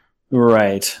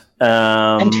 Right.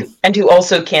 And who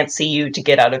also can't see you to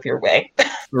get out of your way.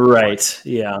 Right.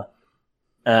 Yeah.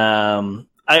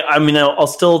 I mean, I'll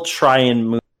still try and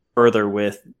move further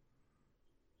with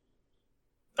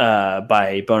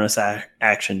by bonus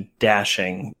action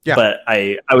dashing. Yeah. But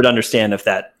I would understand if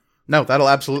that. No, that'll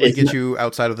absolutely get you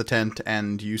outside of the tent,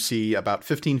 and you see about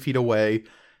 15 feet away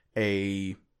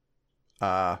a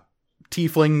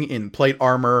tiefling in plate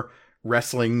armor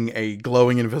wrestling a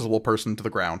glowing invisible person to the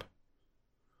ground.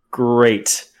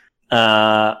 Great.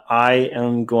 I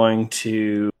am going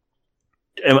to...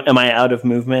 Am I out of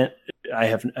movement? I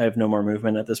have no more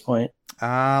movement at this point.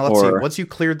 Let's see. Once you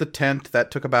cleared the tent, that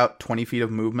took about 20 feet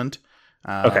of movement.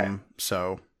 Okay.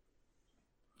 So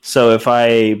if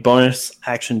I bonus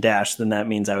action dash, then that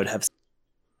means I would have...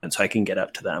 And so I can get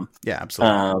up to them. Yeah,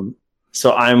 absolutely.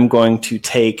 So I'm going to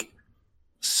take...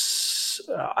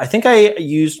 I think I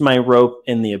used my rope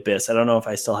in the abyss. I don't know if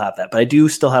I still have that, but I do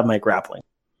still have my grappling.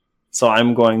 So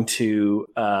I'm going to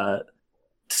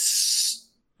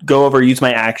go over, use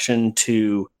my action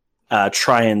to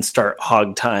try and start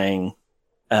hog-tying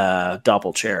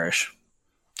Doppel Cherish.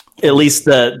 At least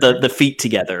the feet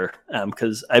together,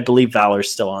 because I believe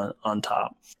Valor's still on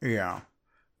top. Yeah.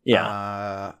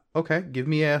 Yeah. Okay, give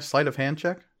me a sleight of hand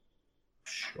check.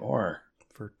 Sure.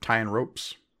 For tying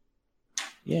ropes.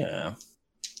 Yeah.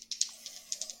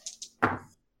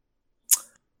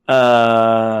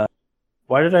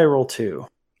 Why did I roll 2?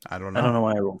 I don't know. I don't know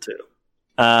why I rolled 2.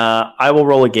 I will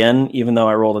roll again, even though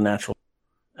I rolled a natural,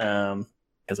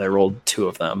 because I rolled 2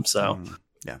 of them. So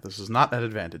yeah, this is not an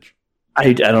advantage.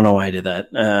 I don't know why I did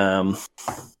that.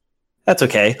 That's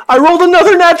okay. I rolled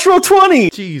another natural 20.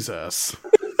 Jesus.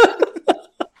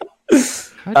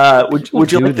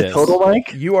 Would you like the total,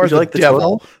 Mike? You are the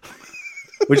devil. Total?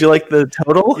 Would you like the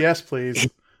total? Yes, please.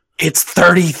 It's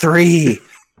 33.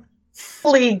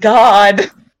 Holy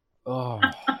God. Oh.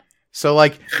 So,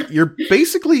 like, you're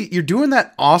doing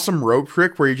that awesome rope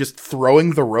trick where you're just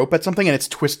throwing the rope at something and it's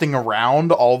twisting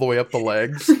around all the way up the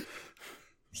legs.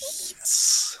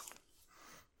 Yes.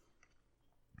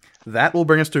 That will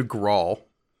bring us to Grawl.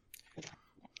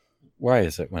 Why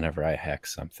is it whenever I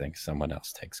hex something, someone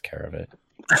else takes care of it?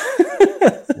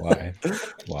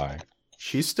 Why?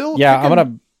 She's still...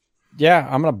 I'm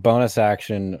gonna bonus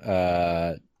action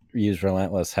use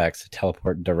Relentless Hex to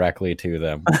teleport directly to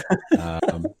them.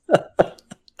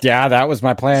 Yeah, that was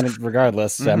my plan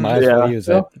regardless. I might as well use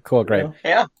it. Cool, great.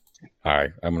 Yeah. All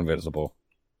right, I'm invisible.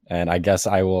 And I guess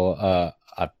I will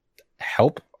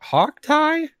help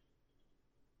hog-tie?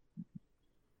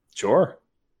 Sure.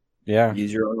 Yeah.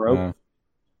 Use your own rope.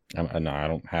 No, I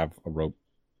don't have a rope.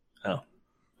 Oh.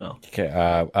 Okay.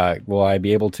 Will I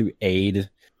be able to aid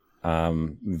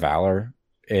Valor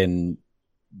in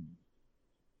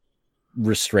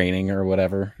restraining or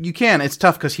whatever? You can. It's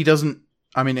tough because he doesn't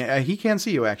I mean, he can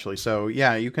see you actually, so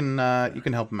yeah, you can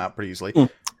help him out pretty easily.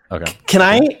 Okay. Can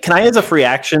I, as a free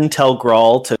action, tell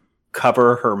Grawl to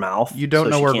cover her mouth? You don't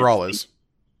know where Grawl is.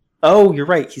 Oh, you're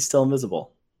right. He's still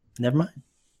invisible. Never mind.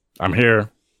 I'm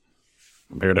here.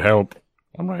 I'm here to help.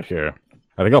 I'm right here.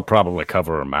 I think I'll probably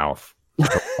cover her mouth.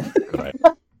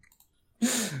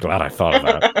 Glad I thought of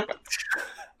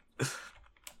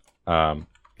that.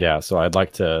 Yeah, so I'd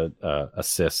like to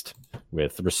assist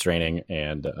with restraining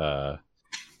and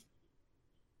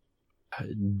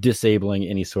disabling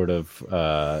any sort of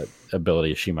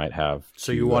ability she might have.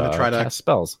 So you want to try to cast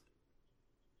spells?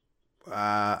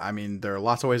 I mean, there are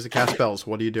lots of ways to cast spells.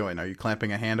 What are you doing? Are you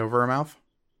clamping a hand over her mouth?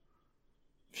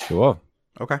 Sure.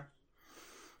 Okay.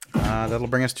 That'll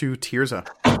bring us to Tirza.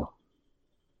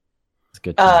 It's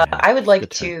good. I would like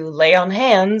to lay on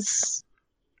hands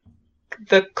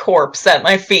the corpse at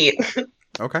my feet.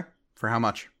 Okay. For how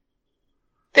much?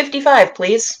 55,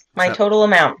 please. My total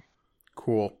amount.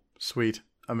 Cool. Sweet.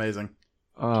 Amazing.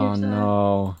 Oh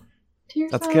no.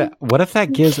 That's good. What if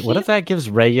that gives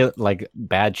regular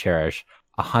bad Cherish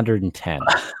 110?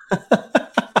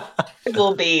 It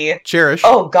will be Cherish.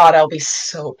 Oh god, I'll be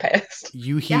so pissed.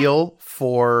 You heal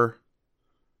for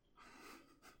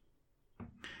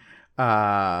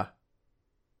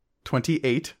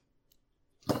 28.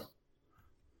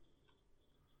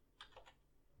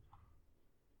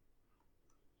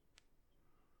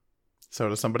 So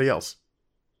does somebody else.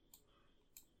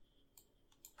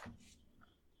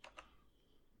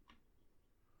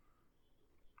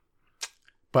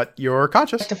 But you're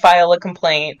conscious. To file a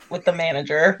complaint with the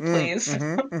manager, please. Is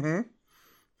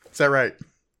that right?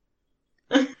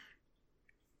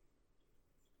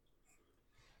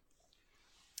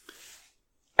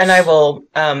 And I will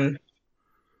I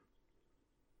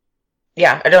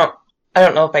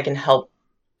don't know if I can help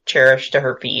Cherish to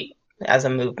her feet as a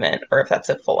movement or if that's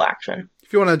a full action.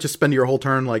 If you want to just spend your whole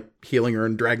turn healing her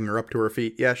and dragging her up to her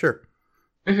feet, yeah, sure.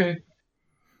 Mm-hmm.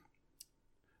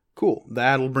 Cool.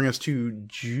 That'll bring us to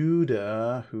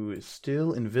Judah, who is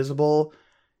still invisible,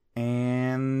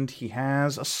 and he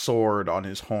has a sword on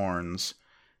his horns.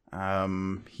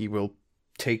 He will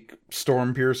take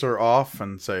Stormpiercer off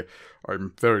and say,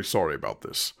 "I'm very sorry about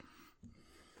this."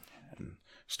 And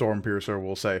Stormpiercer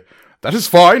will say, "That is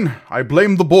fine. I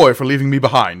blame the boy for leaving me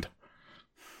behind."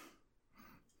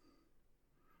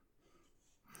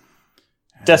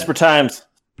 Desperate times.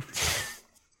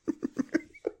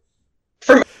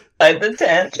 From the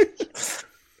tent.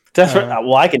 Desperate.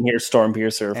 Well, I can hear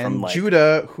Stormpiercer from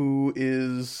Judah, who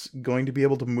is going to be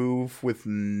able to move with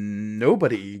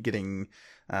nobody getting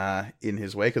in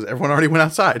his way because everyone already went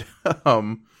outside.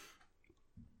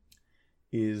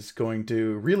 Is going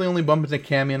to really only bump into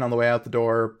Camion on the way out the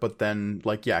door, but then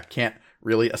can't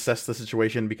really assess the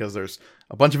situation because there's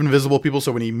a bunch of invisible people.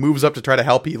 So when he moves up to try to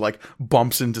help, he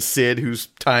bumps into Sid, who's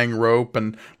tying rope,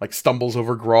 and stumbles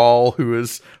over Grawl, who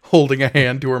is holding a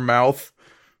hand to her mouth.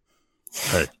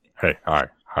 Hey, hi,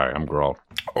 I'm Grawl.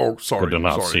 Oh, sorry. Good to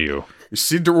not see you. Is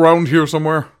Sid around here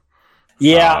somewhere?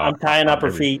 Yeah, I'm tying up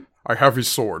her feet. I have his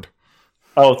sword.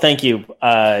 Oh, thank you.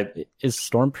 Is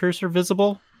Stormpiercer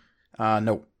visible?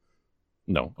 No.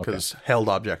 No, because held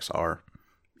objects are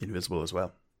invisible as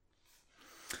well.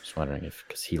 Just wondering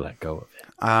because he let go of it.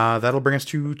 That'll bring us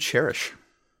to Cherish.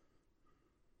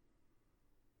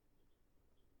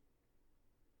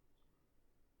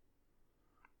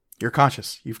 You're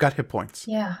conscious. You've got hit points.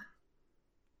 Yeah.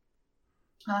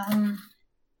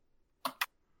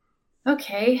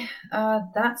 Okay.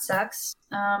 That sucks.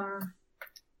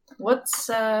 What's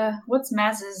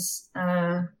Maz's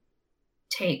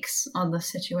takes on the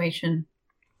situation?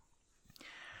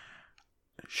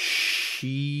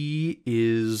 She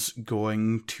is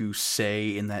going to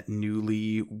say in that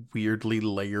newly weirdly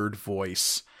layered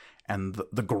voice, and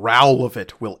the growl of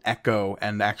it will echo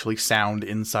and actually sound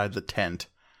inside the tent.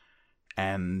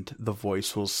 And the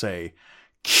voice will say,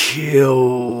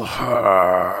 "Kill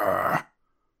her."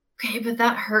 Okay, but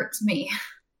that hurts me.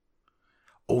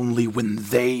 Only when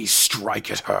they strike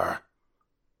at her.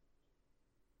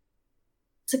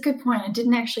 It's a good point. I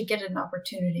didn't actually get an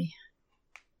opportunity.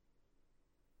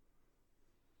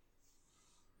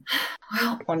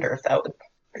 Well, I wonder if that would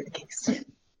be the case.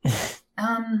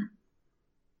 I'm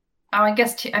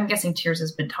guessing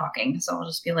Tirza's been talking, so I'll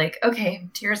just be like, okay,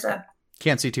 Tirza.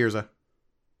 Can't see Tirza.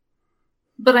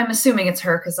 But I'm assuming it's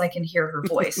her because I can hear her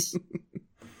voice.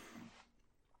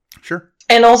 Sure.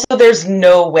 And also, there's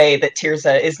no way that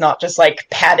Tirza is not just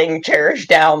patting Cherish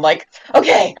down,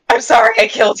 okay, I'm sorry I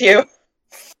killed you.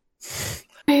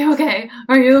 Are you okay?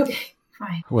 Are you okay?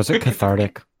 Fine. Was it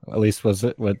cathartic? At least did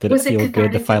it feel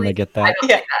good to finally get that?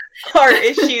 Yeah, our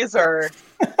issues are.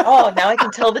 Oh, now I can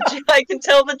tell the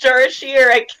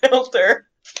Jarashir I killed her.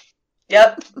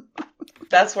 Yep,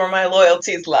 that's where my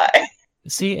loyalties lie.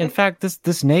 See, in fact, this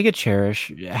Nega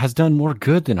Cherish has done more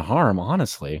good than harm,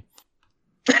 honestly.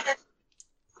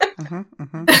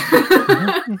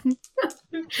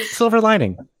 Silver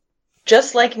lining.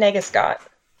 Just like Nega Scott.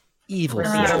 Evil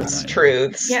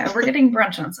truths. Yeah, we're getting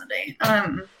brunch on Sunday.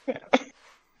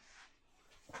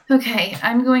 Okay,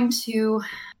 I'm going to...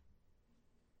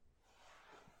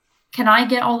 Can I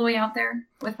get all the way out there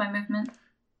with my movement?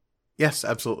 Yes,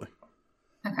 absolutely.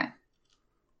 Okay.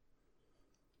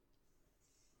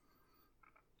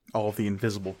 All of the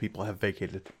invisible people have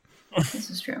vacated. This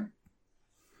is true.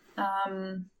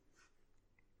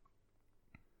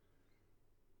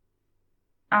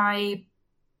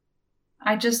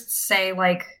 I just say,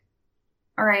 like,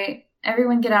 all right,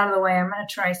 everyone get out of the way. I'm going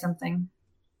to try something.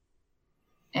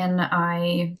 And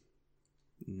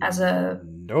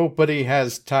Nobody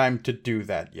has time to do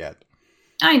that yet.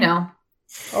 I know.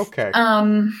 Okay.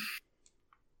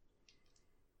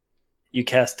 You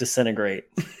cast Disintegrate.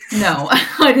 No,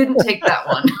 I didn't take that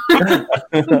one.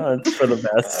 It's for the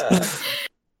best.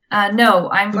 No,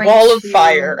 I'm going Wall of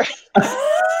fire.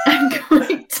 I'm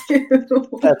going to...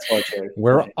 That's my choice.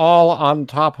 We're all on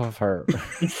top of her.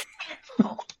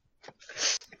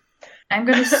 I'm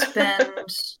going to spend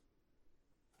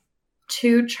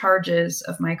 2 charges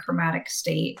of my chromatic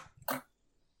state.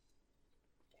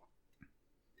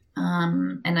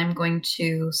 And I'm going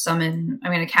to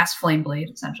cast Flame Blade,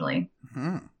 essentially.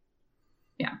 Mm-hmm.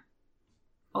 Yeah.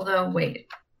 Although, wait.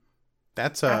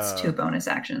 That's 2 bonus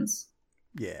actions.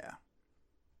 Yeah.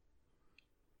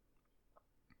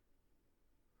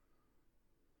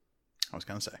 I was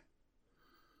going to say.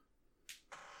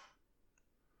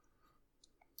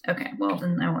 Okay, well,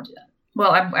 then I won't do that.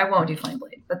 Well, I won't do Flame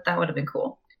Blade, but that would have been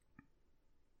cool.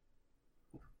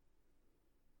 You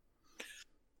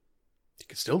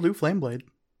can still do Flame Blade.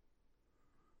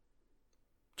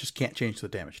 Just can't change the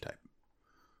damage type.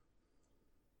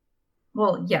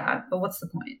 Well, yeah, but what's the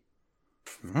point?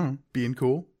 Being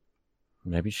cool.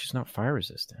 Maybe she's not fire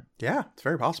resistant. Yeah, it's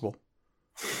very possible.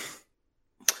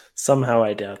 Somehow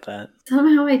I doubt that.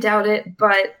 Somehow I doubt it,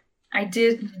 but I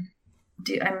did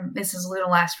do... this is going to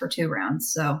last for 2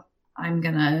 rounds, so I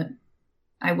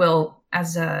will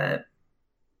as a...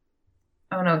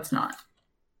 Oh, no, it's not.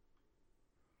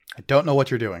 I don't know what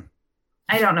you're doing.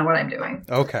 I don't know what I'm doing.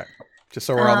 Okay. Just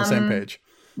so we're on the same page.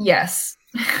 Yes.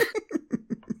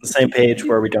 The same page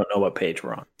where we don't know what page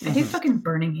we're on. I do fucking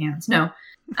Burning Hands. No.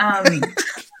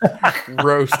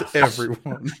 Roast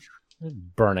everyone.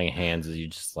 Burning Hands as you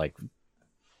just like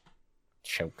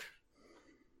choke.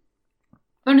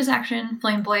 Bonus action,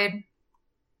 Flame Blade,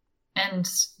 and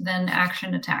then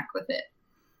action attack with it.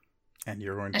 And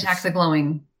you're going to attack the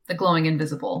glowing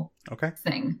invisible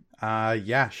thing.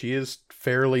 Yeah, she is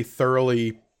fairly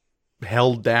thoroughly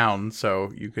held down,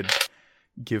 so you could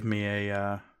give me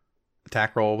a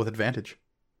attack roll with advantage.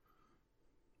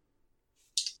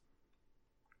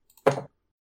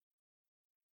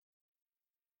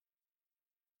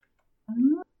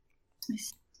 My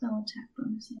spell attack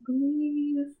bonus, I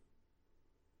believe.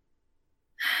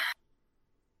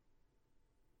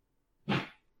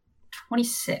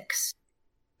 26.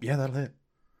 Yeah, that'll hit.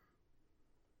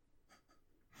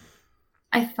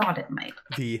 I thought it might.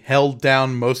 The held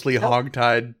down, mostly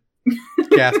hogtied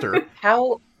caster.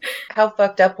 How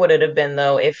fucked up would it have been,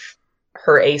 though, if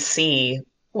her AC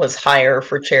was higher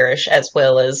for Cherish as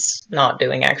well as not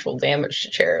doing actual damage to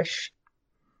Cherish?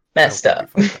 Messed up.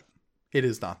 It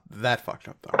is not that fucked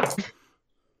up, though.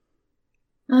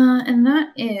 And that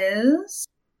is...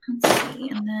 Let's see,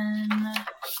 and then...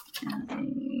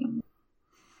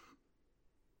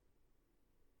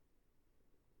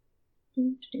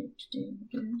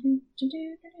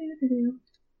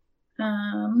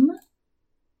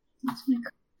 What's my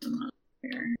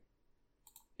here?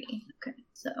 Okay,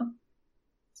 so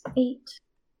it's 8,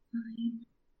 9,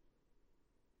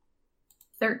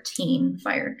 13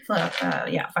 fire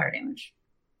damage.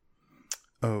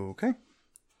 Okay.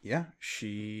 Yeah,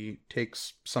 she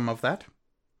takes some of that.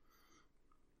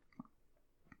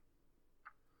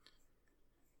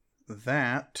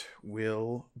 That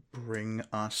will bring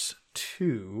us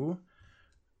to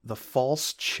the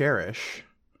false Cherish,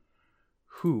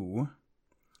 who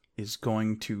is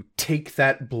going to take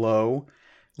that blow,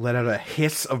 let out a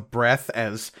hiss of breath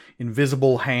as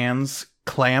invisible hands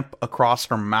clamp across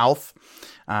her mouth.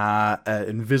 An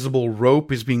invisible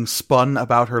rope is being spun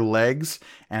about her legs,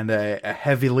 and a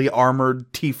heavily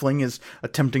armored tiefling is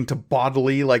attempting to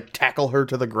bodily tackle her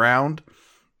to the ground.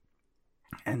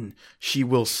 And she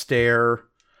will stare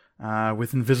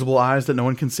with invisible eyes that no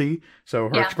one can see, so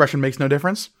her expression makes no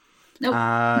difference.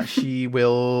 Nope. She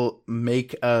will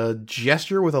make a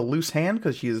gesture with a loose hand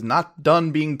because she is not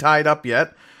done being tied up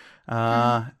yet.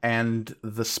 And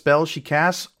the spell she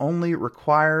casts only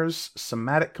requires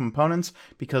somatic components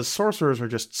because sorcerers are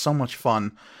just so much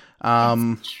fun.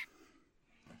 And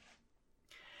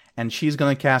she's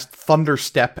going to cast Thunder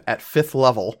Step at 5th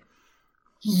level.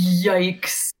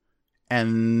 Yikes.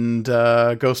 And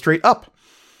go straight up.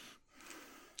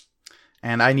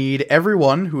 And I need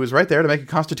everyone who is right there to make a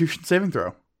Constitution saving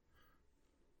throw.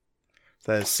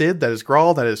 That is Sid, that is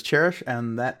Grawl, that is Cherish,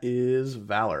 and that is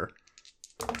Valor.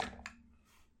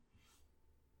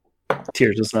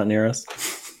 Tears is not near us.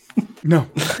 No.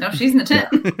 No, she's in the tent.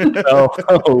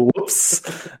 oh,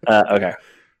 whoops. Okay.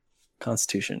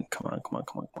 Constitution. Come on.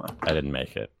 I didn't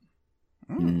make it.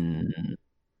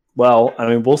 Well, I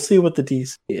mean, we'll see what the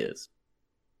DC is.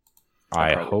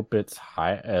 I hope it's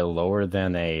lower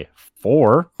than a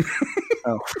 4.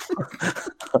 Oh.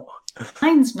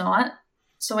 Mine's not,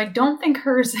 so I don't think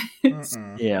hers is.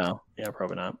 Yeah,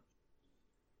 probably not.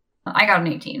 I got an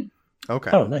 18.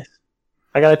 Okay. Oh, nice.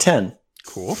 I got a 10.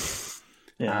 Cool.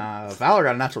 Yeah. Valor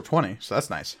got a natural 20, so that's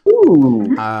nice.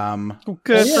 Ooh.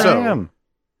 Good for so, him.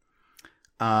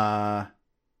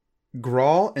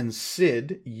 Grawl and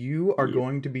Sid, you are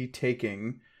going to be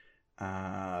taking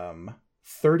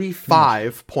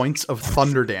 35 points of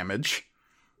thunder damage.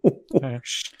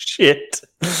 Shit.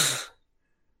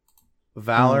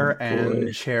 Valor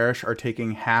and Cherish are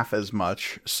taking half as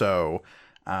much, so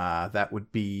that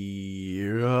would be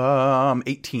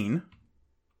 18.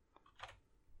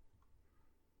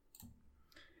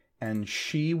 And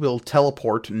she will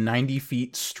teleport 90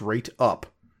 feet straight up.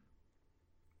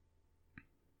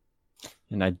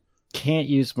 And I can't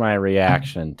use my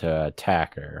reaction to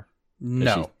attack her.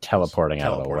 No. She's teleporting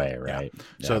out of the way, right? Yeah.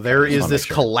 Yeah, so okay. there is this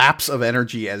collapse of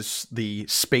energy as the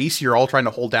space you're all trying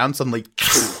to hold down suddenly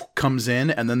comes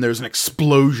in, and then there's an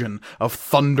explosion of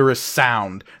thunderous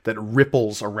sound that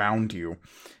ripples around you.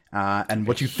 And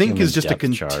what you think is just a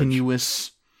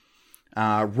continuous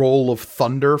roll of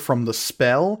thunder from the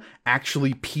spell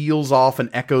actually peels off and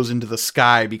echoes into the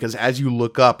sky, because as you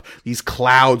look up, these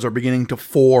clouds are beginning to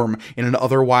form in an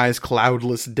otherwise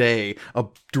cloudless day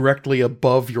directly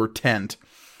above your tent,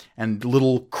 and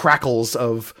little crackles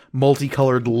of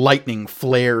multicolored lightning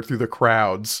flare through the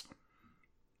crowds.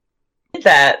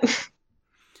 That.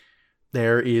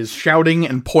 There is shouting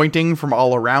and pointing from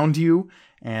all around you,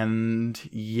 and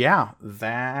yeah,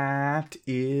 that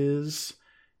is...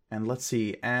 And let's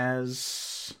see,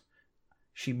 as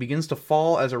she begins to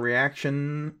fall as a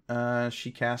reaction,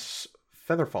 she casts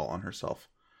Featherfall on herself.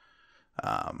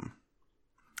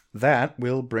 That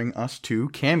will bring us to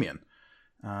Camion,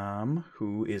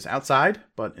 who is outside,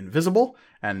 but invisible,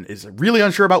 and is really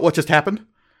unsure about what just happened.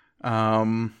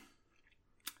 And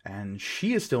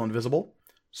she is still invisible,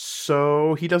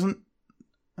 so he doesn't...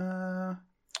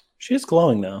 She is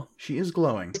glowing, though. She is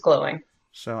glowing. It's glowing.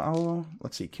 So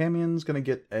let's see. Camion's gonna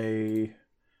get a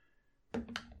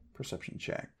perception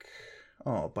check.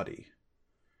 Oh, buddy,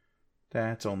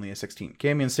 that's only a 16.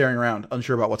 Camion's staring around,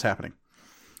 unsure about what's happening.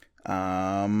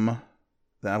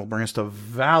 That'll bring us to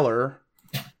Valor,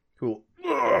 who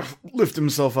will lift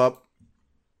himself up,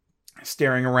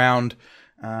 staring around.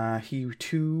 He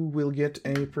too will get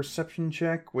a perception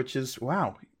check, which is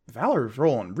wow. Valor's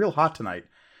rolling real hot tonight.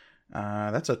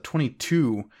 That's a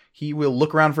 22. He will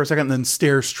look around for a second and then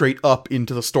stare straight up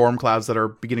into the storm clouds that are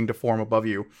beginning to form above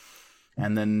you.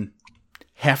 And then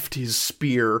heft his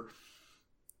spear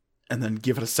and then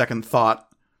give it a second thought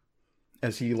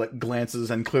as he glances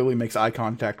and clearly makes eye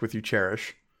contact with you,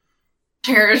 Cherish.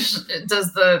 Cherish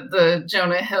does the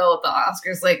Jonah Hill at the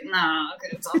Oscars, like, nah,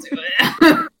 it's all too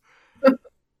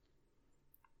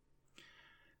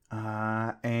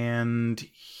bad. And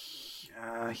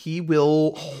he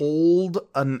will hold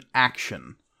an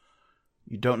action.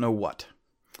 You don't know what.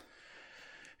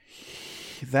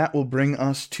 That will bring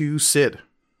us to Sid.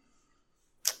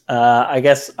 I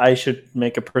guess I should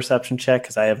make a perception check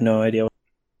because I have no idea.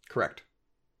 Correct.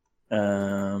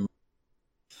 Well,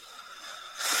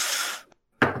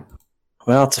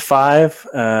 it's a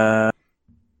 5.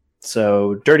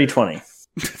 So dirty 20.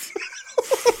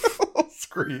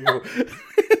 Screw you.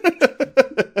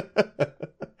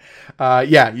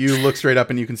 Yeah, you look straight up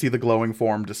and you can see the glowing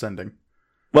form descending.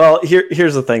 Well,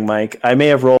 here's the thing, Mike. I may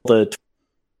have rolled a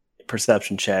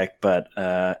perception check, but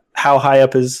how high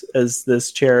up is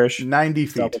this Cherish? 90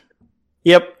 feet.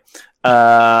 Yep.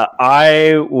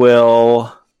 I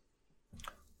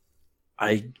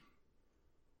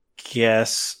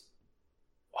guess,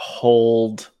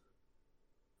 hold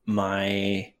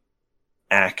my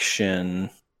action.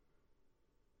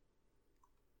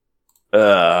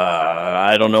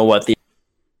 I don't know what the.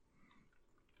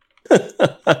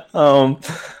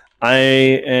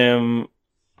 I'm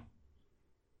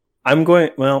going.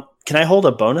 Well, can I hold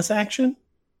a bonus action?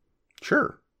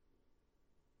 Sure.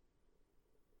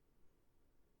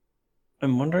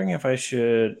 I'm wondering if I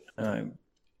should. I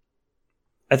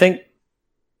think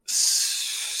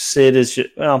Sid is just.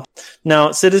 Well,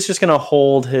 no, Sid is just going to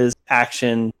hold his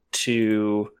action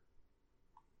to.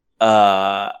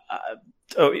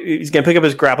 He's going to pick up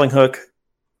his grappling hook.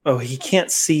 Oh, he can't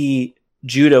see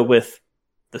Judah with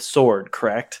the sword,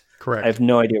 correct? Correct. I have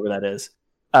no idea where that is.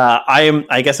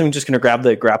 I guess I'm just going to grab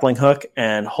the grappling hook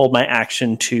and hold my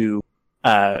action to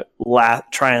try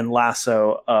and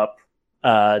lasso up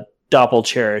Doppel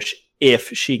Cherish if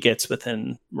she gets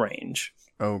within range.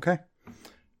 Okay.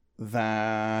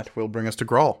 That will bring us to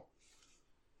Grawl.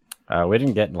 We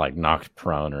didn't get like knocked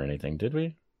prone or anything, did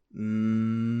we?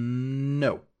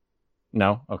 No.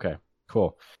 No? Okay.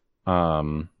 Cool.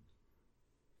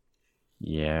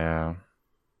 Yeah.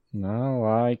 No,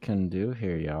 I can do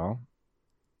here, y'all.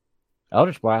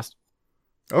 Eldritch Blast.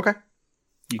 Okay.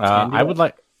 You can do I it. would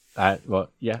like. Well,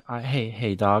 yeah.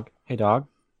 Hey, dog. Hey, dog.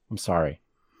 I'm sorry.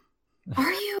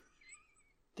 Are you?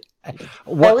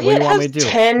 What do you Elliot want me has to do?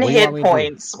 10 What do you hit want me to do?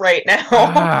 points right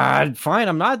now. Fine.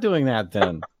 I'm not doing that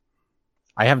then.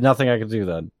 I have nothing I can do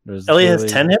then. Elliot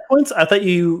has 10 hit points? I thought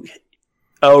you.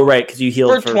 Oh, right, because you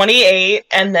healed for 28,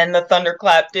 and then the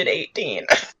Thunderclap did 18.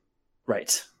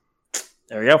 Right.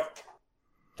 There we go.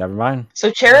 Never mind.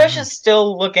 So Cherish is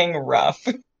still looking rough.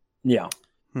 Yeah.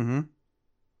 Mm-hmm.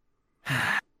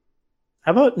 How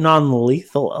about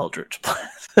non-lethal Eldritch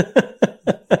Blast?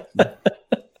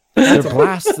 They're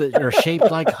blasts that are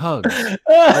shaped like hugs.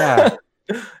 Yeah.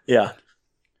 Yeah.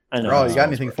 I know. Grawl, you got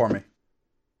anything for me?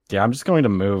 Yeah, I'm just going to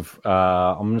move.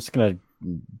 I'm just going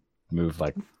to move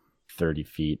like 30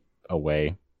 feet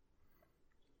away.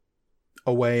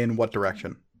 Away in what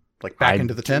direction? Like back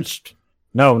into the tent?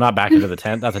 No, not back into the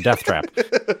tent. That's a death trap.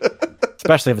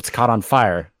 Especially if it's caught on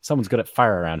fire. Someone's good at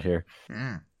fire around here.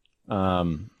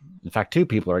 In fact, 2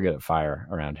 people are good at fire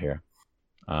around here.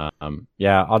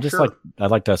 Yeah, I'll just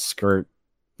I'd like to skirt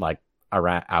like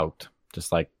around out,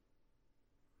 just like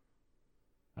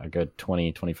a good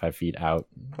 20, 25 feet out.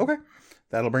 Okay.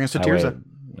 That'll bring us to That Tirza. way,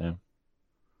 yeah.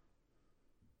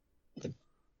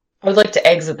 I would like to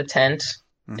exit the tent,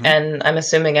 Mhm. and I'm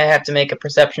assuming I have to make a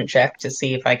perception check to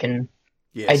see if I can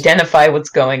Yes. identify what's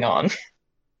going on.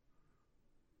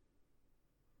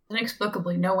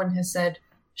 Inexplicably, no one has said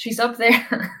she's up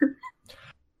there.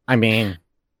 I mean,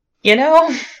 You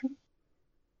know?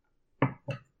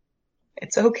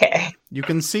 It's okay. You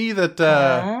can see that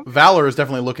Valor is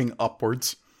definitely looking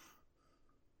upwards.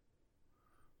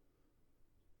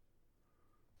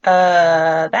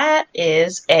 That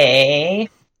is a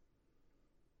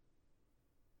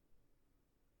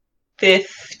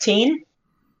 15.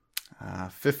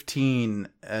 15.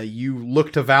 You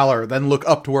look to Valor, then look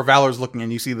up to where Valor's looking,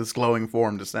 and you see this glowing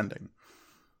form descending.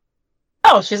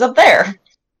 Oh, she's up there.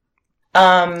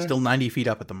 Still 90 feet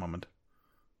up at the moment.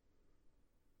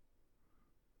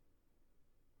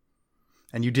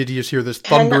 And you did just hear this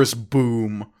thunderous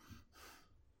boom.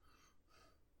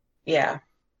 Yeah.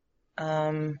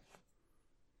 Can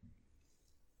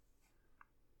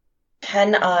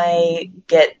I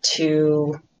get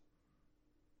to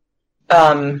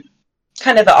kind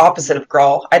of the opposite of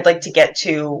Grawl? I'd like to get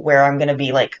to where I'm going to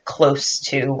be like close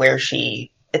to where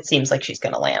it seems like she's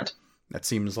going to land. That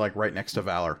seems like right next to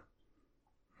Valor.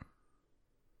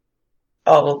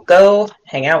 I'll go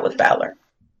hang out with Valor.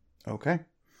 Okay.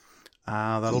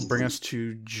 That'll bring us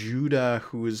to Judah,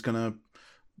 who is gonna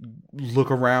look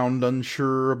around,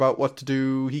 unsure about what to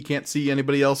do. He can't see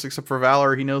anybody else except for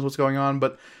Valor. He knows what's going on,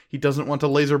 but he doesn't want to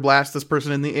laser blast this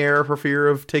person in the air for fear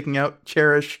of taking out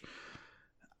Cherish.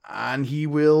 And he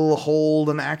will hold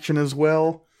an action as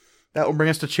well. That will bring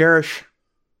us to Cherish.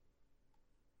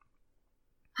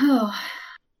 Oh,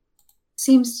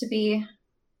 seems to be.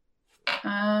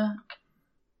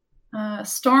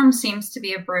 Storm seems to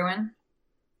be a brewing.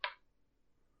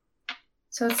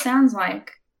 So it sounds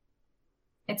like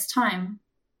it's time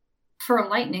for a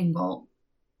lightning bolt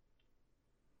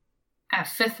at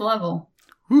 5th level.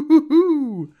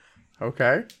 Woo-hoo-hoo.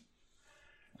 Okay.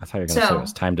 I thought you were going to say it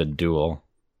was time to duel.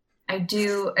 I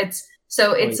do. It's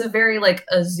a very like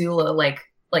Azula like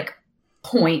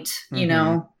point, you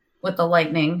know, with the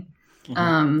lightning.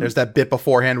 There's that bit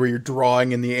beforehand where you're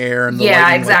drawing in the air and the yeah,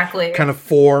 lightning, exactly. like, kind of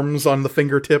forms on the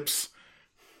fingertips.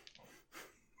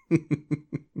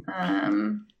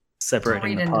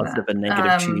 Separating the positive and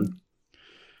negative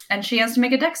chi. And she has to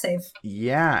make a dex save.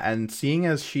 Yeah, and seeing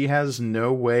as she has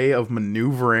no way of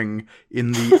maneuvering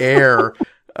in the air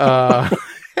and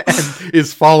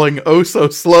is falling oh so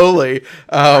slowly,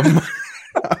 I'm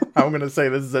going to say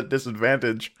this is at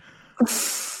disadvantage.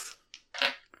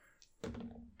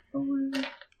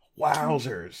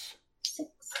 Wowzers. 6,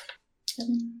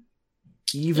 7.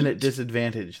 Even 8. at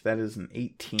disadvantage, that is an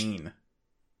 18.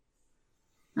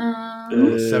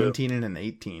 17 17 and an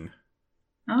 18.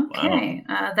 Okay,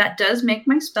 that does make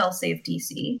my spell save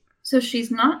DC. So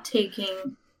she's not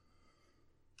taking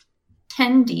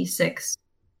 10d6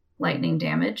 lightning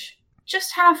damage,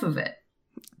 just half of it.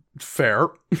 Fair.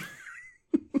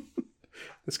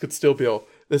 This could still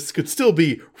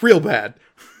be real bad.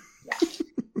 Yeah.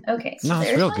 Okay, so no,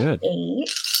 it's real good. 8.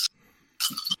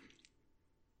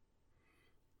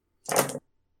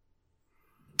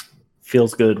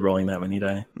 Feels good rolling that when you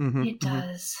die. Mm-hmm. It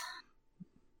does.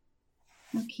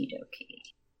 Okie dokie.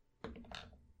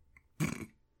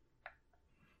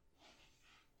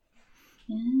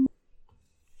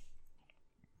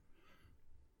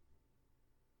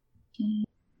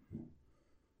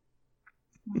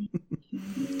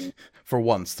 For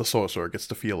once, the sorcerer gets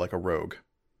to feel like a rogue.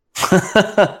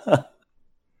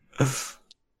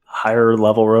 Higher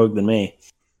level rogue than me.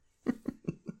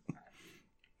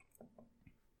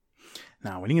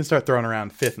 Now, when you can start throwing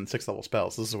around 5th and 6th level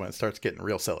spells, this is when it starts getting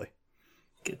real silly.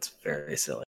 Gets very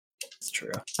silly. It's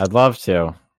true. I'd love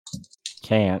to.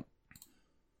 Can't.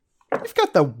 You've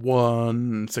got the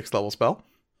 1 6th level spell.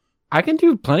 I can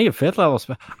do plenty of 5th level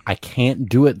spell. I can't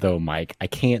do it though, Mike. I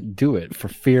can't do it for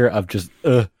fear of just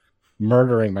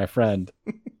murdering my friend.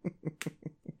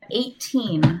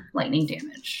 18 lightning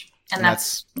damage. And that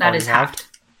is already halved.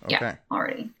 Okay. Yeah,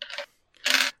 already.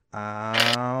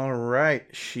 All right.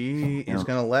 She is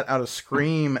going to let out a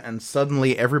scream, and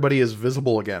suddenly everybody is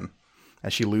visible again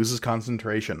as she loses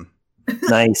concentration.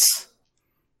 Nice.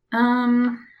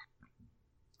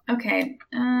 Okay.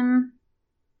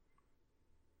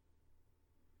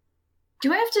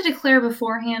 Do I have to declare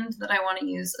beforehand that I want to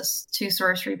use 2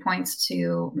 sorcery points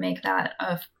to make that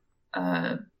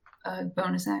a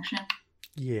bonus action?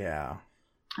 Yeah.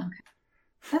 Okay.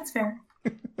 That's fair.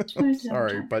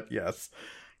 Sorry, but yes.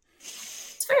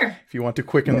 It's fair. If you want to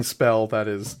quicken the spell, that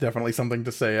is definitely something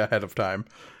to say ahead of time.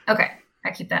 Okay.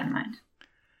 I keep that in mind.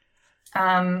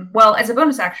 Well, as a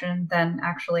bonus action, then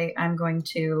actually I'm going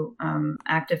to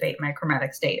activate my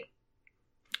chromatic state.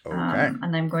 Okay.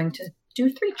 And I'm going to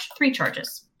do three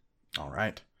charges. All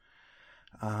right.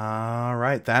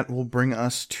 That will bring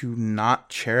us to Not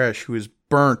Cherish, who is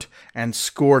burnt and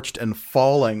scorched and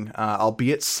falling,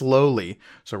 albeit slowly.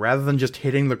 So rather than just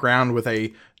hitting the ground with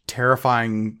a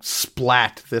terrifying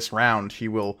splat this round, he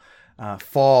will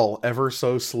fall ever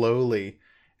so slowly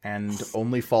and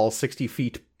only fall 60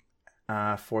 feet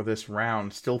for this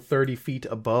round. Still 30 feet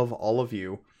above all of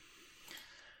you.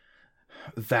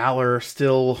 Valor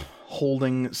still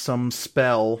holding some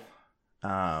spell.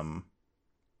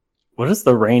 What is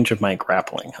the range of my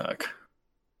grappling hook?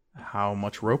 How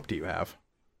much rope do you have?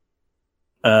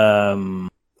 I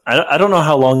don't know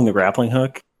how long the grappling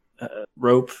hook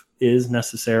rope is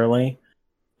necessarily.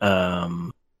 I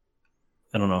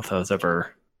don't know if that was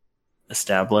ever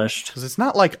established. Because it's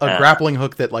not like a grappling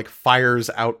hook that like fires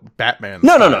out Batman.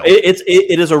 No.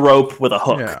 It is a rope with a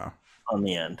hook on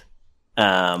the end.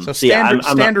 So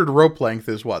standard rope length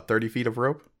is what, 30 feet of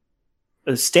rope?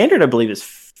 The standard, I believe, is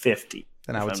 50.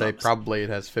 And I would say probably it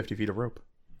has 50 feet of rope.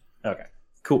 Okay,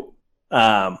 cool.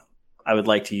 I would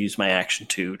like to use my action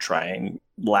to try and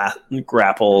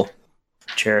grapple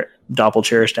Doppel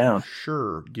Cherish down.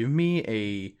 Sure. Give me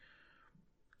a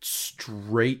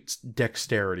straight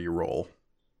dexterity roll.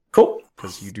 Cool.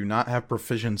 Because you do not have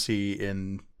proficiency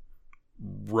in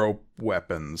rope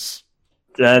weapons.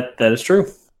 That is true.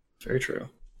 Very true.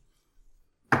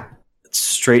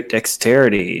 Straight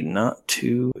dexterity, not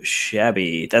too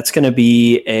shabby. That's going to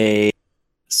be a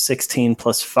 16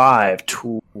 plus 5,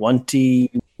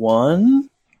 21.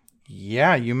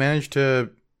 Yeah, you managed to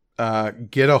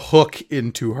get a hook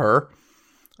into her.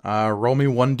 Roll me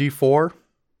 1d4.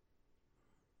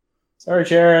 Sorry,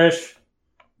 Cherish.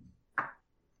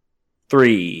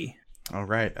 3. All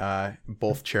right.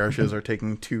 Both Cherishes are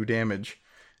taking 2 damage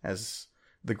as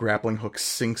the grappling hook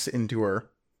sinks into her.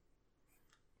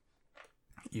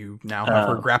 You now have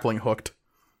her grappling hooked.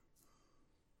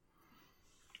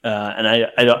 And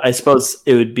I suppose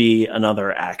it would be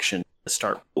another action to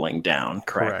start pulling down,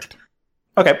 correct?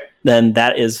 Okay, then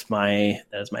that is my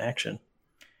action.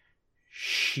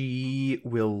 She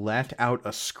will let out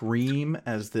a scream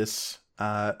as this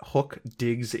hook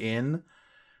digs in.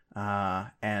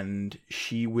 and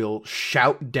she will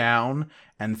shout down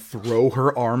and throw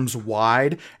her arms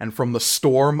wide, and from the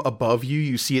storm above you,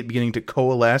 you see it beginning to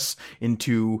coalesce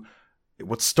into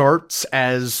what starts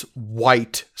as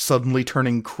white, suddenly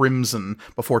turning crimson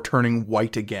before turning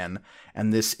white again,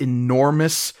 and this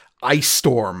enormous ice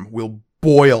storm will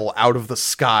boil out of the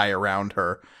sky around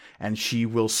her, and she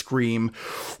will scream,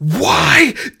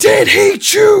 "Why did he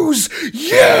choose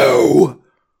you?"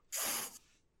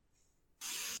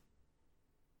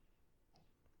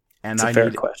 And I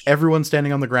need everyone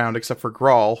standing on the ground except for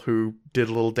Grawl, who did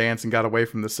a little dance and got away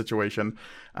from this situation,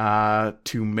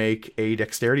 to make a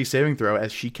dexterity saving throw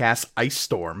as she casts Ice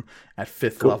Storm at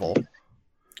 5th level.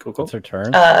 Cool. It's her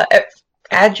turn.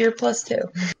 Add your +2.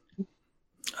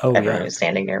 Oh, Everyone who's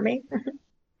standing near me.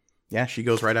 Yeah, she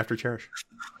goes right after Cherish.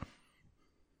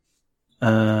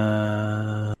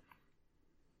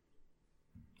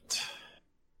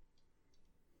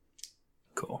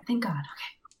 Cool. Thank God. Okay.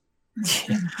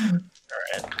 All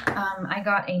right. I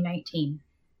got a 19.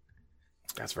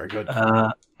 That's very good.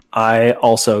 I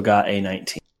also got a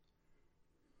 19.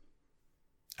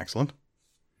 Excellent.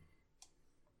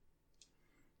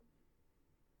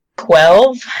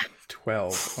 12.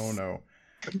 12. Oh no.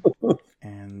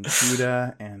 And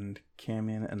Judah and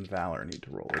Camion and Valor need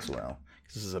to roll as well.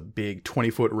 This is a big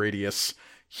 20-foot radius,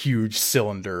 huge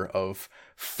cylinder of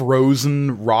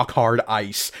frozen rock-hard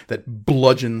ice that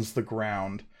bludgeons the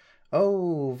ground.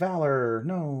 Oh, Valor,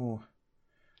 no.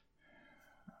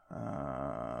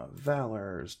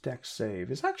 Valor's dex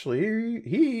save is actually,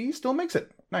 he still makes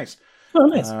it. Nice. Oh,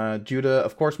 nice. Judah,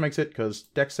 of course, makes it because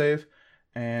dex save.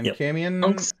 And Camion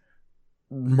Unks.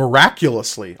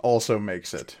 miraculously also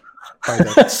makes it by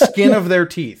the skin of their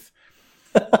teeth.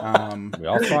 We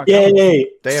all talk. Yay!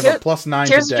 They have a +9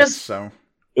 to dex, so.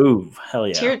 Ooh, hell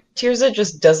yeah. Tirza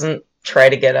just doesn't try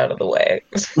to get out of the way.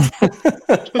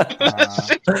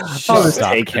 I'll just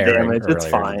take the damage. It's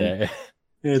fine.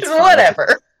 It's fine.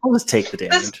 Whatever. I'll just take the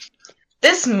damage.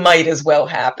 This might as well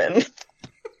happen.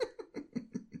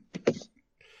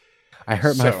 I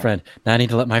hurt my friend. Now I need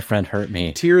to let my friend hurt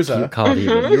me.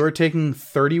 Tirza, you are taking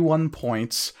 31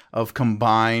 points of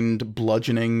combined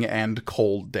bludgeoning and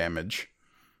cold damage.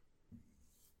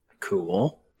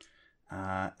 Cool.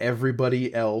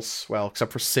 Everybody else, well,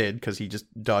 except for Sid, because he just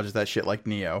dodges that shit like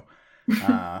Neo.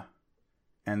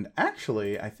 And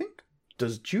actually, I think,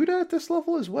 does Judah at this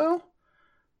level as well?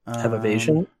 Have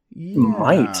evasion? Yeah.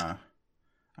 Might.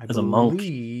 As a monk.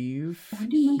 He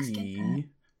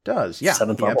does. Yeah,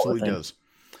 he absolutely does.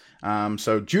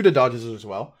 So Judah dodges as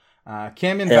well.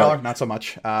 Cam and Valor, not so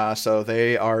much. So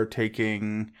they are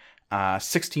taking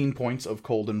 16 points of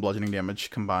cold and bludgeoning damage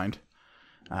combined.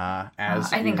 I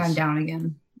think I'm down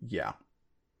again. Yeah.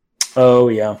 Oh,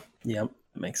 yeah. Yep.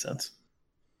 That makes sense.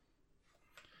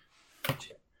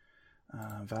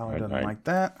 Valor doesn't like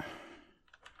that.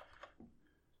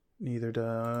 Neither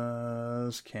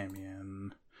does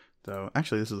Camion. Though,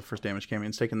 actually, this is the first damage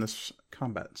Camion's taken this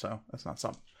combat, so that's not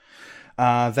something.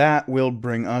 That will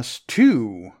bring us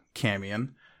to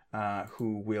Camion,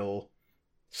 who will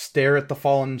stare at the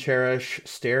fallen Cherish,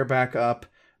 stare back up,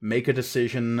 make a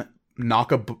decision,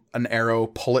 knock an arrow,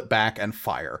 pull it back, and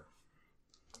fire.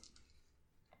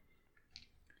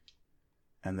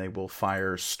 And they will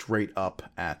fire straight up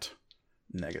at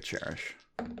Negacherish.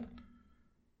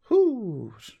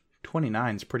 Whoo!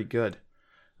 29 is pretty good.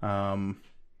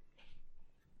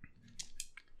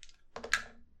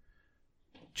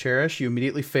 Cherish, you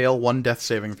immediately fail one death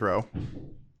saving throw.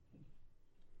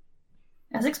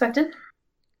 As expected.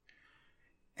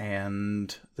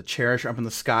 And the Cherish up in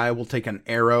the sky will take an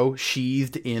arrow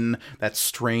sheathed in that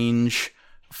strange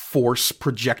force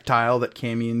projectile that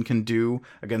Camion can do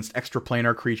against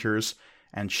extraplanar creatures,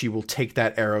 and she will take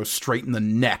that arrow straight in the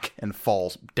neck and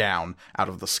falls down out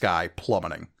of the sky,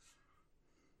 plummeting.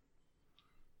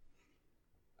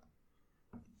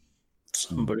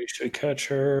 Somebody should catch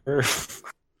her.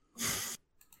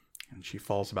 And she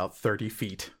falls about 30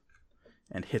 feet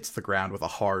and hits the ground with a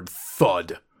hard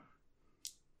thud.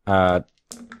 I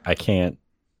can't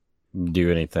do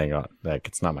anything. Like,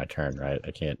 it's not my turn, right?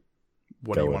 I can't.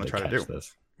 What do you want to try to do?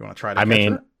 This. You want to try to catch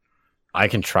her? I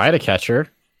can try to catch her.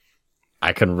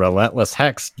 I can relentless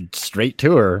hex straight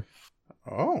to her.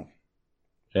 Oh.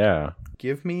 Yeah.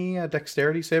 Give me a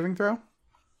dexterity saving throw.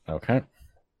 Okay.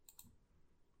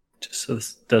 Just so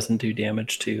this doesn't do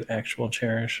damage to actual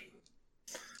Cherish.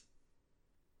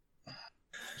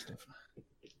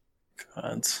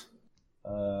 Gods.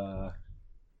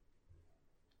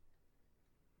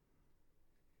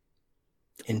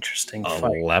 Interesting.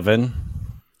 11. Fight.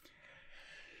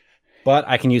 But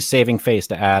I can use saving face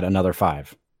to add another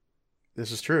 5.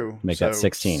 This is true. Make that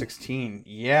 16. 16.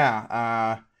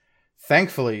 Yeah.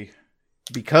 Thankfully,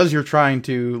 because you're trying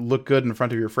to look good in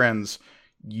front of your friends,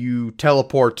 you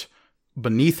teleport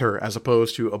beneath her as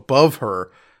opposed to above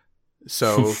her,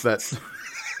 so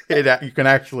that you can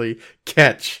actually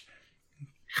catch,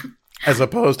 as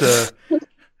opposed to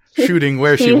shooting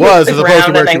where she was, as opposed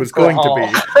to where she was going to be.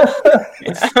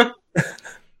 Yeah.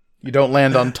 You don't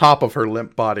land on top of her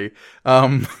limp body.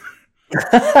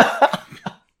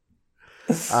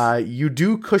 You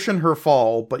do cushion her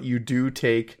fall, but you do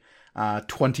take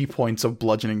 20 points of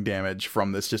bludgeoning damage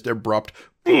from this just abrupt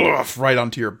right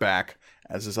onto your back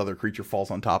as this other creature falls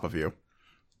on top of you.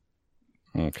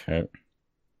 Okay.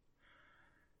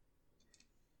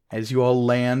 As you all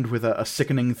land with a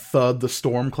sickening thud, the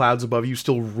storm clouds above you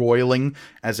still roiling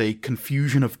as a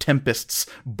confusion of tempests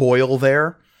boil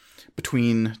there,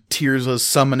 between Tirza's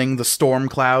summoning the storm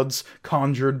clouds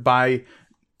conjured by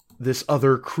this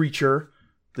other creature,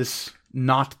 this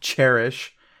not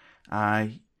Cherish.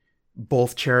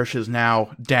 Both Cherishes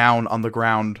now down on the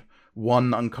ground,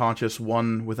 one unconscious,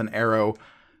 one with an arrow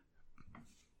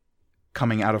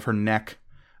coming out of her neck,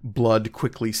 blood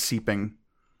quickly seeping.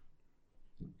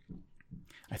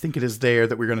 I think it is there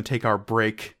that we're going to take our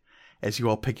break, as you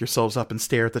all pick yourselves up and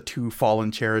stare at the two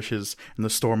fallen Cherishes in the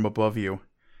storm above you.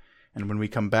 And when we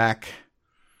come back,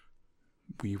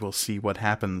 we will see what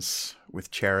happens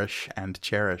with Cherish and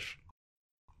Cherish.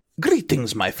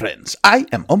 Greetings, my friends. I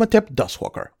am Omatep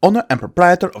Duskwalker, owner and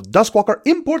proprietor of Duskwalker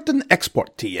Import and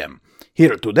Export TM.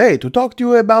 Here today to talk to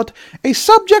you about a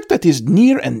subject that is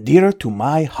near and dear to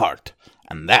my heart,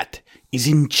 and that is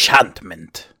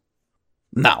enchantment.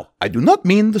 Now, I do not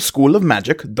mean the school of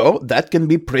magic, though that can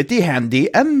be pretty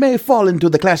handy and may fall into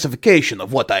the classification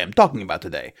of what I am talking about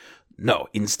today. No,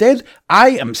 instead,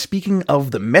 I am speaking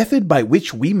of the method by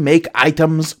which we make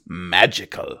items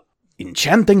magical.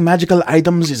 Enchanting magical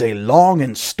items is a long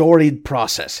and storied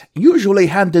process, usually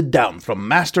handed down from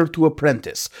master to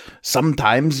apprentice.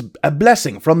 Sometimes a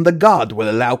blessing from the god will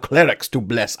allow clerics to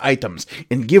bless items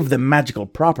and give them magical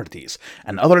properties,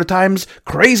 and other times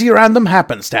crazy random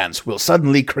happenstance will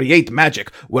suddenly create magic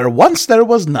where once there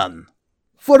was none.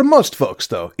 For most folks,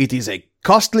 though, it is a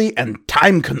costly and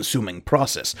time-consuming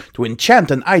process to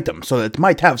enchant an item so that it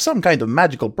might have some kind of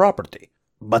magical property.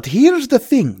 But here's the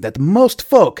thing that most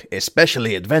folk,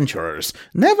 especially adventurers,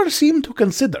 never seem to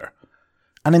consider.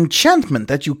 An enchantment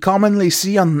that you commonly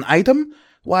see on an item,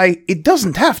 why, it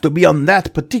doesn't have to be on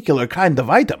that particular kind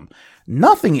of item.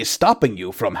 Nothing is stopping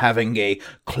you from having a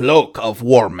cloak of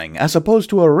warming as opposed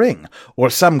to a ring,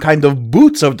 or some kind of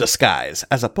boots of disguise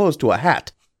as opposed to a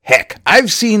hat. Heck,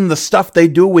 I've seen the stuff they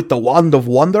do with the Wand of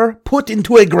Wonder put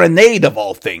into a grenade of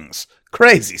all things.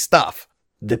 Crazy stuff.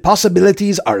 The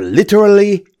possibilities are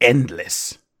literally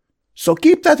endless. So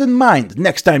keep that in mind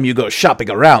next time you go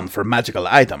shopping around for magical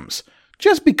items.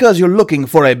 Just because you're looking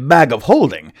for a bag of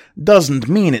holding doesn't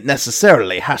mean it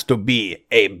necessarily has to be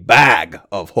a bag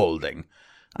of holding.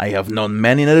 I have known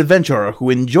many an adventurer who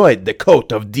enjoyed the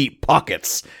coat of deep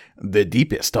pockets. The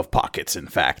deepest of pockets, in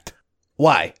fact.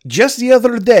 Why, just the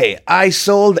other day, I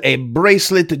sold a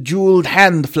bracelet jeweled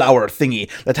hand flower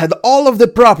thingy that had all of the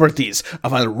properties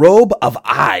of a robe of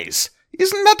eyes.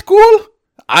 Isn't that cool?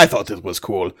 I thought it was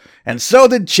cool, and so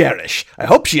did Cherish. I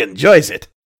hope she enjoys it.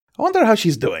 I wonder how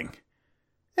she's doing.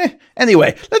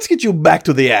 Anyway, let's get you back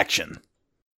to the action.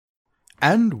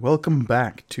 And welcome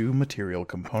back to Material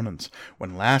Components.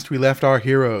 When last we left our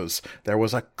heroes, there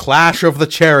was a clash of the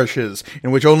Cherishes,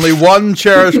 in which only one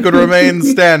Cherish could remain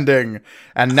standing,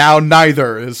 and now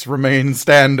neither is remain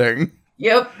standing.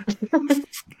 Yep.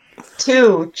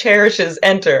 2 Cherishes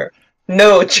enter.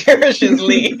 No Cherishes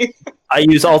leave. I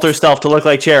use Alter Stealth to look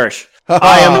like Cherish.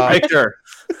 I am the victor.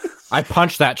 I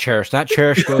punch that Cherish. That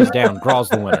Cherish goes down. Grawl's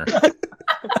the winner.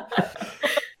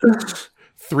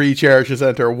 3 Cherishes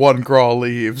enter, 1 Grawl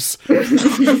leaves.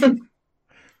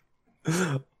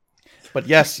 But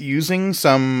yes, using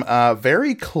some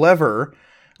very clever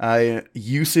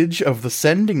usage of the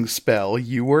sending spell,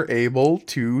 you were able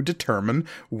to determine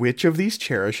which of these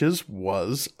Cherishes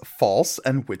was false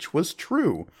and which was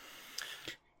true.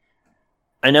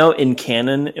 I know in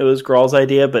canon it was Grawl's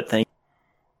idea, but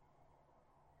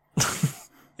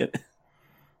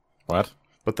What?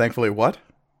 But thankfully what?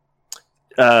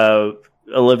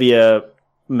 Olivia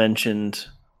mentioned.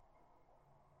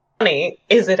 Funny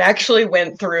is it actually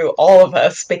went through all of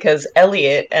us because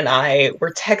Elliot and I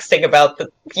were texting about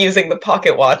using the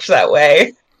pocket watch that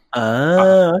way.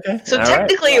 Okay. So All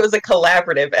technically right. it was a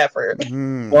collaborative effort.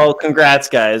 Well, congrats,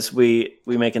 guys. We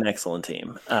make an excellent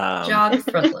team. Job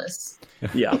frontless.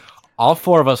 Yeah. All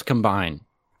 4 of us combined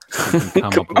You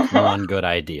can come up with one good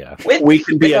idea. We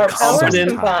can be with a our powers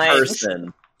competent combined.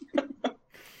 person.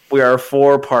 We are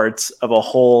 4 parts of a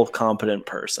whole competent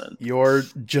person. Your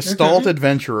Gestalt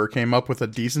adventurer came up with a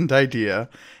decent idea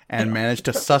and managed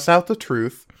to suss out the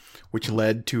truth, which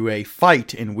led to a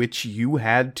fight in which you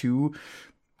had to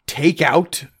take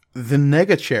out the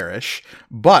Nega Cherish.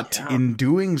 But in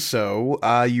doing so,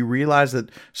 you realize that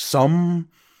some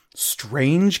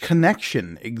strange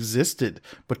connection existed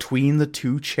between the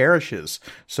 2 cherishes,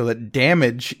 so that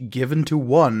damage given to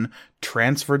one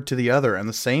transferred to the other, and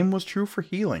the same was true for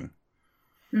healing.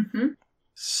 Mm-hmm.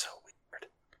 So weird.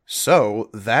 So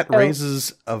that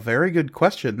raises a very good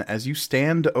question as you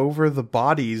stand over the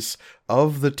bodies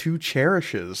of the 2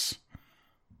 cherishes.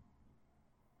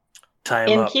 Tie 'em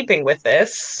In up. keeping with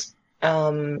this,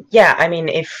 I mean,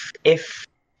 if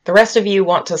the rest of you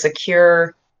want to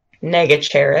secure Nega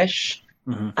Cherish,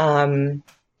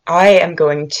 I am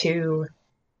going to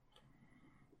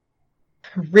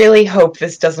really hope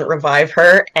this doesn't revive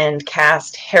her and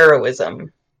cast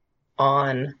Heroism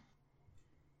on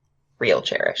Real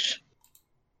Cherish,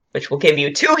 which will give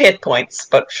you 2 hit points,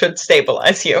 but should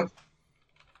stabilize you.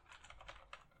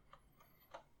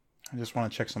 I just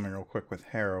want to check something real quick with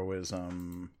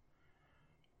Heroism.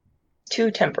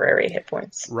 2 temporary hit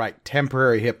points. Right,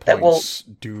 temporary hit That points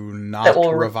do not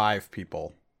revive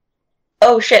people.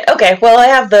 Oh shit. Okay. Well, I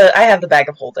have the bag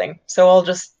of holding, so I'll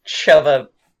just shove a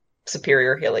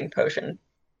superior healing potion.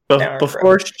 down her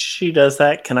Before throat. she does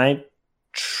that, can I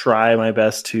try my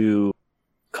best to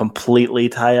completely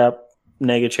tie up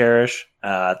Nega Cherish?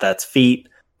 That's feet,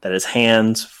 that is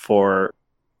hands for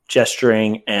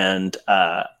gesturing, and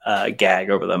gag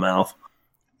over the mouth.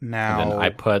 Now, And then I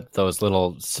put those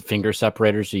little finger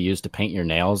separators you use to paint your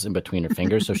nails in between her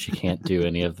fingers, so she can't do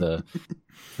any of the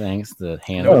things. The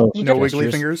hand, no You wiggly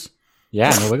gestures. fingers. Yeah,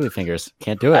 no wiggly fingers.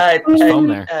 Can't do it. There's foam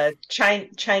there.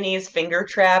 Chinese finger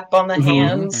trap on the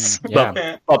hands.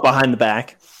 Yeah, Up behind the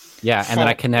back. yeah, and then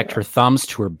I connect her thumbs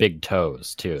to her big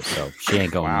toes too, so she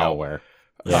ain't going Wow. nowhere.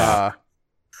 Yeah,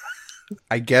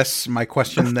 I guess my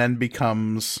question then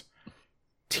becomes,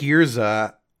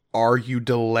 Tirza, are you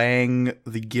delaying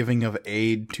the giving of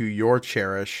aid to your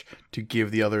cherish to give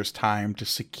the others time to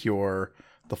secure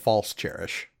the false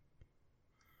cherish?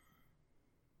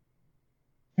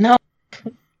 No.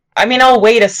 I mean, I'll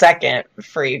wait a second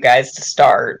for you guys to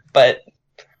start, but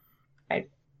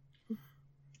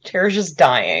Cherish is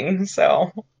dying,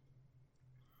 so...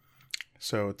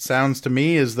 So it sounds to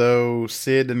me as though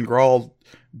Sid and Grawl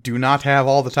do not have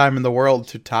all the time in the world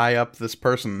to tie up this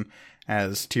person,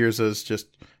 as Tirza's just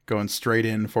going straight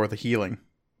in for the healing.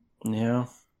 Yeah,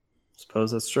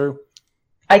 suppose that's true.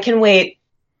 I can wait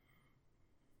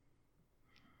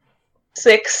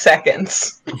 6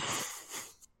 seconds.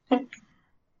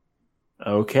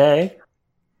 Okay.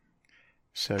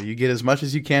 So you get as much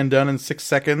as you can done in 6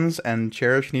 seconds, and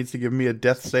Cherish needs to give me a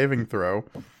death saving throw.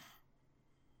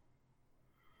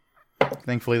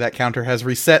 Thankfully, that counter has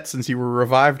reset since you were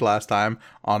revived last time,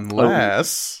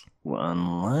 unless...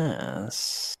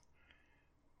 Unless...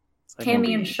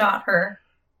 Camion shot her.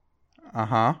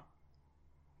 Uh-huh.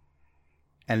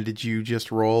 And did you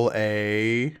just roll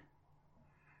a...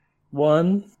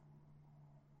 1?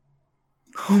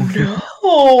 Oh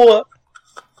no!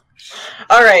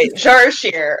 Alright,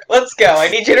 Jarashir, let's go. I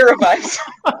need you to revive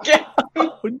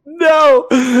someone.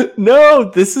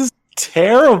 No, this is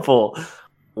terrible.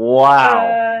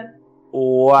 Wow.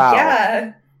 Wow.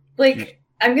 Yeah. Like,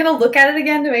 I'm gonna look at it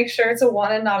again to make sure it's a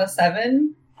 1 and not a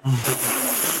 7.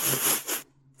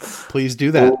 Please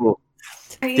do that. Ooh.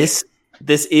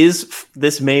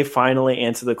 This may finally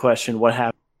answer the question: what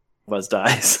happens if one of us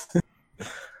dies?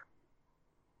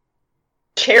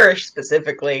 Cherish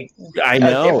specifically. I A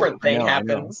know. different thing I know.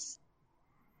 happens.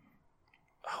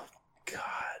 Oh God.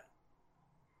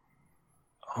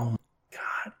 Oh my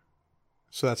God.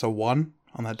 So that's a 1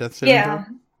 on that death saving Yeah.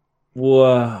 throw?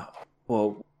 Whoa.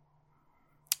 Whoa.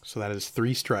 So that is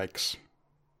 3 strikes.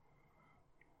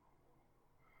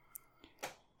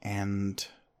 And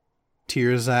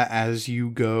Tirza, as you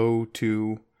go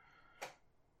to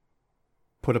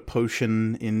put a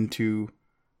potion into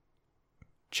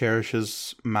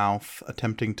Cherish's mouth,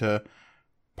 attempting to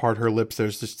part her lips,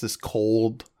 there's just this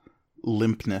cold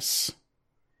limpness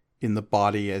in the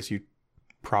body as you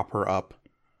prop her up.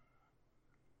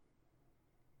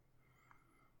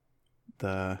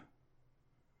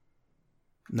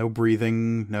 No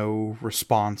breathing, no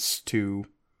response to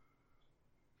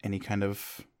any kind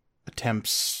of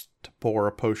attempts to pour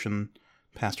a potion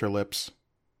past her lips.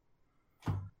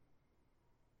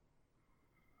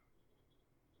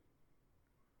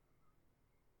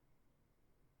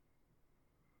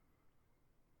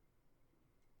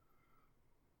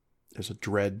 There's a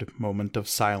dread moment of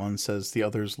silence as the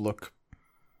others look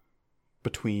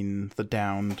between the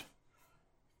downed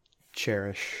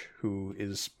Cherish, who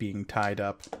is being tied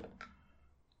up.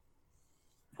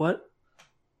 What?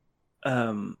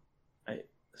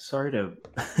 Sorry to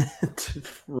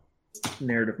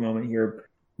narrative moment here.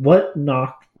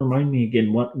 Remind me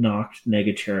again, what knocked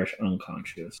Nega Cherish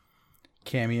unconscious?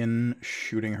 Camion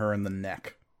shooting her in the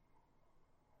neck.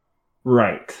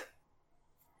 Right.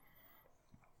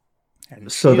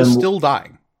 And so she is still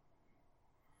dying.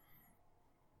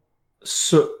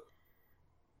 So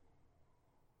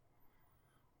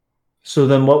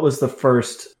then what was the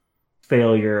first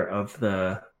failure of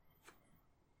the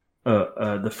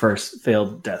first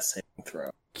failed death saving throw?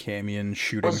 Camion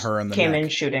shooting her in the Camion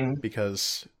neck. shooting.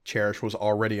 Because Cherish was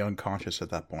already unconscious at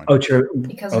that point. Oh, true.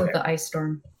 Because of the ice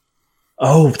storm.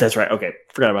 Oh, that's right. Okay.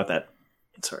 Forgot about that.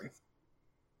 Sorry.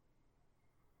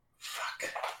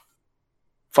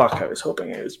 Fuck, I was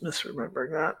hoping I was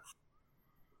misremembering that.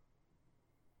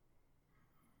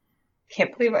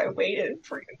 Can't believe I waited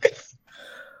for you.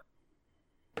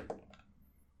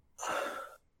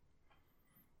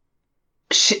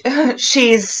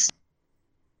 She's...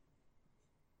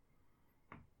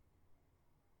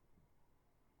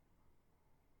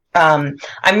 I'm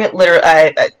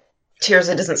literally...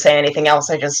 Tirza doesn't say anything else.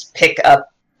 I just pick up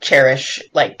Cherish,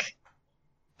 like,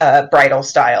 bridal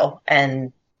style,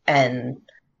 and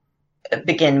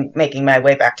begin making my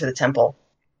way back to the temple.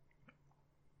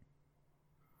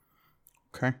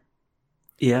 Okay.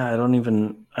 Yeah,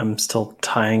 I'm still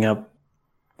tying up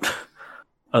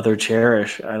other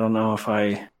Cherish. I don't know if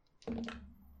I...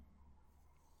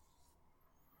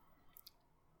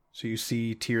 So you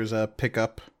see Tirza pick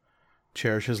up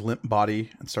Cherish's limp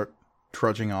body and start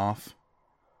trudging off.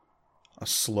 A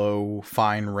slow,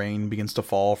 fine rain begins to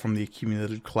fall from the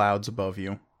accumulated clouds above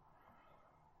you.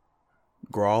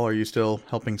 Grawl, are you still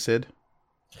helping Sid?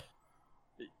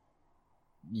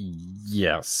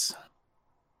 Yes.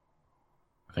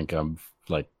 I think I'm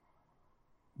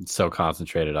so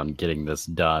concentrated on getting this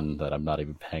done that I'm not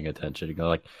even paying attention. You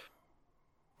go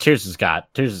Tears has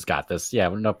got this. Yeah,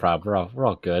 no problem. We're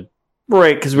all good.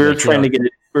 Right, because we were trying to get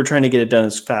it. We're trying to get it done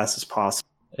as fast as possible.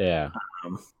 Yeah.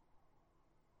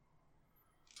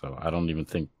 So I don't even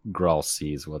think Grawl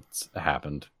sees what's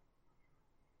happened.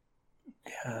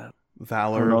 Yeah.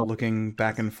 Valor, looking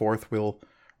back and forth, will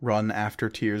run after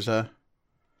Tirza.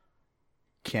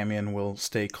 Camion will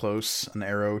stay close, an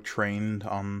arrow trained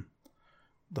on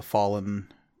the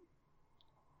fallen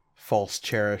false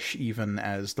Cherish, even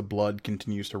as the blood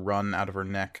continues to run out of her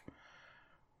neck,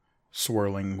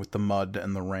 swirling with the mud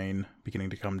and the rain beginning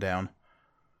to come down.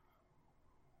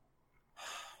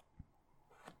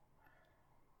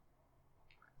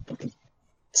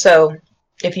 So,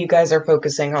 if you guys are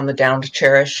focusing on the downed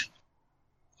Cherish,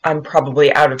 I'm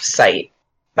probably out of sight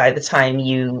by the time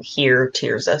you hear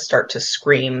Tirza start to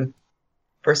scream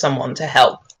for someone to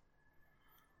help.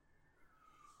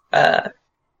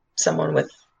 Someone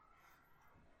with...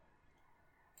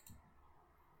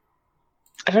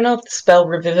 I don't know if the spell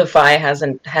Revivify has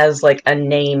a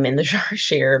name in the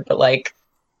Jarshir, but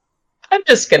I'm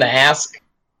just gonna ask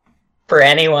for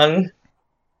anyone.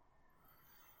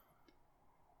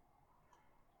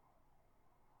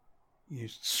 You're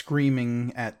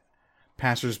screaming at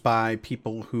passersby,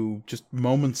 people who just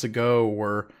moments ago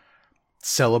were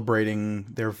celebrating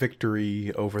their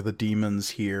victory over the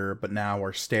demons here, but now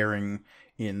are staring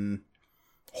in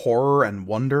horror and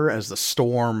wonder as the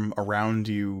storm around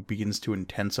you begins to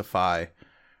intensify.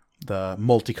 The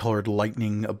multicolored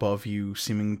lightning above you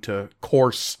seeming to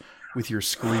course with your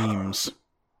screams.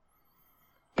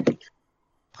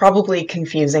 Probably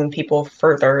confusing people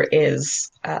further is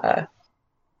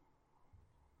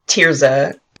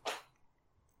Tirza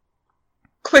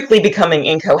quickly becoming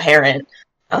incoherent.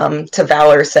 To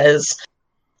Valor says,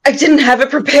 "I didn't have it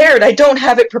prepared. I don't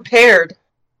have it prepared."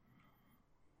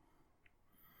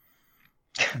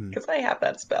 Because I have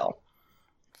that spell.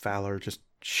 Valor just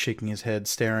shaking his head,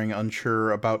 staring,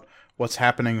 unsure about what's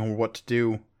happening or what to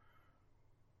do.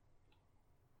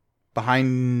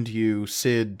 Behind you,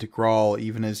 Sid, Grawl,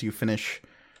 even as you finish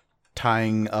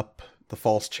tying up the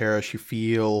false Cherish, you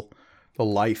feel the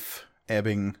life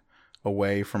ebbing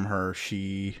away from her.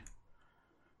 She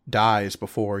dies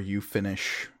before you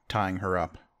finish tying her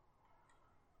up.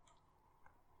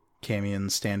 Camion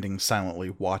standing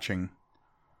silently watching.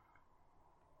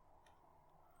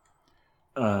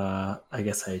 I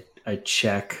guess I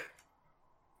check.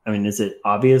 I mean, is it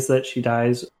obvious that she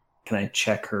dies? Can I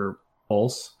check her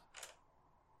pulse?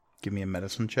 Give me a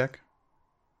medicine check.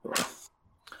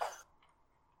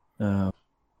 Not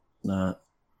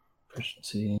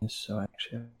proficiency, so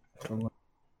actually I I'm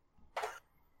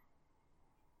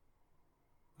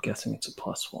guessing it's a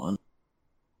 +1.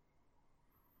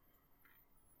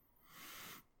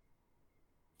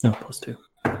 No, +2.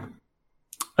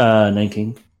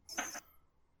 19.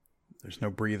 There's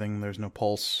no breathing, there's no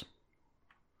pulse.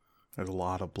 There's a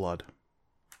lot of blood.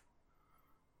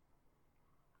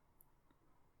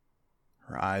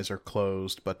 Her eyes are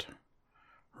closed, but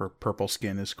her purple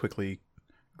skin is quickly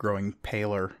growing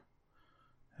paler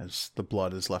as the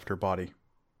blood has left her body.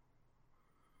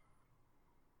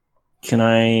 Can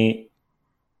I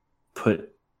put...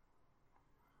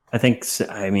 I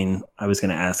was going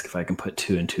to ask if I can put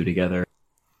 2 and 2 together.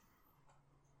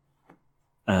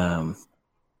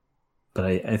 But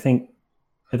I think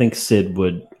Sid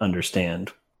would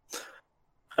understand.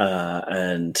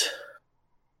 And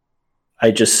I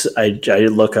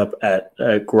look up at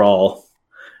Grawl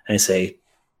and I say,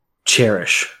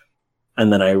 "Cherish,"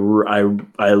 and then I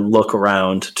look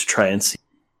around to try and see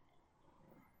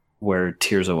where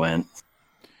Tirza went.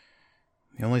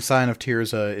 The only sign of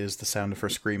Tirza is the sound of her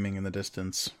screaming in the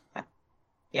distance.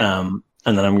 Yeah.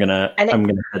 And then I'm gonna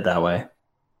head that way.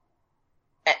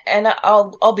 And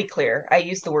I'll be clear. I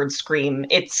use the word scream.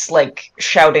 It's like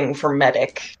shouting for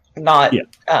medic, not. Yeah.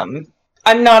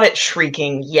 I'm not at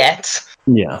shrieking yet.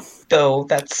 Yeah. Though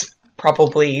that's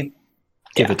probably.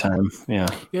 Give it time. Yeah.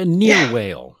 Near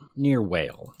whale. Near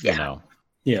whale. Yeah. You know.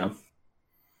 Yeah.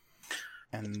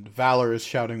 And Valor is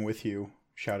shouting with you,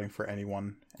 shouting for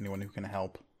anyone who can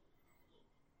help.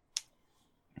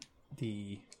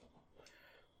 The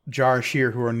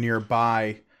Jarashir who are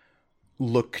nearby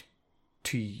look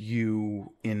to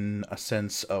you in a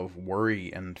sense of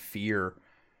worry and fear,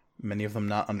 many of them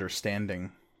not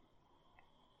understanding,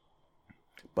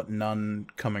 but none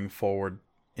coming forward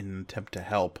in an attempt to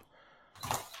help.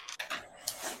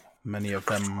 Many of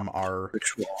them are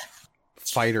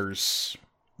fighters,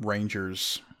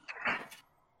 rangers.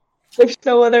 There's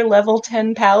no other level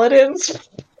 10 paladins?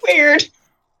 Weird.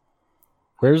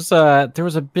 There was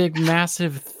a big,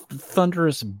 massive,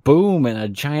 thunderous boom, and a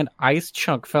giant ice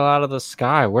chunk fell out of the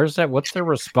sky. What's their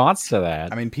response to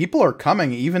that? I mean, people are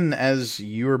coming, even as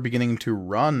you are beginning to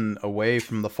run away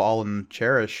from the fallen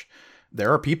Cherish.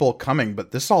 There are people coming,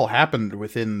 but this all happened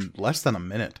within less than a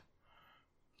minute.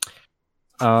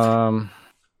 How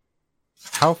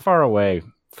far away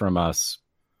from us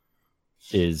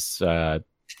is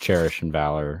Cherish and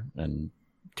Valor and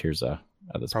Tirza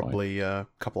at this point? Probably a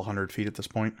couple 100 feet at this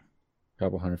point. A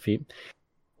couple 100 feet.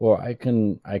 Well, I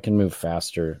can move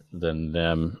faster than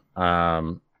them.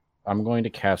 I'm going to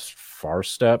cast Far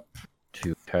Step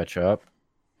to catch up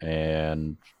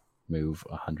and move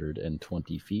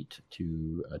 120 feet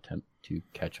to attempt to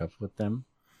catch up with them.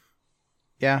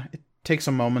 Yeah, it takes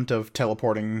a moment of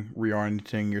teleporting,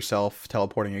 reorienting yourself,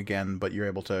 teleporting again, but you're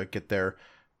able to get there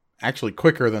actually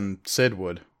quicker than Sid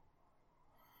would.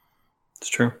 It's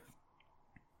true.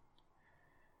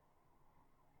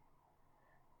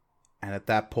 And at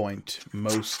that point,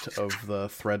 most of the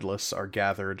Threadless are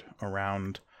gathered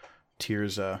around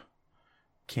Tirza,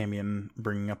 Camion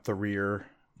bringing up the rear,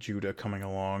 Judah coming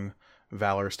along,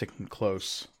 Valor sticking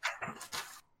close.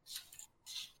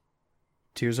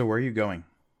 Tirza, where are you going?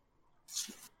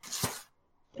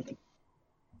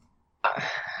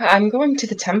 I'm going to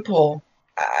the temple.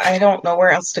 I don't know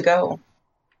where else to go.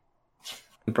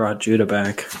 We brought Judah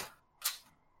back.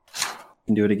 We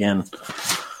can do it again.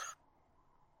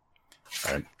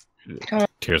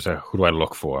 Tirza, who do I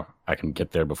look for? I can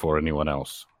get there before anyone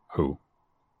else. Who?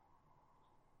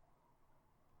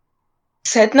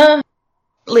 Sedna?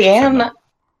 Leanne? Sedna.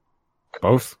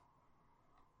 Both?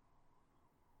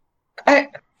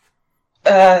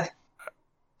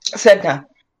 Sedna.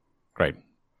 Great.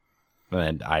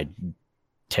 And I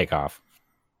take off.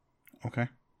 Okay.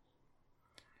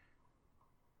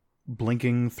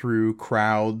 Blinking through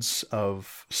crowds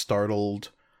of startled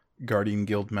Guardian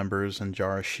Guild members and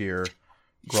Jarashir,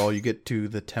 Grawl, you get to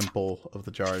the temple of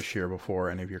the Jarashir before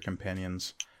any of your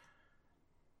companions.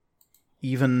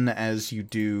 Even as you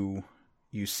do,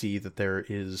 you see that there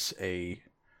is a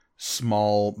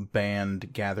small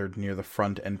band gathered near the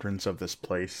front entrance of this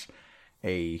place.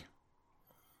 A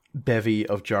bevy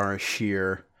of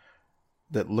Jarashir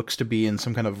that looks to be in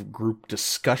some kind of group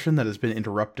discussion that has been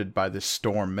interrupted by this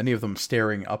storm. Many of them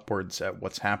staring upwards at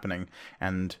what's happening,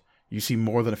 and you see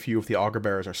more than a few of the augur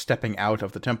bearers are stepping out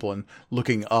of the temple and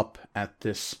looking up at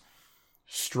this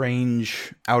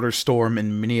strange outer storm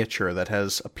in miniature that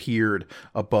has appeared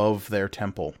above their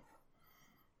temple.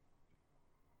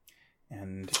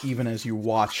 And even as you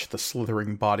watch, the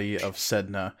slithering body of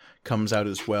Sedna comes out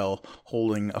as well,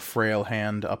 holding a frail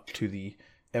hand up to the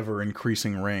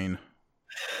ever-increasing rain.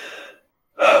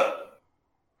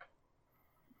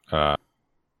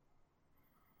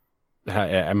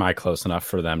 Am I close enough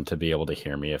for them to be able to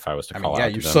hear me if I was to call out? Yeah,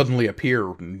 to you them? suddenly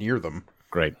appear near them.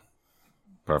 Great.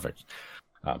 Perfect.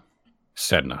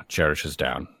 Sedna, Cherish is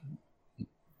down.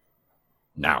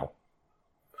 Now.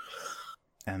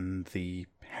 And the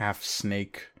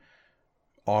half-snake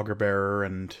augur bearer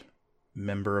and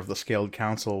member of the Scaled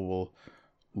Council will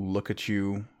look at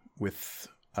you with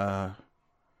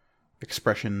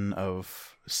expression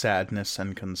of sadness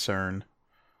and concern.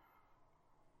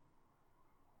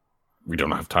 We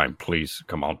don't have time. Please,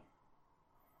 come on.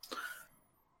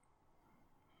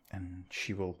 And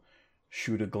she will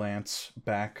shoot a glance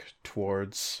back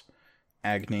towards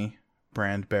Agni,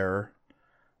 brand bearer,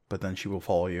 but then she will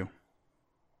follow you.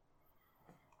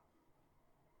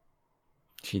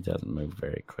 She doesn't move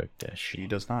very quick, does she? She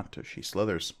does not. She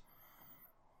slithers.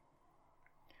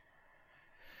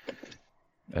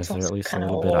 Is there at least a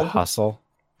little bit of hustle?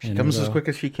 She comes as quick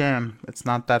as she can. It's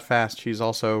not that fast. She's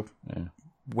also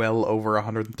well over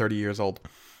 130 years old.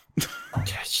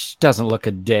 She doesn't look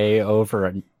a day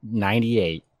over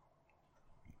 98.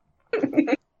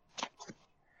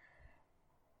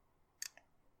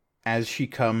 As she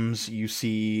comes, you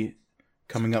see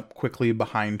coming up quickly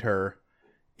behind her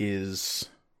is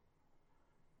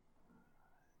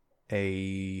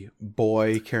a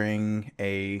boy carrying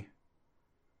a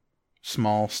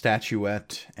small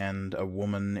statuette and a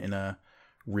woman in a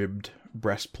ribbed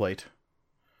breastplate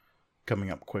coming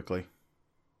up quickly.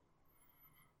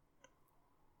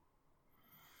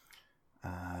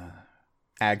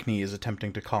 Agni is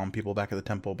attempting to calm people back at the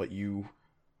temple, but you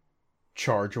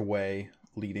charge away,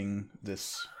 leading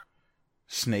this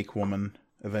snake woman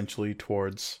eventually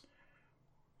towards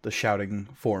the shouting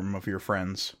form of your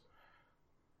friends.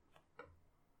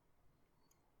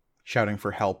 Shouting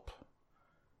for help.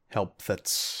 Help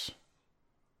that's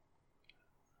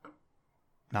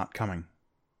not coming.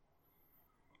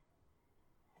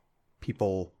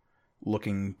 People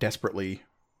looking desperately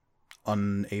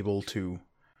unable to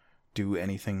do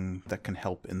anything that can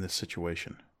help in this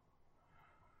situation.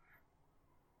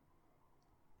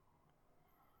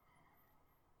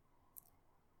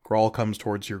 Grawl comes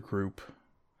towards your group,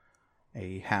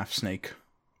 a half-snake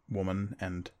woman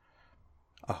and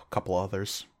a couple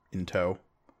others in tow.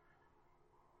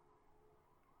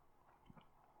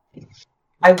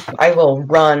 I will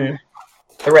run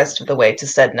the rest of the way to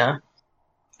Sedna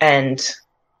and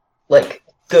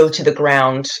go to the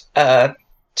ground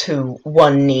to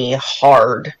one knee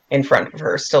hard in front of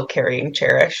her, still carrying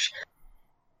Cherish.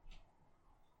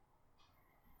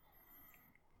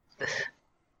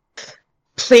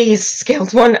 Please,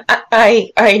 Scaled One,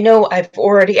 I know I've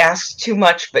already asked too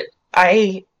much, but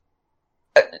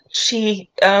she's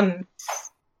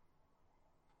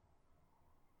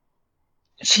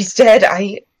dead.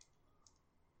 I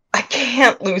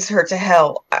can't lose her to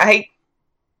hell. I've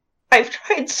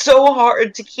tried so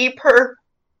hard to keep her.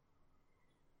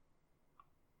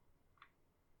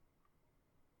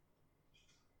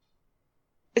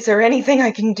 Is there anything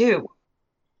I can do?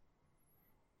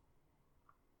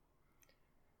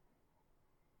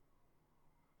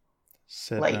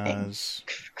 Sedna's...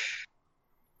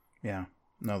 Yeah.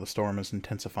 No, the storm is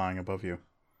intensifying above you.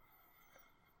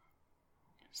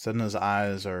 Sedna's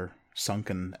eyes are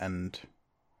sunken and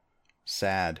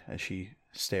sad as she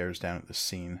stares down at the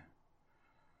scene.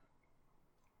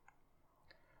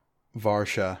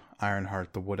 Varsha,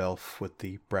 Ironheart, the wood elf with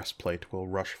the breastplate, will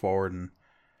rush forward and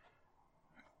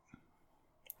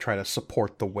try to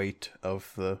support the weight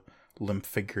of the limp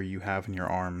figure you have in your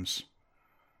arms.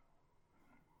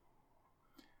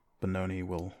 Benoni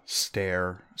will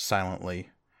stare silently,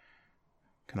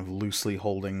 kind of loosely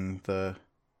holding the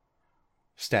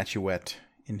statuette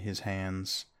in his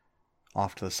hands,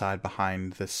 off to the side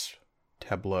behind this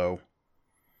tableau,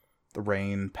 the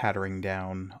rain pattering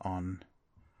down on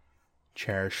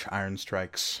Cherish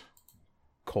Ironstrike's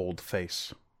cold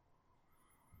face.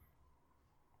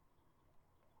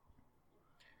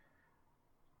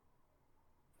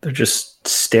 They're just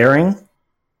staring?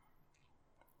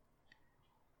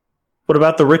 What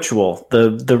about the ritual,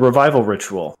 the revival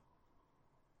ritual?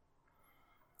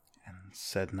 And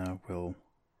Sedna will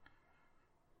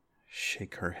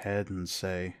shake her head and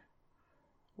say,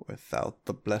 "Without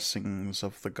the blessings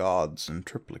of the gods in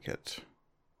triplicate,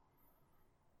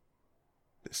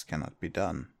 this cannot be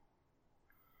done."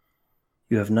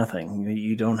 You have nothing.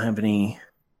 You don't have any...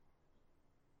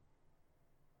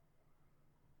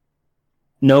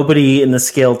 Nobody in the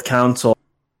Scaled Council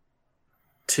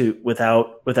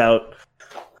without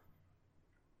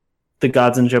the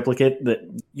gods in triplicate, that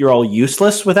you're all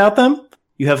useless without them?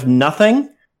 You have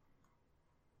nothing?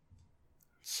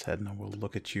 Sedna will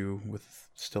look at you with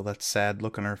still that sad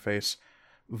look on her face.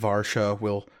 Varsha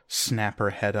will snap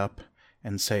her head up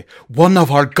and say, "One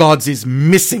of our gods is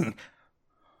missing!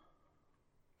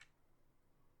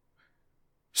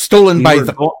 Stolen by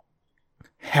the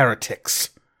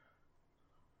heretics."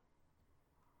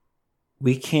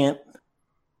 We can't...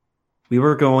 We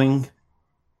were going...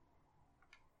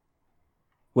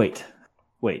 Wait.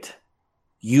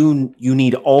 You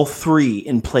need all three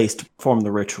in place to perform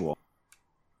the ritual.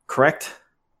 Correct?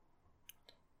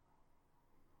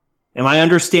 Am I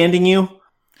understanding you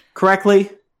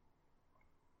correctly?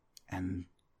 And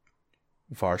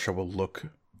Varsha will look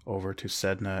over to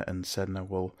Sedna, and Sedna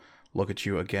will look at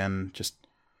you again, just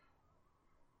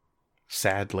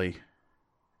sadly,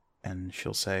 and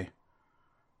she'll say,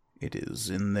 "It is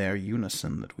in their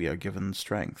unison that we are given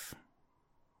strength."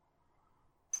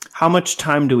 How much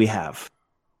time do we have?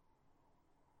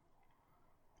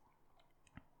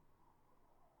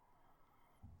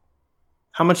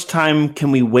 How much time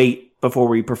can we wait before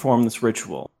we perform this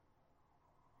ritual?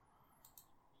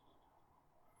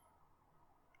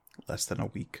 Less than a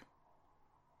week.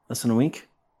 Less than a week?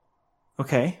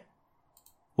 Okay.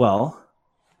 Well,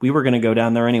 we were going to go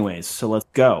down there anyways, so let's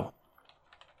go.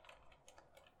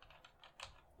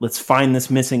 Let's find this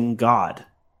missing god.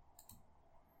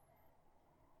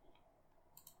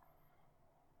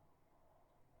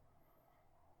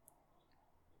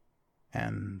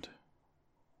 And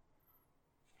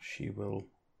she will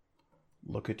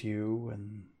look at you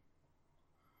and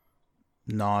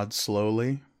nod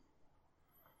slowly.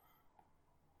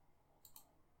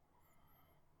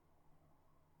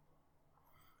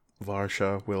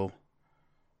 Varsha will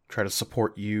try to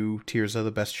support you, Tirza,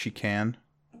 the best she can.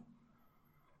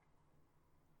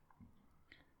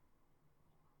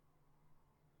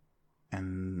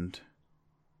 And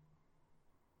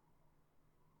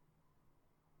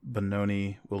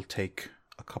Benoni will take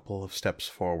a couple of steps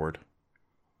forward.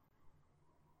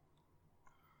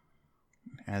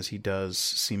 As he does,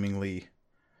 seemingly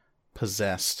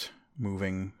possessed,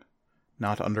 moving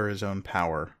not under his own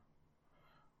power.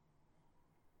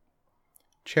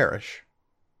 Cherish.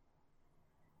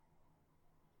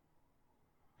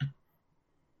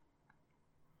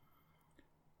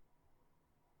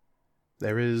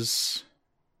 There is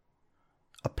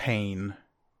a pain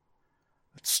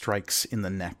that strikes in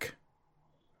the neck.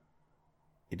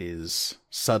 It is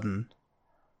sudden,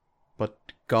 but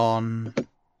gone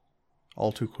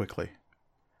all too quickly.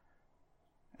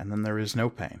 And then there is no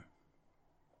pain.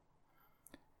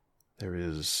 There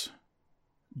is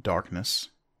darkness.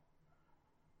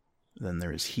 Then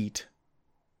there is heat.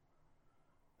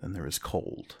 Then there is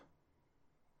cold.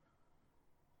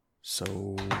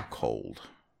 So cold.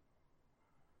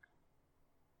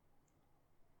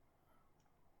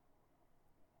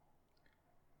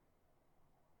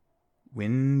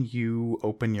 When you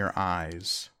open your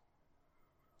eyes,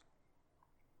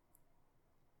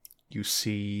 you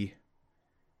see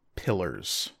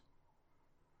pillars.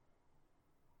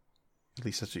 At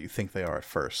least that's what you think they are at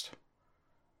first.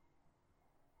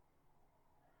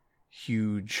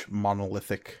 Huge,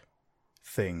 monolithic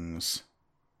things.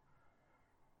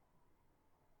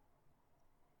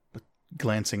 But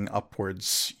glancing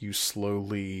upwards, you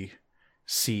slowly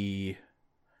see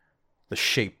the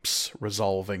shapes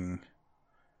resolving.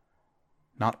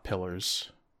 Not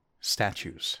pillars,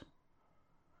 statues.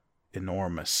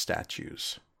 Enormous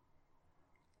statues.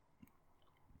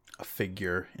 A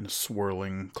figure in a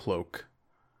swirling cloak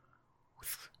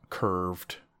with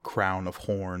curved crown of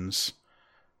horns,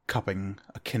 cupping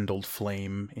a kindled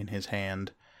flame in his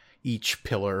hand, each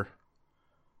pillar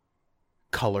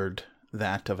colored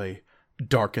that of a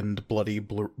darkened, bloody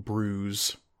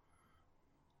bruise,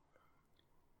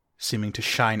 seeming to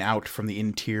shine out from the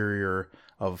interior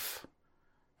of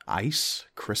ice,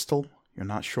 crystal, you're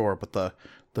not sure, but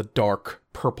the dark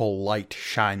purple light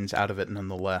shines out of it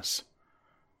nonetheless.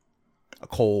 A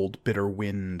cold, bitter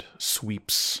wind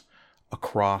sweeps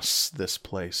across this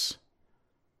place.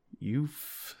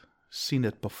 You've seen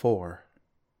it before.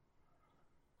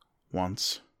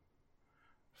 Once.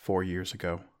 4 years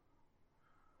ago.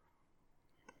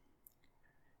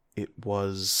 It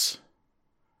was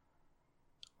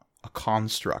a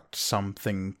construct,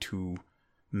 something to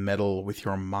meddle with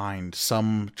your mind,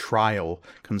 some trial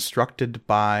constructed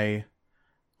by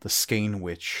the Skane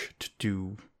Witch to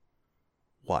do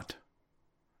what?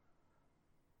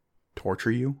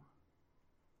 Torture you?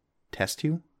 Test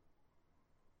you?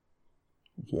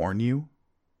 Warn you?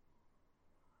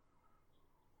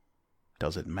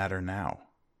 Does it matter now?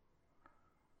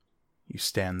 You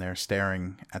stand there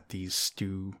staring at these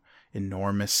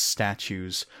enormous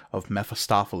statues of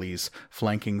Mephistopheles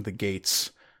flanking the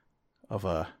gates of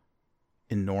a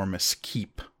enormous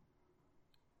keep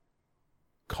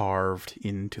carved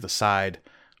into the side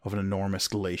of an enormous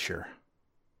glacier.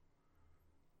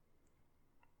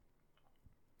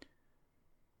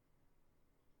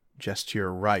 Just to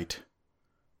your right,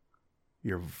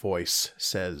 your voice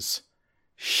says,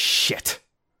 "Shit."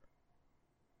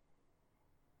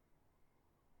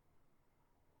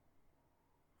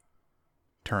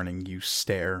 Turning, you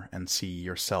stare and see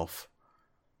yourself.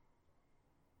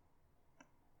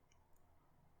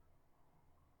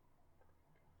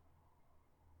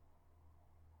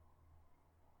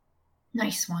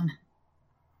 Nice one.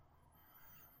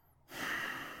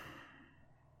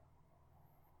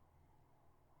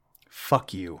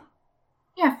 Fuck you.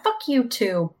 Yeah, fuck you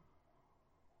too.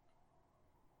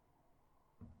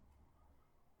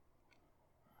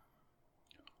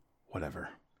 Whatever.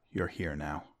 You're here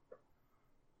now.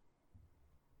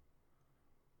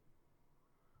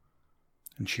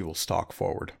 And she will stalk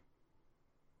forward.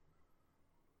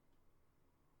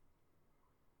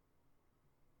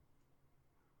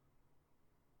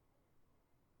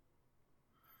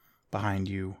 Behind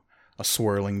you, a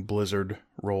swirling blizzard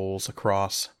rolls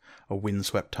across a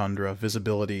windswept tundra.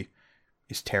 Visibility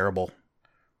is terrible.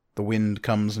 The wind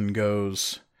comes and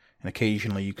goes, and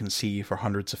occasionally you can see for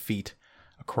hundreds of feet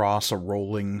across a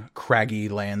rolling, craggy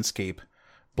landscape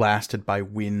blasted by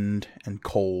wind and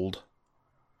cold.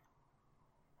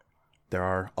 There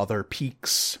are other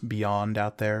peaks beyond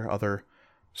out there, other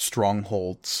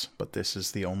strongholds, but this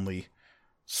is the only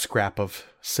scrap of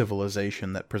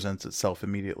civilization that presents itself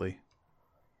immediately.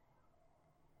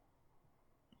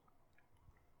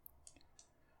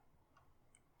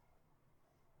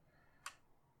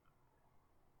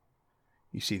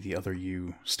 You see the other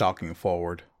you stalking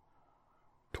forward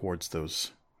towards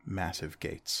those massive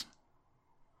gates.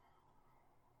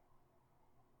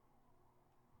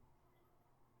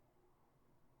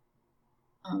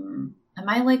 Am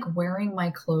I like wearing my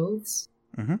clothes?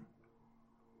 Mm-hmm.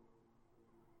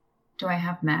 Do I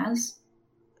have Maz?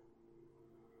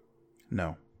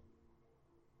 No.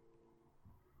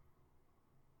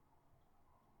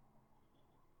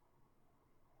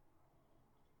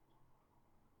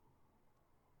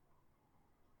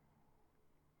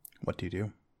 What do you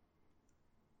do?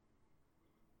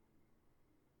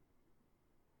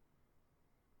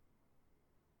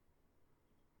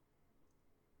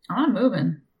 I'm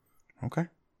moving. Okay.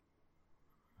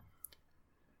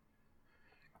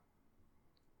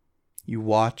 You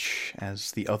watch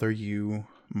as the other you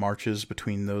marches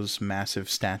between those massive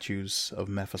statues of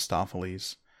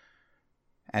Mephistopheles.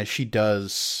 As she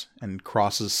does and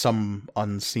crosses some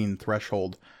unseen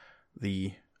threshold,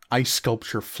 the ice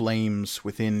sculpture flames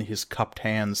within his cupped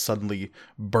hands suddenly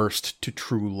burst to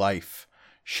true life,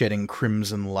 shedding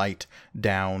crimson light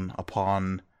down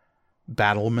upon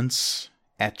battlements,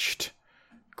 etched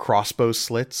crossbow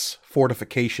slits.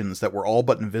 Fortifications that were all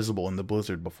but invisible in the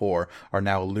blizzard before are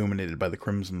now illuminated by the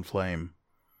crimson flame.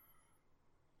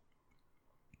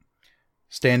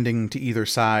 Standing to either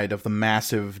side of the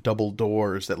massive double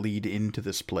doors that lead into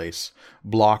this place,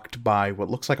 blocked by what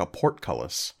looks like a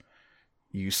portcullis,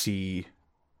 you see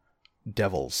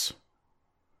devils.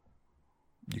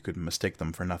 You could mistake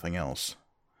them for nothing else.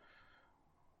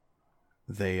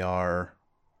 They are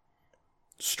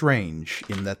strange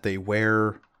in that they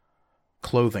wear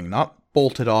clothing, not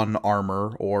bolted on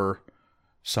armor or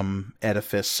some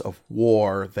edifice of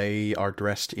war. They are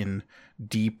dressed in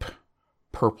deep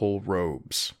purple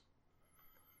robes.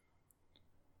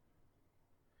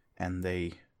 And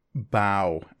they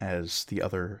bow as the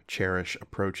other Cherish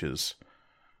approaches.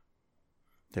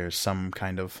 There's some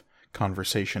kind of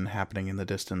conversation happening in the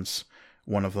distance.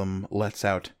 One of them lets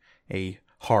out a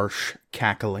harsh,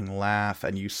 cackling laugh,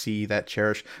 and you see that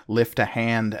Cherish lift a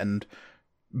hand and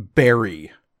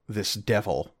bury this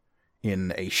devil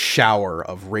in a shower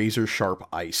of razor-sharp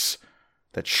ice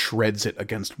that shreds it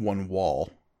against one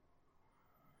wall.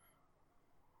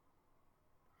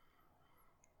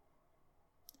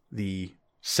 The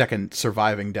second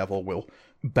surviving devil will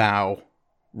bow,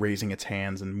 raising its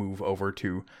hands, and move over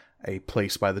to a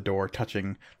place by the door,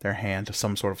 touching their hand to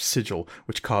some sort of sigil,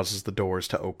 which causes the doors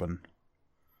to open.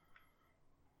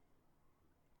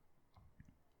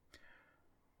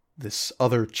 This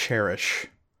other Cherish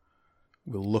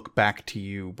will look back to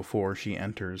you before she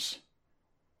enters,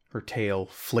 her tail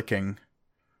flicking,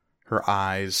 her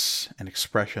eyes an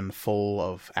expression full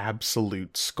of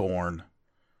absolute scorn.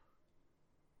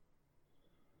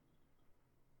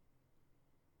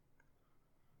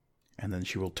 And then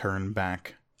she will turn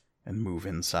back and move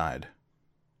inside.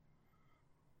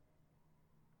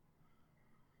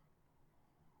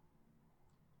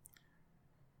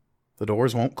 The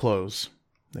doors won't close.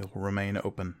 They will remain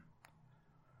open.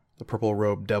 The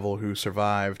purple-robed devil who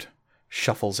survived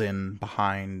shuffles in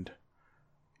behind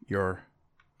your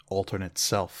alternate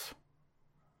self.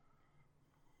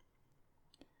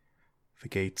 The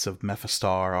gates of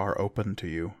Mephistar are open to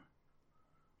you,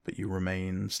 but you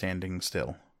remain standing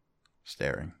still,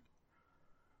 staring.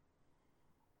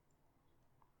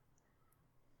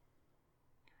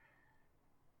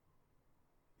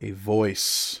 A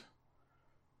voice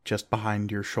just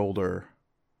behind your shoulder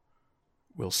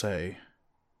will say,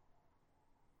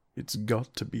 "It's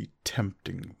got to be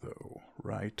tempting, though,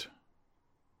 right?"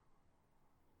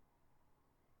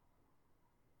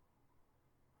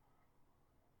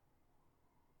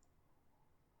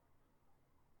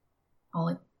 I'll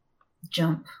like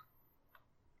jump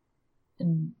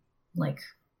and like,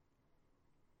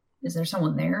 is there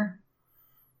someone there?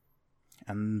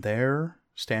 And there,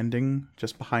 standing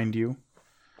just behind you,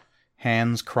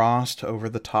 hands crossed over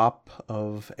the top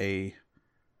of a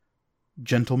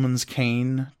gentleman's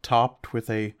cane topped with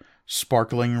a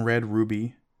sparkling red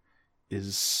ruby,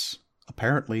 is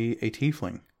apparently a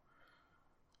tiefling.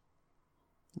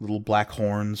 Little black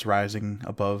horns rising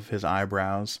above his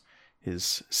eyebrows,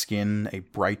 his skin a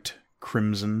bright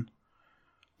crimson,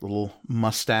 little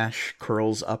mustache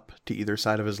curls up to either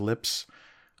side of his lips,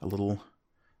 a little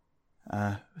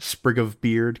sprig of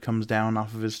beard comes down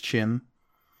off of his chin,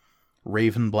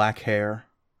 raven black hair.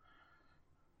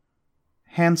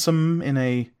 Handsome in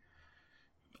a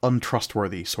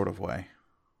untrustworthy sort of way.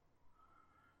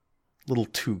 A little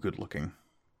too good looking.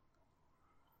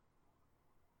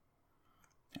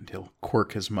 And he'll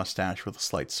quirk his mustache with a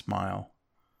slight smile.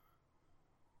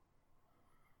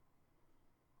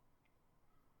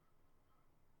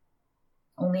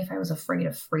 Only if I was afraid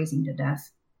of freezing to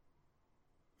death.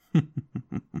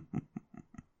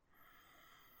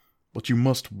 But you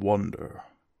must wonder.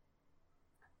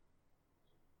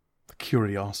 The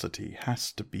curiosity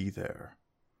has to be there.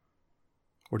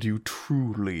 Or do you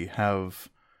truly have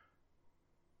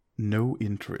no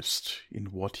interest in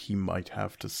what he might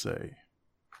have to say?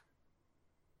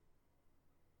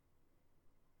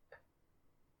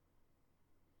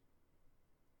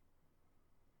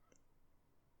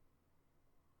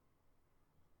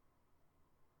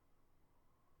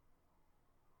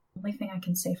 The only thing I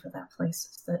can say for that place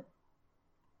is that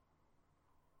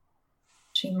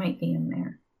she might be in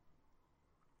there.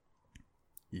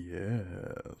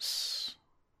 Yes.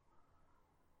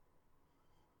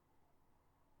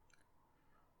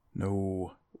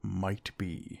 No might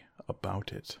be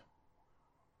about it.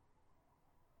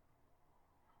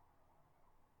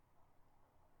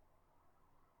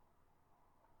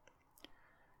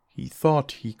 He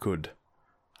thought he could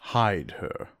hide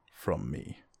her from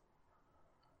me.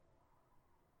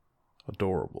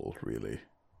 Adorable, really.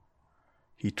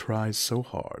 He tries so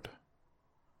hard.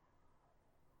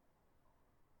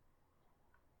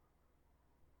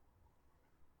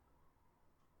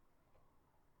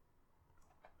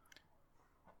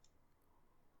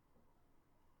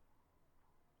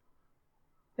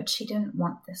 But she didn't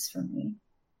want this from me.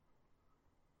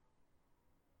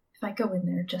 If I go in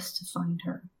there just to find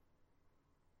her,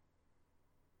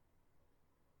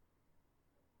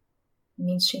 it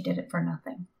means she did it for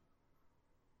nothing.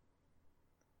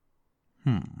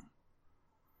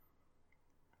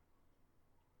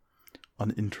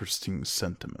 An interesting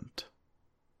sentiment.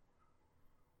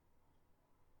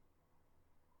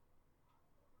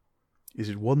 Is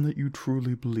it one that you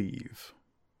truly believe?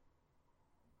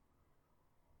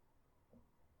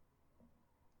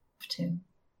 To.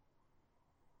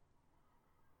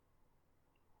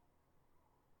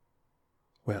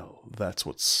 Well, that's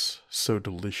what's so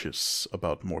delicious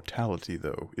about mortality,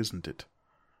 though, isn't it?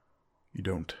 You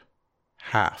don't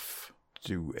have to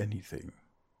do anything.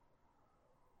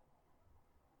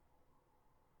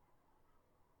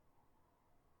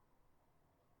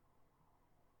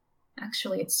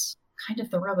 Actually, it's kind of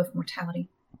the rub of mortality.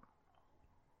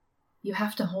 You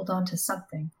have to hold on to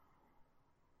something.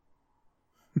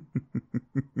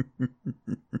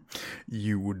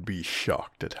 You would be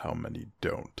shocked at how many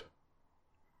don't.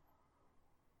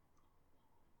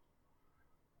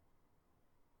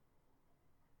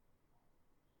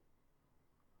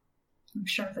 I'm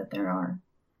sure that there are.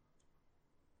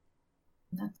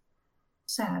 And that's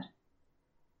sad.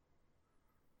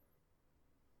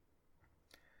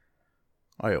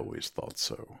 I always thought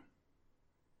so.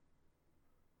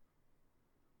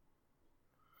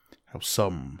 How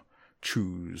some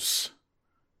choose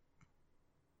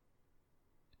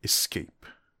escape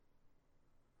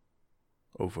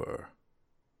over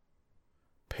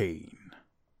pain.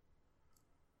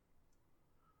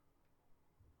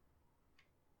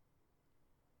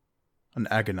 An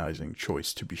agonizing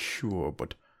choice, to be sure,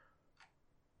 but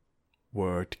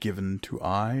were it given to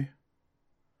I,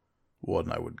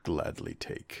 one I would gladly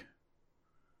take.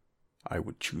 I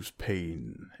would choose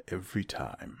pain every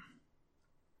time.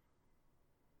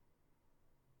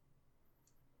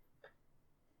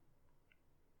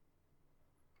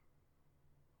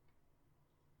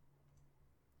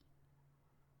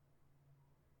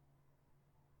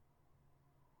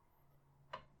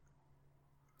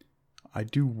 I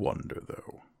do wonder,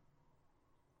 though,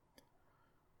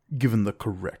 given the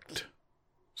correct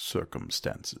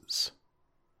circumstances,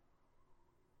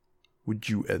 would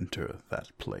you enter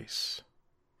that place?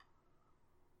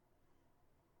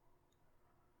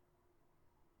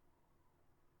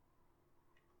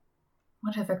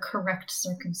 What are the correct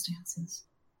circumstances?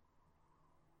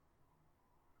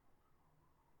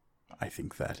 I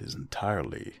think that is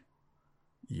entirely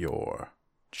your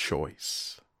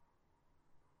choice.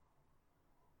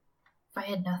 If I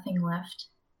had nothing left,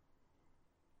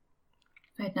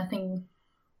 if I had nothing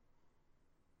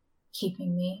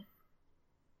keeping me,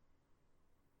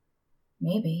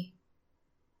 maybe.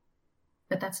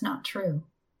 But that's not true.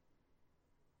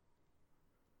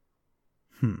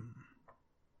 You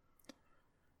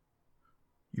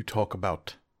talk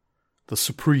about the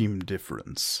supreme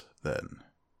difference, then.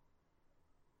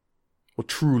 What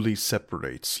truly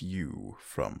separates you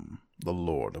from the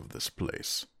lord of this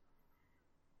place?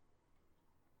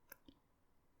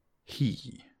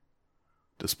 He,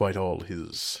 despite all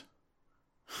his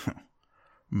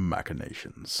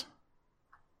machinations,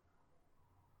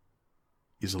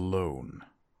 is alone,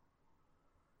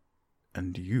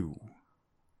 and you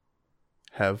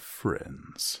have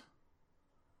friends.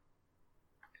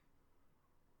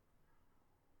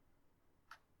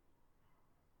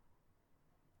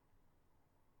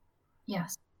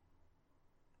 Yes.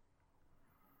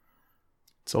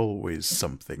 It's always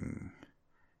something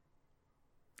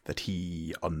that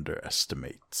he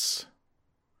underestimates.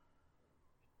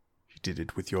 He did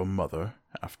it with your mother,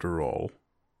 after all.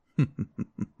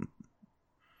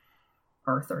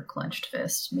 Arthur clenched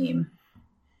fist meme.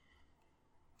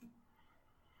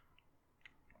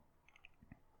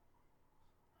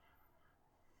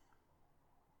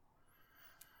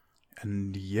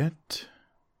 And yet,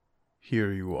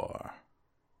 here you are.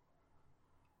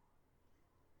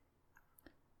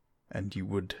 And you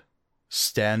would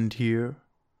stand here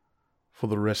for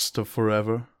the rest of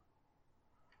forever?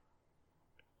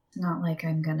 It's not like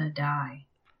I'm gonna die.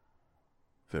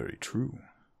 Very true.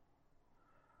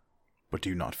 But do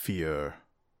you not fear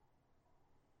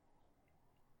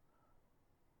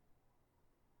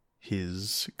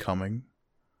his coming?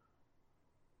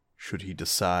 Should he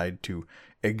decide to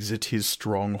exit his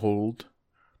stronghold,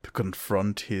 to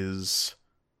confront his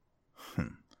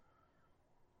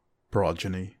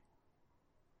progeny?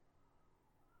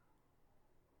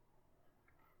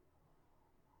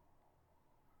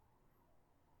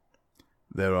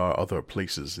 There are other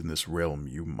places in this realm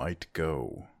you might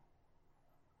go.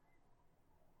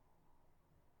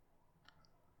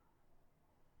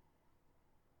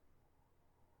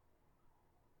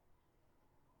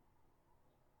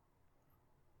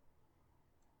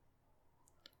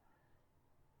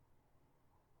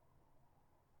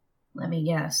 Let me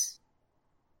guess.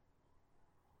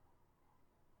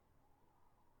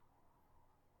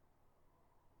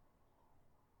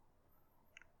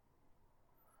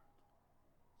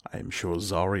 I am sure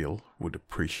Zariel would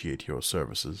appreciate your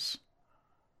services.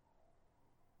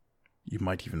 You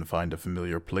might even find a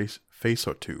familiar face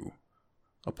or two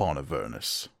upon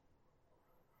Avernus.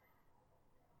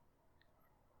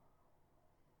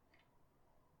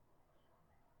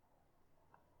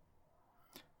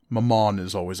 Mammon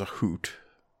is always a hoot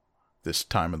this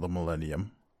time of the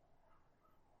millennium.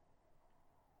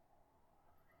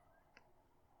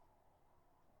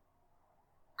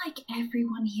 Like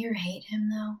everyone here hate him,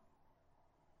 though.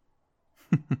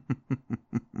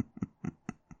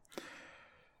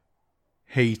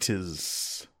 Hate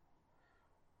is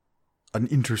an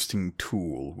interesting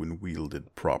tool when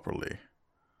wielded properly.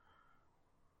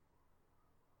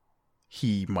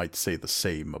 He might say the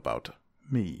same about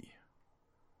me.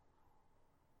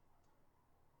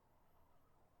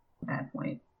 Bad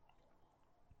point.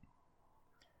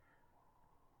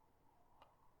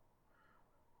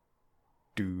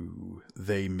 Do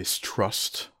they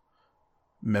mistrust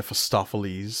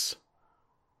Mephistopheles?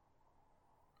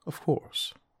 Of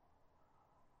course.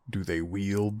 Do they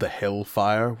wield the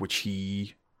hellfire which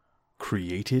he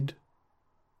created?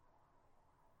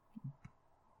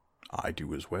 I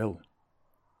do as well.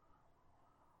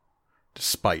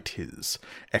 Despite his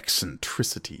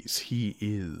eccentricities, he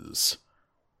is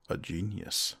a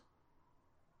genius.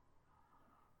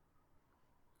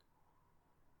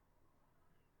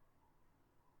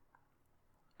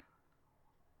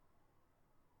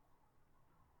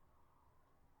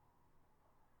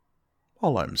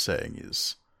 All I'm saying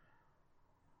is,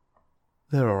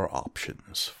 there are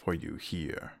options for you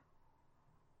here.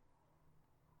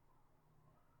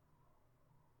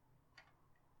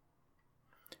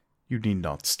 You need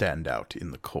not stand out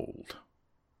in the cold.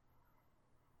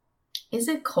 Is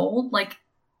it cold? Like,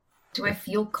 do I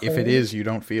feel cold? If it is, you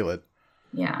don't feel it.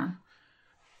 Yeah.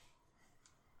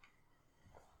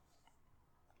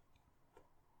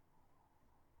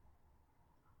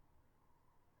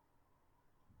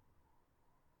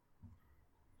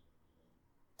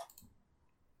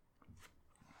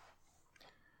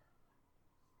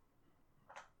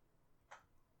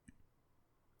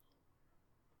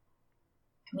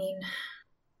 I mean,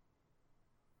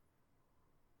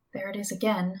 there it is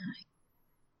again.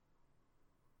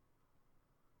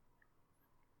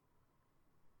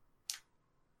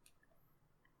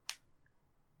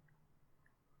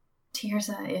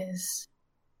 Tirza is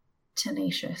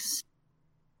tenacious.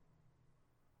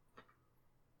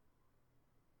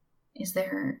 Is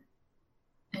there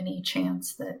any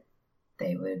chance that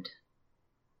they would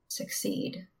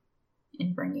succeed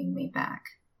in bringing me back?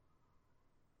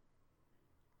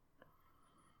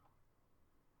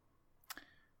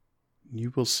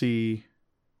 You will see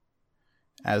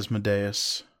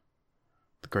Asmodeus,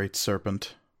 the great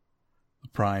serpent, the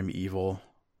prime evil,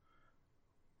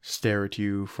 stare at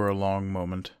you for a long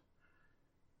moment,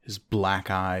 his black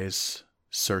eyes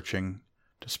searching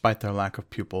despite their lack of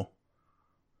pupil.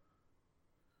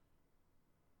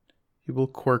 He will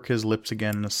quirk his lips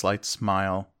again in a slight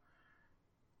smile,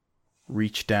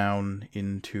 reach down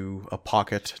into a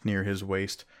pocket near his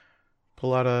waist,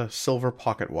 pull out a silver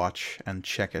pocket watch and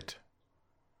check it,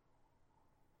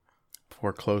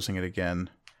 before closing it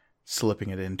again, slipping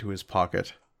it into his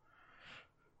pocket,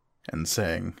 and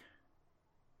saying,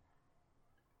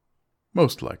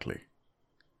 "Most likely."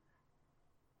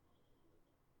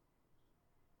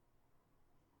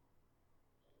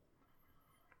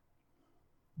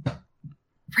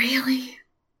 Really?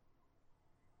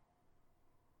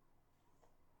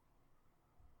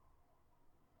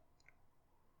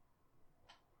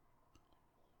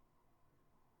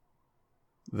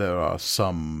 There are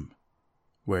some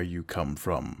where you come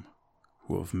from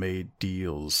who have made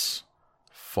deals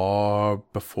far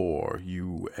before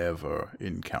you ever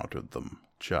encountered them,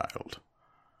 child.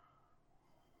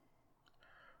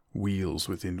 Wheels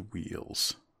within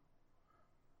wheels.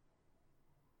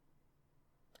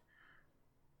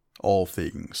 All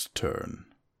things turn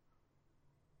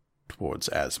towards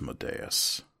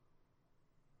Asmodeus.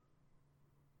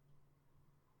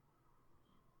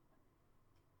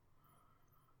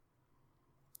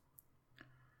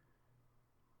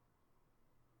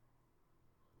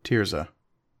 Tirza,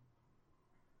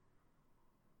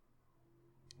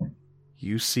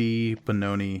 you see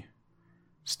Benoni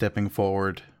stepping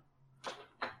forward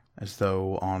as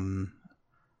though on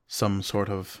some sort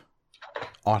of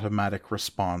automatic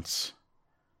response,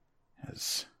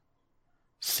 as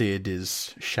Sid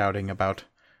is shouting about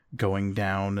going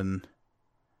down and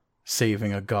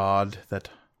saving a god, that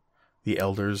the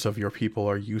elders of your people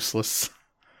are useless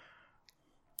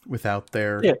without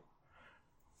their... Yeah,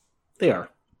 they are.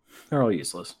 They're all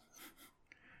useless.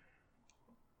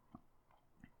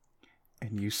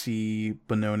 And you see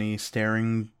Benoni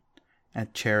staring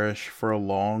at Cherish for a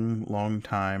long, long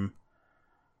time.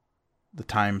 The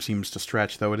time seems to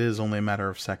stretch, though it is only a matter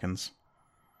of seconds.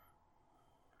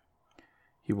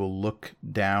 He will look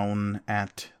down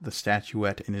at the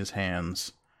statuette in his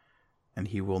hands, and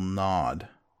he will nod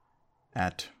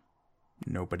at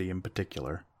nobody in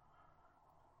particular.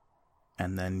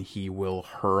 And then he will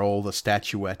hurl the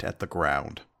statuette at the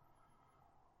ground.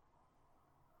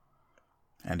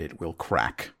 And it will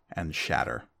crack and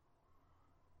shatter.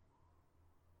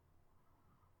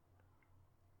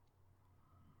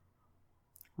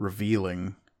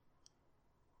 Revealing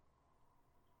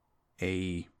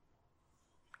a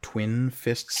twin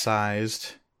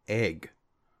fist-sized egg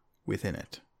within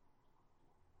it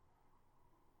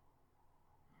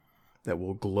that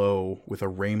will glow with a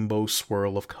rainbow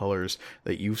swirl of colors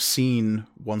that you've seen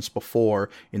once before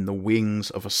in the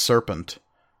wings of a serpent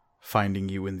finding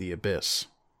you in the abyss.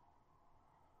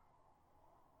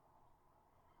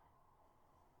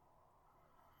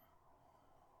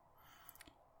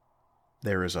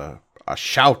 There is a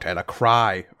shout and a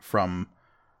cry from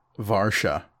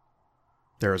Varsha.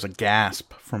 There is a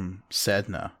gasp from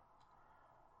Sedna.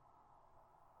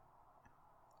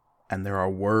 And there are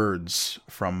words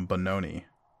from Benoni.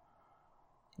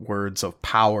 Words of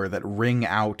power that ring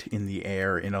out in the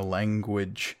air in a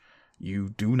language you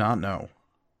do not know.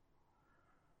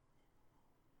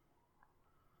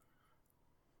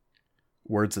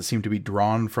 Words that seem to be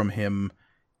drawn from him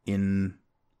in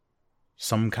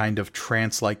some kind of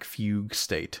trance-like fugue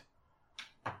state.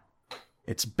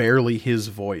 It's barely his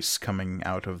voice coming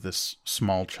out of this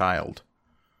small child.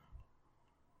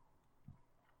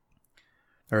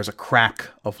 There is a crack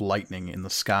of lightning in the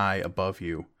sky above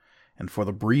you, and for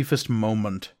the briefest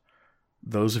moment,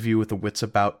 those of you with the wits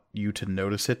about you to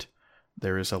notice it,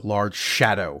 there is a large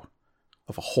shadow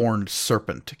of a horned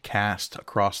serpent cast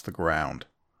across the ground.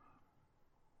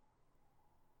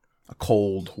 A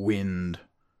cold wind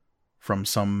from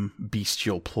some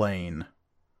bestial plane.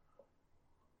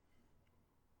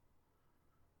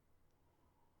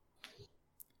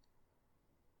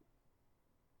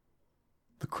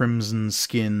 The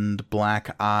crimson-skinned,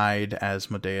 black-eyed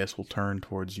Asmodeus will turn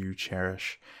towards you,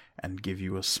 Cherish, and give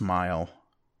you a smile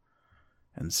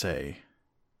and say,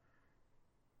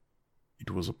 "It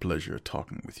was a pleasure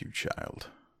talking with you, child.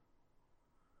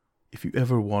 If you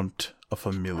ever want a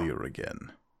familiar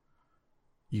again,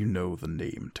 you know the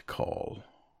name to call."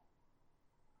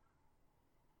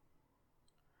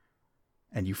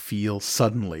 And you feel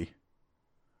suddenly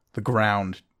the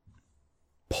ground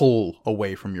pull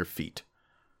away from your feet.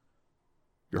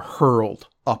 You're hurled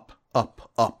up, up,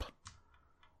 up.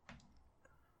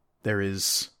 There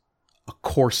is a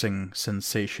coursing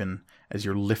sensation as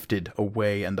you're lifted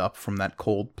away and up from that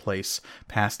cold place,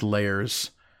 past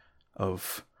layers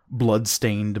of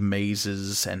blood-stained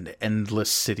mazes and endless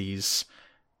cities,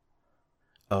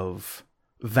 of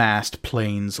vast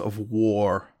plains of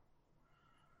war.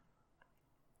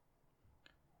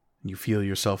 You feel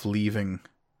yourself leaving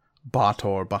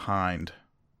Bator behind.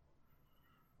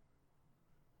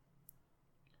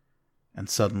 And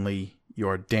suddenly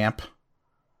you're damp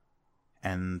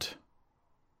and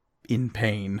in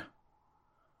pain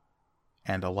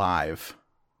and alive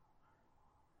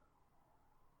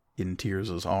in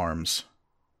Tirza's arms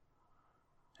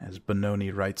as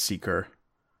Benoni Rightseeker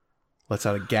lets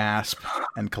out a gasp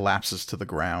and collapses to the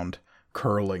ground,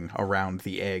 curling around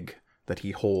the egg that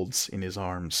he holds in his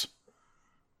arms.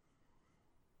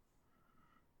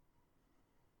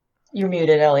 You're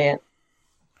muted, Elliot.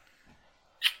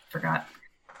 Forgot.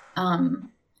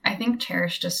 I think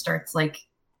Cherish just starts like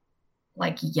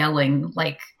yelling,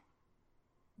 like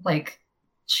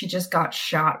she just got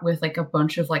shot with like a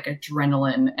bunch of like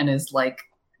adrenaline and is like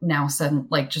now sudden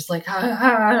like just like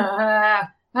kind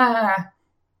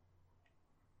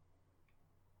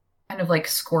of like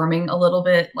squirming a little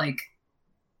bit, like.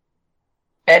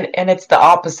 And it's the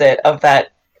opposite of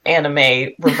that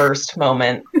anime reversed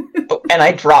moment. And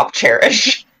I drop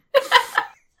Cherish.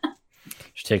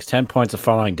 She takes 10 points of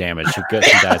falling damage. She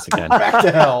dies again. Back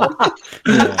to hell.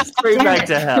 Yeah. Straight back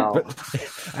to hell.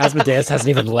 Asmodeus hasn't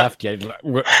even left yet.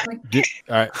 All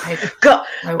right.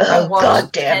 I walked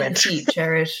God damn 10 it. feet,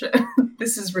 Cherish.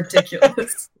 This is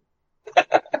ridiculous.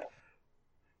 I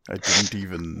didn't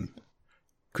even...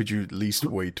 Could you at least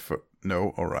wait for...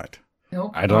 No? Alright.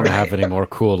 Nope. I don't have any more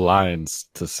cool lines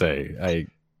to say.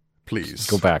 Please.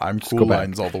 Go back. I'm Just cool go back.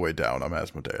 lines all the way down. I'm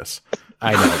Asmodeus.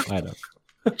 I know.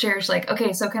 Cherish like,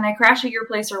 okay, so can I crash at your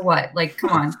place or what? Like, come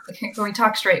on. Can we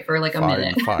talk straight for like a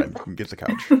minute? Fine. You can get the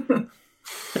couch.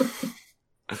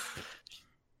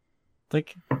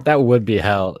 Like, that would be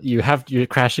hell. You're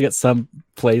crashing at some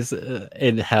place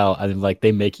in hell, and like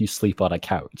they make you sleep on a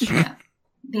couch. Yeah.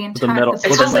 The entire metal- It's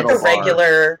just like a metal bar.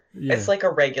 regular. Yeah. It's like a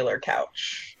regular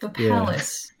couch. the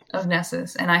palace of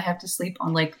Nessus, and I have to sleep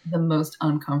on like the most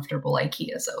uncomfortable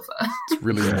IKEA sofa. It's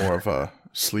really more of a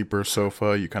sleeper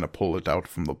sofa. You kind of pull it out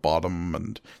from the bottom,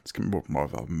 and it's gonna be more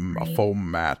of a foam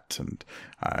mat, and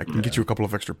I can get you a couple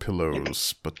of extra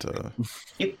pillows, but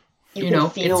You You can know,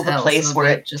 feel it's the hell, place so where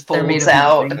they're it just- they're made folds of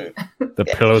out. nothing. And The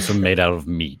pillows are made out of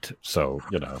meat, so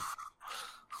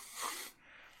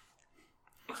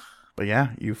But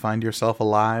yeah, you find yourself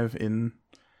alive in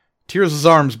Tirza's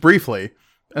arms briefly,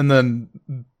 and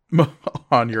then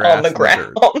on your ass on the in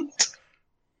ground. dirt.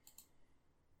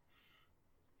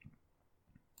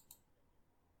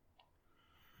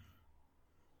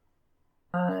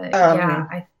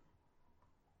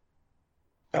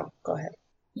 Oh, go ahead.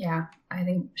 I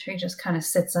think she just kind of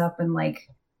sits up and like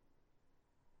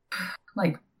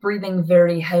breathing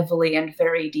very heavily and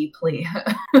very deeply.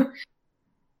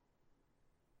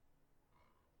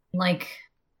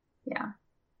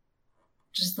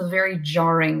 Just the very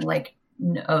jarring,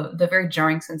 the very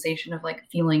jarring sensation of like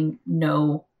feeling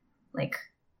no, like,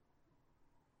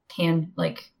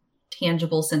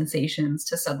 tangible sensations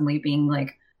to suddenly being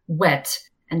like wet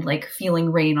and like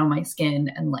feeling rain on my skin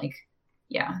and like,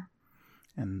 yeah.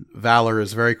 And Valor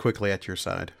is very quickly at your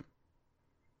side.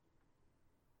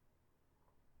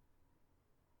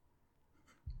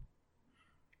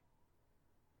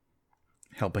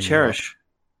 Helping Cherish,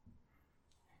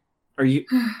 Are you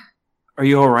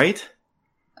all right?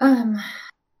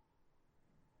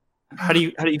 How do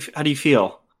you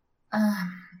feel?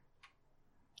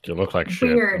 You look like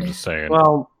shit. Weird. I'm just saying.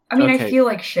 Well, I mean, okay. I feel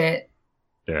like shit.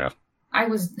 Yeah. I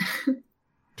was. Do you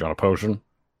want a potion?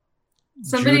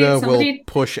 Judah will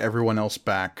push everyone else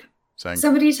back, saying,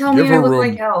 Somebody tell me I look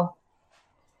like hell.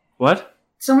 What?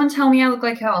 Someone tell me I look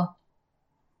like hell.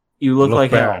 You look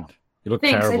like bad. hell. You look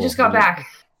Thanks, terrible. I just got back.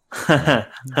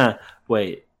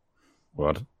 Wait.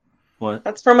 What? What?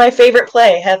 That's from my favorite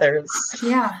play, Heathers.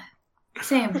 Yeah,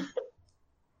 same.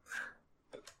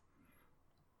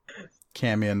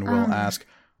 Camion will ask,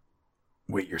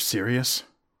 wait, you're serious?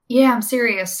 Yeah, I'm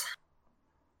serious.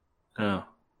 Oh.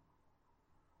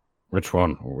 Which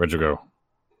one? Where'd you go?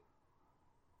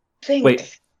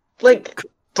 Wait. Like,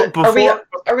 Before,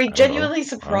 are we genuinely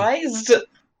surprised?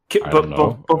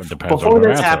 Before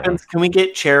this happens, can we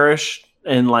get Cherish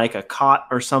in like a cot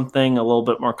or something a little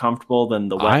bit more comfortable than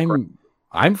the wet?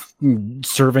 I'm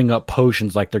serving up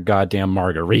potions like they're goddamn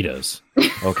margaritas.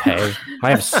 Okay, I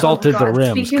have salted the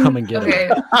rims. Come and get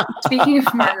it. Speaking of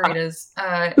margaritas,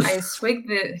 I swigged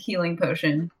the healing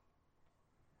potion.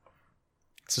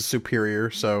 It's a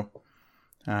superior, so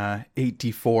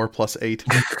 8d4 plus 8.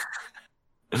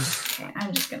 Okay,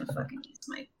 I'm just gonna fucking use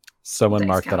my. Someone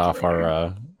marked that off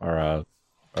our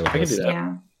I can do that.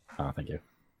 Yeah. Oh, thank you.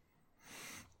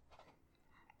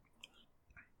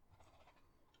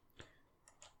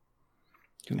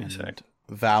 Give me a sec.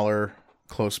 Valor,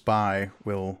 close by,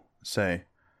 will say,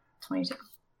 22.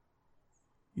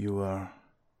 You were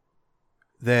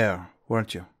there,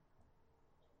 weren't you?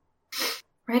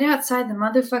 Right outside the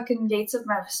motherfucking gates of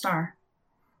Mephistar.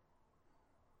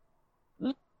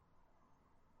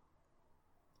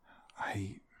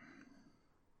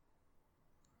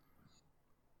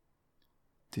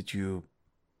 Did you...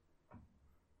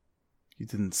 You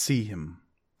didn't see him,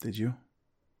 did you?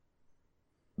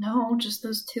 No, just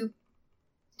those two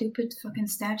stupid fucking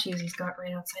statues he's got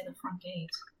right outside the front gate.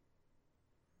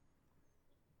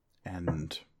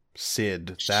 And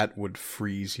Sid, that would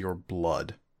freeze your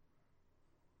blood.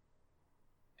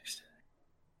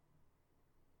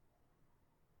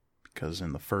 Because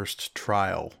in the first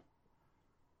trial,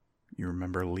 you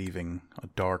remember leaving a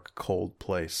dark, cold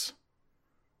place.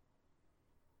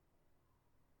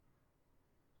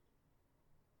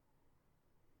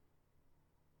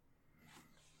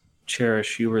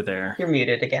 Cherish, you were there. You're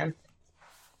muted again.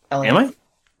 Elliot. Am I?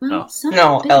 Well,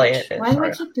 No, Elliot is. Why do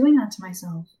I keep doing that to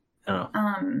myself? Oh.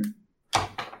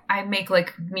 I make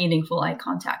like meaningful eye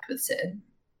contact with Sid.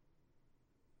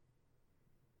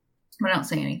 But I don't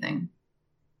say anything.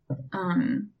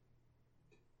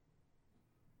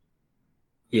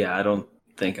 Yeah, I don't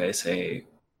think I say.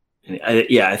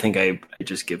 I think I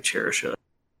just give Cherish a.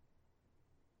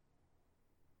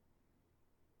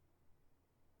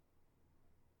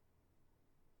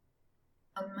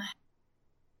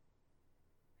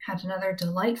 Had another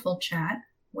delightful chat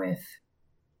with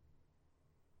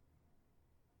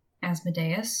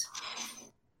Asmodeus.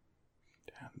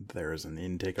 There's an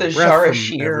intake The of breath from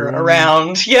Jarashir everyone.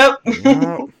 around. Yep.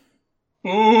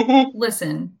 No.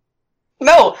 Listen.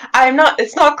 No, I'm not.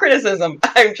 It's not criticism.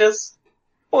 I'm just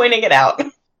pointing it out.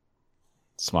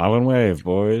 Smile and wave,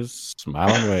 boys. Smile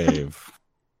and wave.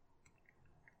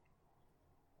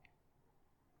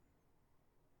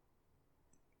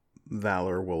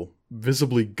 Valor will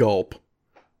visibly gulp,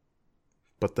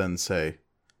 but then say,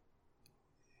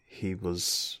 He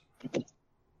was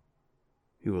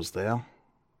there?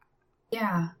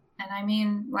 Yeah, and I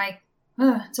mean, like,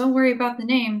 don't worry about the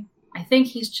name. I think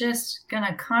he's just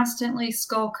gonna constantly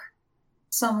skulk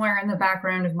somewhere in the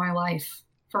background of my life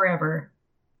forever.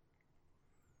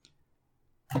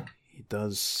 He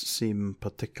does seem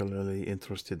particularly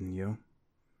interested in you.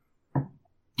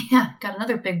 Yeah, got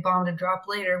another big bomb to drop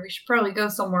later. We should probably go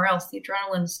somewhere else. The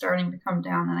adrenaline is starting to come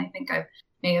down, and I think I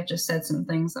may have just said some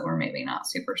things that were maybe not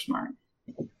super smart.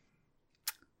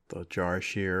 The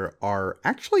Jarashir are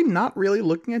actually not really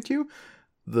looking at you.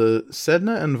 The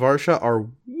Sedna and Varsha are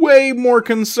way more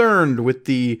concerned with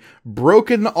the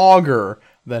broken auger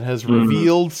that has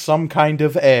revealed some kind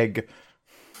of egg.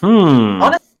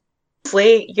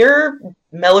 Honestly, your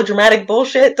melodramatic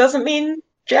bullshit doesn't mean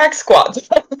jack squat.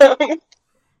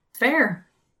 Fair.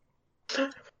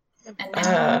 And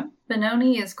now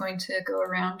Benoni is going to go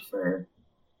around for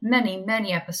many,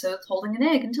 many episodes holding an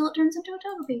egg until it turns into a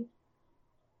Togepi.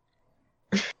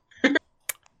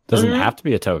 Doesn't have to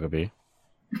be a Togepi.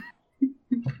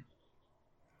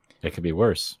 It could be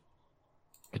worse.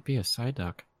 It could be a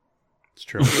Psyduck. It's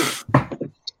true.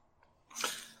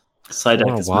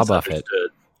 Psyduck is Wobbuffet.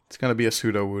 misunderstood. It's going to be a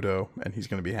Pseudo-Wudo, and he's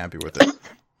going to be happy with it.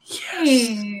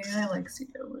 Hey, I like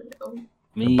Pseudo-Widow.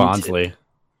 Me Bondsley.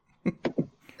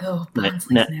 Oh, Bondsley's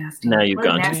nasty. now you've what a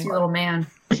gone too nasty far. little man.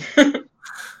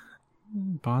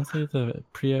 Bondsley, the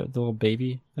little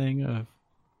baby thing of.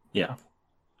 Yeah.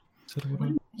 Is that, What am I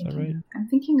is that thinking right? of? I'm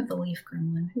thinking of the Leaf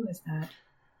Gremlin. Who is that?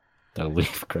 The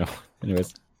leaf grill.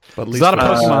 Anyways, But at it's least not a for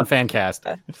us- Pokemon fan cast.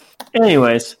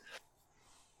 Anyways.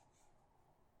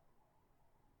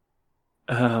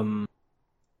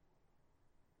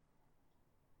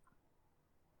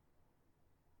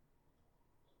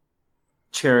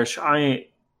 Cherish,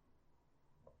 I'm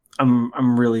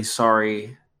really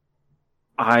sorry.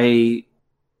 I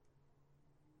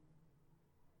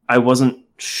wasn't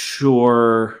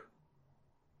sure.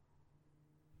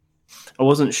 I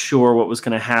wasn't sure what was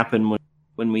going to happen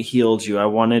when we healed you. I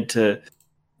wanted to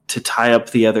tie up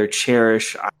the other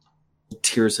Cherish.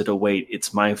 Tears it await.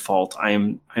 It's my fault.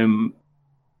 I'm. And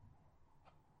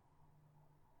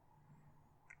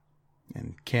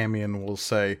Camion will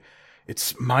say,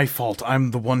 "It's my fault.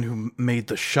 I'm the one who made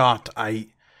the shot. I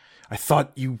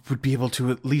thought you would be able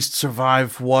to at least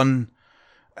survive one.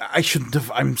 I shouldn't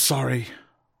have. I'm sorry."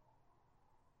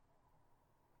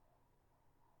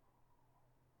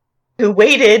 Who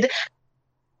waited?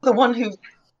 The one who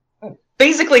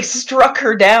basically struck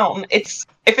her down. If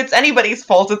it's anybody's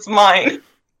fault, it's mine.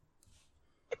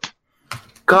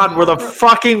 God, we're the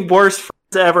fucking worst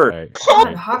friends ever. Right. Oh,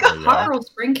 Right. Hot There you are. Girl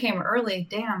Spring came early.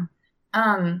 Damn.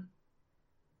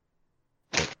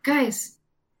 Guys,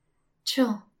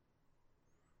 chill.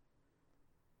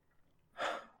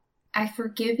 I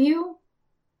forgive you.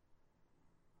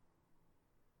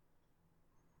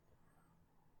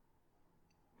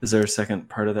 Is there a second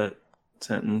part of that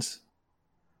sentence?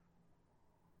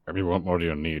 I mean, what more do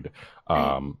you need?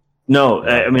 No,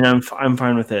 I mean I'm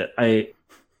fine with it.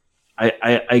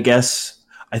 I guess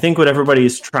I think what everybody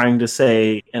is trying to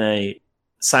say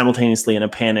simultaneously in a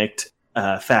panicked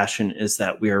fashion is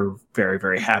that we are very,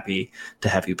 very happy to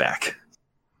have you back.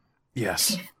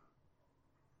 Yes.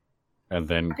 And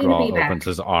then Happy to Grawl be back. opens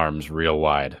his arms real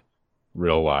wide.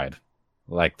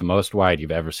 Like the most wide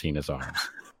you've ever seen his arms.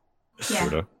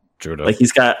 Yeah. Judah. Like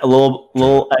he's got a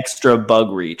little extra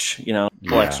bug reach, you know.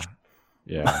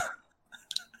 Yeah.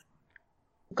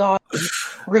 God,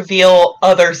 reveal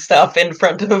other stuff in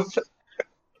front of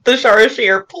the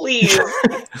Sharashir, please.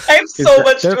 I have so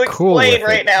much they're to cool explain with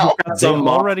right it. now. Got They some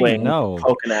moth already wing know.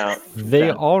 poking out. They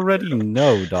Yeah. already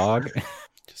know, dog.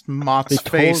 Just Mott's They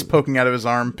face told- poking out of his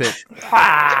armpit. Get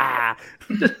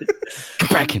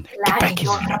back in there. Get back in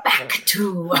You're there. back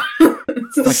to.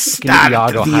 Start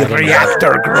Iago the hiding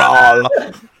reactor, Grawl.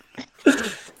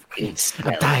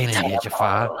 I'm dying in here,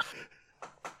 Jafar.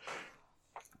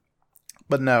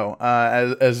 But no,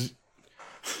 as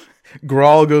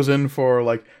Grawl goes in for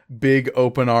like big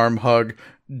open arm hug,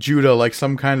 Judah, like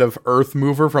some kind of earth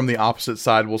mover from the opposite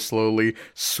side, will slowly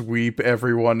sweep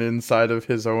everyone inside of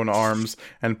his own arms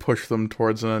and push them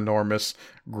towards an enormous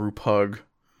group hug.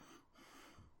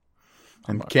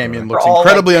 And Camion We're looks all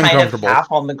incredibly like, kind uncomfortable. of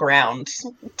half on the ground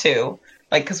too,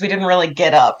 like because we didn't really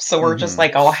get up, so we're just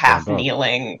like all half Stand up.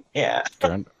 kneeling. Yeah.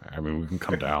 I mean, we can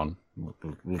come down.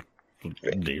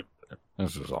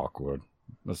 This is awkward.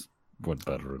 This went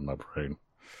better in my brain.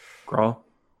 Grawl,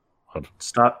 What?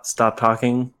 stop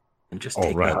talking and just Oh,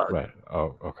 take the hug. right.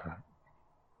 Oh, okay.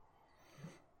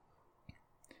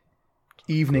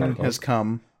 Evening has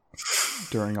come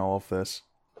during all of this.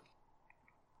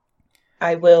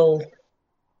 I will,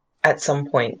 at some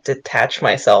point, detach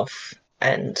myself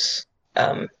and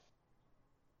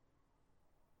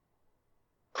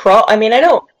crawl. I mean,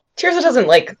 Tirza doesn't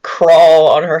like crawl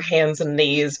on her hands and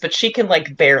knees, but she can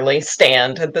like barely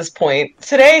stand at this point.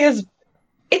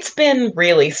 It's been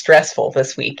really stressful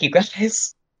this week, you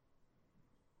guys.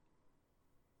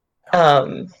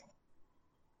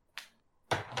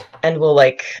 And we'll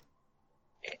like.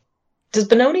 Does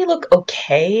Benoni look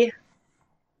okay?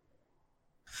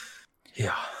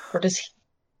 Yeah. Or does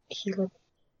he look?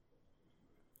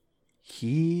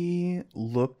 He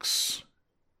looks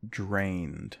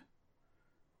drained,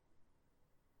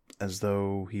 as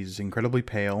though he's incredibly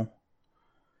pale,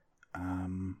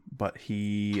 but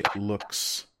he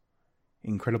looks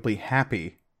incredibly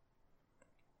happy.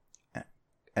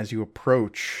 As you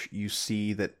approach, you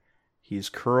see that he's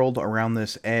curled around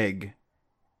this egg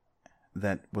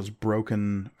that was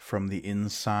broken from the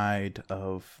inside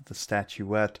of the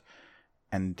statuette,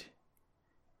 and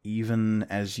even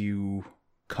as you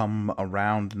come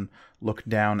around and look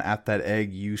down at that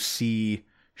egg, you see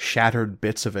shattered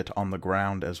bits of it on the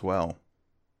ground as well.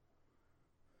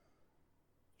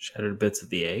 Shattered bits of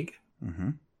the egg. Mm-hmm.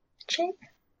 Hatching?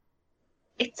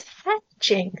 It's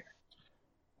hatching.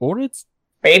 Or it's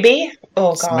Maybe?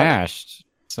 Oh, God. Smashed.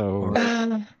 So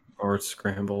Or it's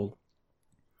scrambled.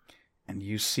 And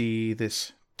you see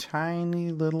this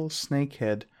tiny little snake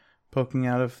head poking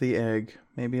out of the egg,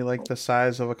 maybe like the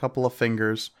size of a couple of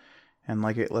fingers, and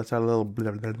like it lets out a little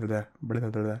blah, blah, blah, blah, blah,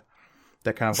 blah,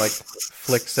 that kind of like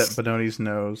flicks at Benoni's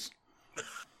nose.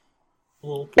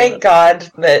 Thank God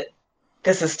that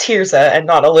this is Tirza and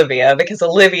not Olivia, because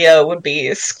Olivia would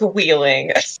be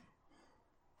squealing.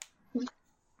 do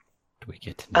we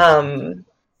get to know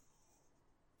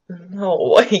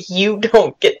No, you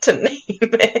don't get to name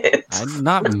it.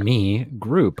 not me,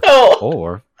 group. Oh,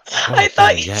 Or I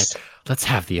thought you yet, let's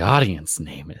have the audience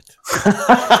name it.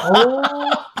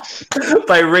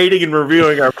 By rating and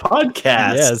reviewing our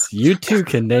podcast. Yes, you two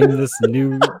can name this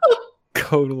new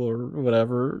Codal or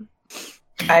whatever.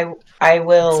 I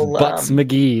will. Butts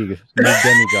McGee, new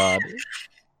demigod.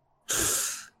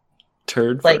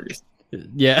 Turd Like- first.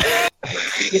 Yeah.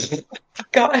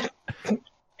 God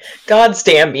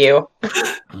damn you.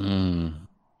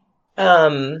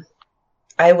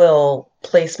 I will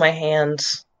place my hand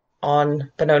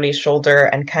on Benoni's shoulder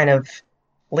and kind of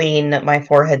lean my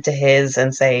forehead to his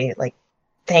and say, like,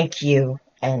 thank you.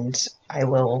 And I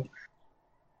will,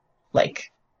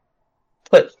 like,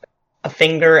 put a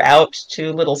finger out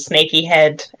to little snaky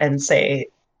head and say,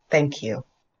 thank you.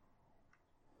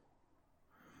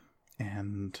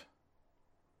 And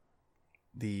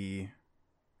the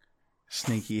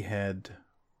snaky head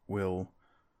will,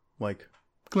 like,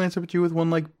 glance up at you with one,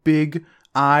 like, big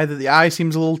eye. That the eye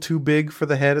seems a little too big for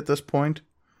the head at this point.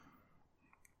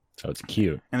 So it's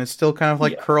cute. And it's still kind of,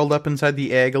 like, curled up inside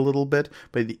the egg a little bit.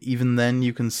 But even then,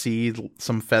 you can see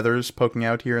some feathers poking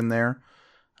out here and there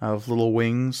of little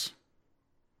wings.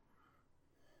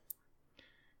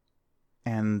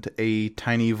 And a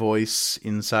tiny voice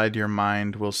inside your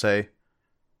mind will say,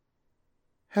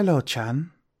 "Hello,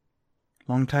 Chan.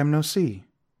 Long time no see."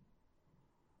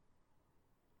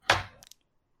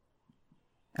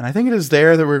 And I think it is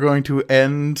there that we're going to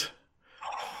end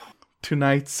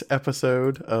tonight's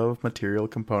episode of Material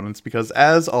Components, because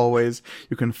as always,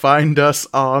 you can find us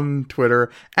on Twitter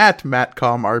at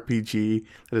MatcomRPG.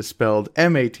 That is spelled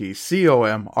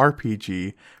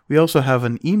MatcomRPG. We also have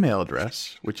an email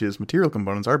address, which is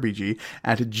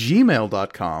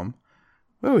materialcomponentsrpg@gmail.com.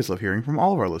 We always love hearing from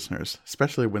all of our listeners,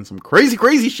 especially when some crazy,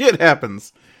 crazy shit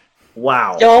happens.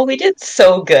 Wow. Y'all, we did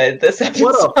so good this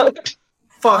episode.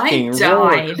 Fucking I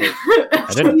died. I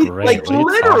did great. Like, what are you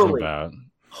literally. talking about?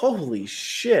 Holy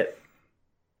shit.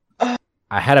 I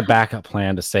had a backup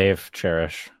plan to save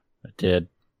Cherish. I did.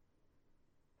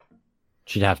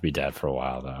 She'd have to be dead for a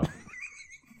while, though.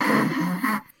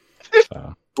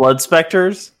 So. Blood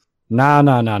specters? No.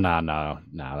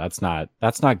 That's not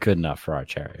good enough for our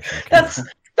Cherish. Okay?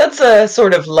 That's a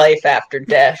sort of life after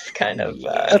death kind of.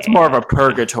 That's more of a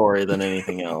purgatory than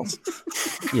anything else.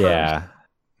 Yeah.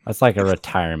 That's like a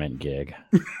retirement gig.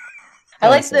 I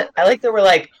like that we're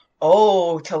like,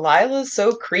 oh, Talilah's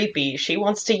so creepy. She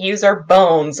wants to use our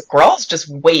bones. Gral's just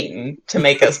waiting to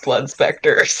make us blood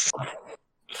specters.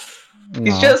 He's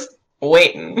No. just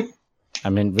waiting. I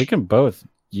mean, we can both.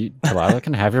 Talilah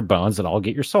can have your bones, and I'll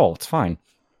get your soul. It's fine.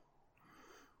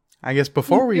 I guess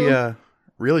before we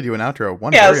really do an outro,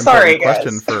 one Yeah, very sorry, important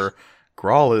question guys. for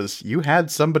Grawl is, you had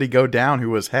somebody go down who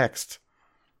was hexed.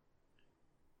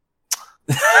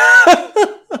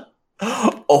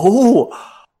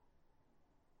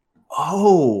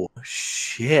 Oh,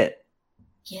 shit.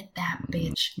 Get that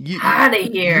bitch You- out of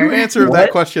here. You answer What?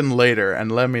 that question later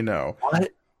and let me know. What?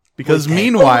 Because What the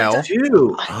meanwhile, hell, dude.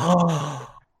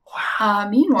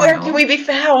 Meanwhile, Where can we be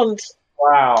found?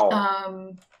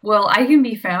 Wow. well, I can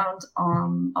be found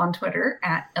on Twitter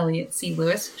at Elliot C.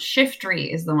 Lewis.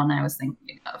 Shiftry is the one I was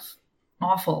thinking of.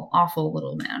 Awful, awful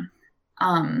little man.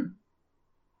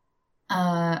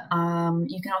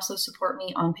 You can also support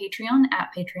me on Patreon at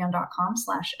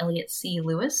patreon.com/Elliot C.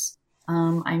 Lewis.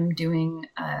 I'm doing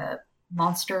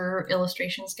monster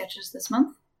illustration sketches this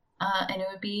month. And it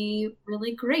would be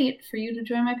really great for you to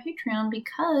join my Patreon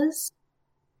because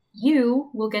you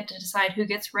will get to decide who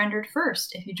gets rendered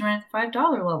first if you join at the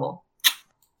 $5 level.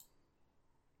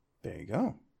 there you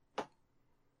go.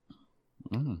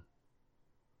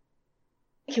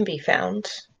 It can be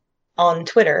found on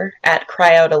Twitter at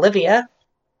CryOutOlivia.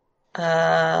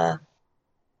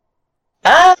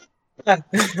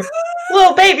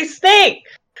 Little baby snake!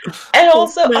 And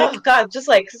also, oh god, just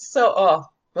like, so,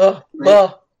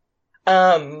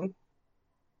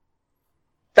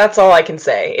 that's all I can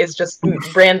say, is just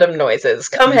random noises.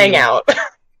 Come hang out.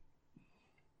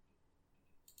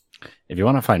 If you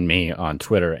want to find me on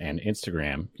Twitter and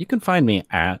Instagram, you can find me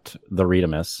at the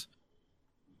Readamus.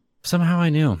 Somehow I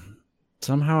knew.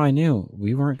 Somehow I knew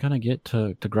we weren't going to get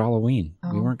to Growloween.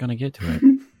 We weren't going to get to it.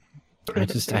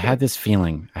 I had this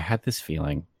feeling.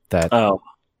 That,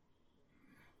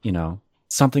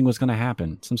 something was going to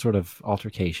happen. Some sort of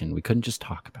altercation. We couldn't just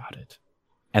talk about it.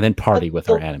 And then party with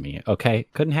our enemy. Okay?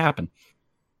 Couldn't happen.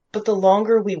 But the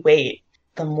longer we wait,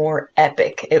 the more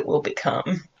epic it will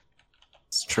become.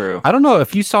 It's true. I don't know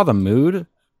if you saw the mood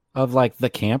of the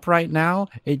camp right now.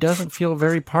 It doesn't feel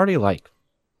very party-like.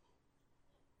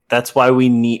 That's why we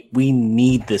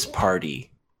need this party.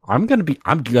 I'm gonna be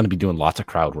doing lots of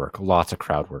crowd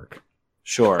work.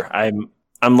 Sure. I'm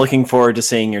looking forward to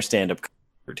seeing your stand-up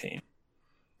routine.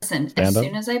 Listen, as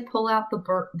soon as I pull out the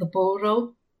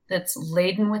bottle that's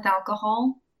laden with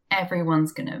alcohol,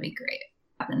 everyone's gonna be great.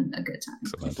 Having a good time.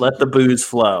 Excellent. Let the booze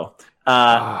flow.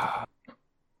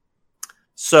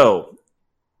 So,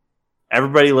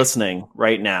 everybody listening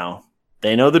right now,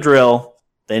 they know the drill.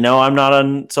 They know I'm not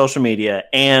on social media,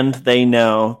 and they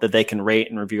know that they can rate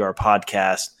and review our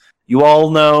podcast. You all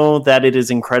know that it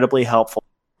is incredibly helpful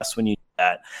when you do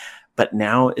that. But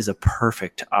now is a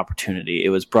perfect opportunity. It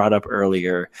was brought up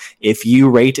earlier. If you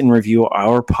rate and review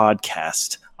our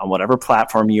podcast on whatever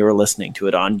platform you are listening to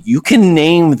it on, you can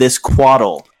name this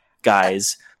Quaddle,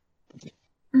 guys.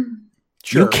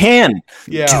 Sure. You can.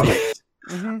 Yeah. Do it.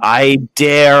 Mm-hmm. I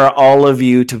dare all of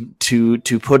you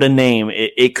to put a name.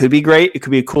 It could be great. It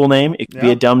could be a cool name. It could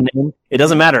be a dumb name. It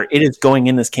doesn't matter. It is going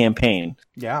in this campaign.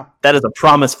 Yeah. That is a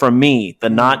promise from me, the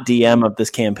not DM of this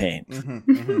campaign.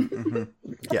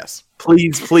 Yes.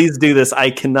 Please do this.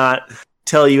 I cannot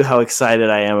tell you how excited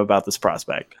I am about this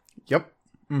prospect. Yep.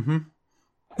 Mm-hmm.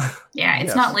 Yeah,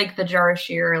 it's not like the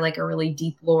Jarashir, like a really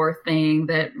deep lore thing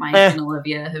that Mike and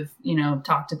Olivia have,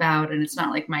 talked about, and it's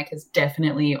not like Mike has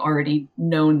definitely already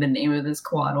known the name of this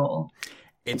Quaddle.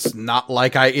 It's not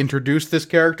like I introduced this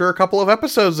character a couple of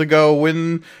episodes ago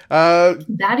when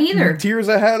that either.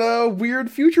 Tirza had a weird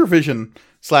future vision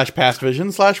 / past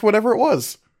vision / whatever it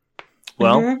was.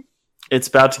 Well, it's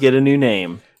about to get a new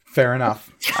name. Fair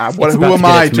enough. Who am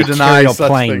I to deny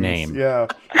such things? Name. Yeah.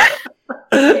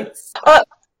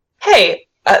 Hey,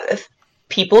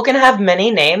 people can have many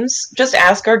names. Just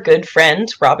ask our good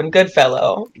friend, Robin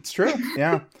Goodfellow. It's true,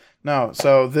 yeah. No,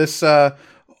 so this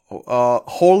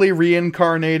wholly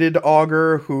reincarnated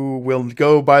augur who will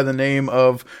go by the name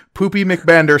of Poopy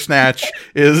McBandersnatch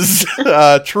is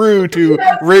true to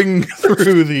ring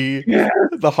through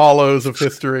the hollows of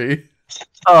history.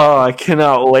 Oh, I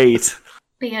cannot wait.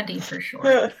 Bandy for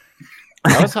sure.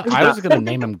 I was going to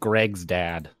name him Greg's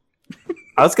dad.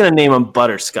 I was going to name him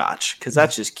Butterscotch, because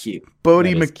that's just cute.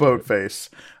 Bodie McBoatface.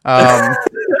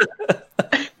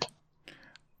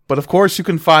 But of course, you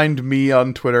can find me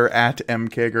on Twitter at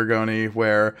MKGorgoni,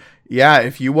 where,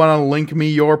 if you want to link me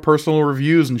your personal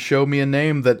reviews and show me a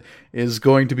name that is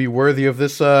going to be worthy of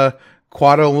this Quaddle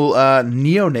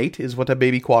neonate, is what a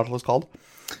baby Quaddle is called.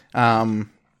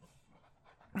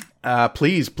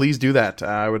 Please do that.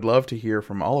 I would love to hear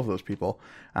from all of those people.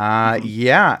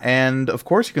 And of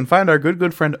course you can find our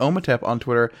good friend Omatep on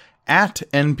Twitter at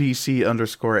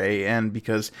NPC_AN,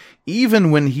 because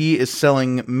even when he is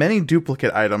selling many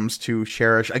duplicate items to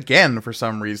Cherish again for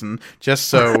some reason, just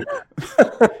so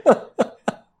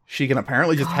she can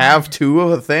apparently just have two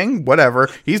of a thing, whatever,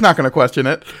 he's not going to question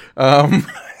it.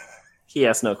 He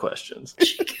asks no questions.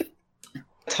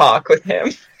 Talk with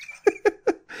him.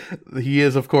 He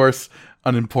is, of course,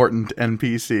 an important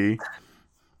NPC.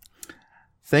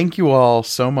 Thank you all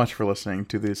so much for listening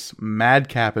to this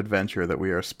madcap adventure that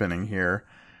we are spinning here.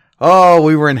 Oh,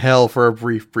 we were in hell for a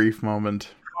brief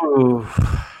moment. Ooh.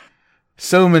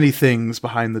 So many things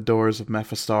behind the doors of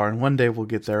Mephistar, and one day we'll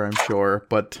get there, I'm sure.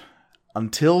 But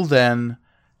until then,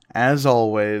 as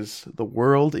always, the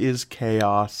world is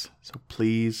chaos, so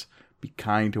please be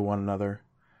kind to one another.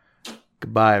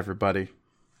 Goodbye, everybody.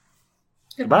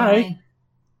 Goodbye.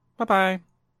 Bye-bye.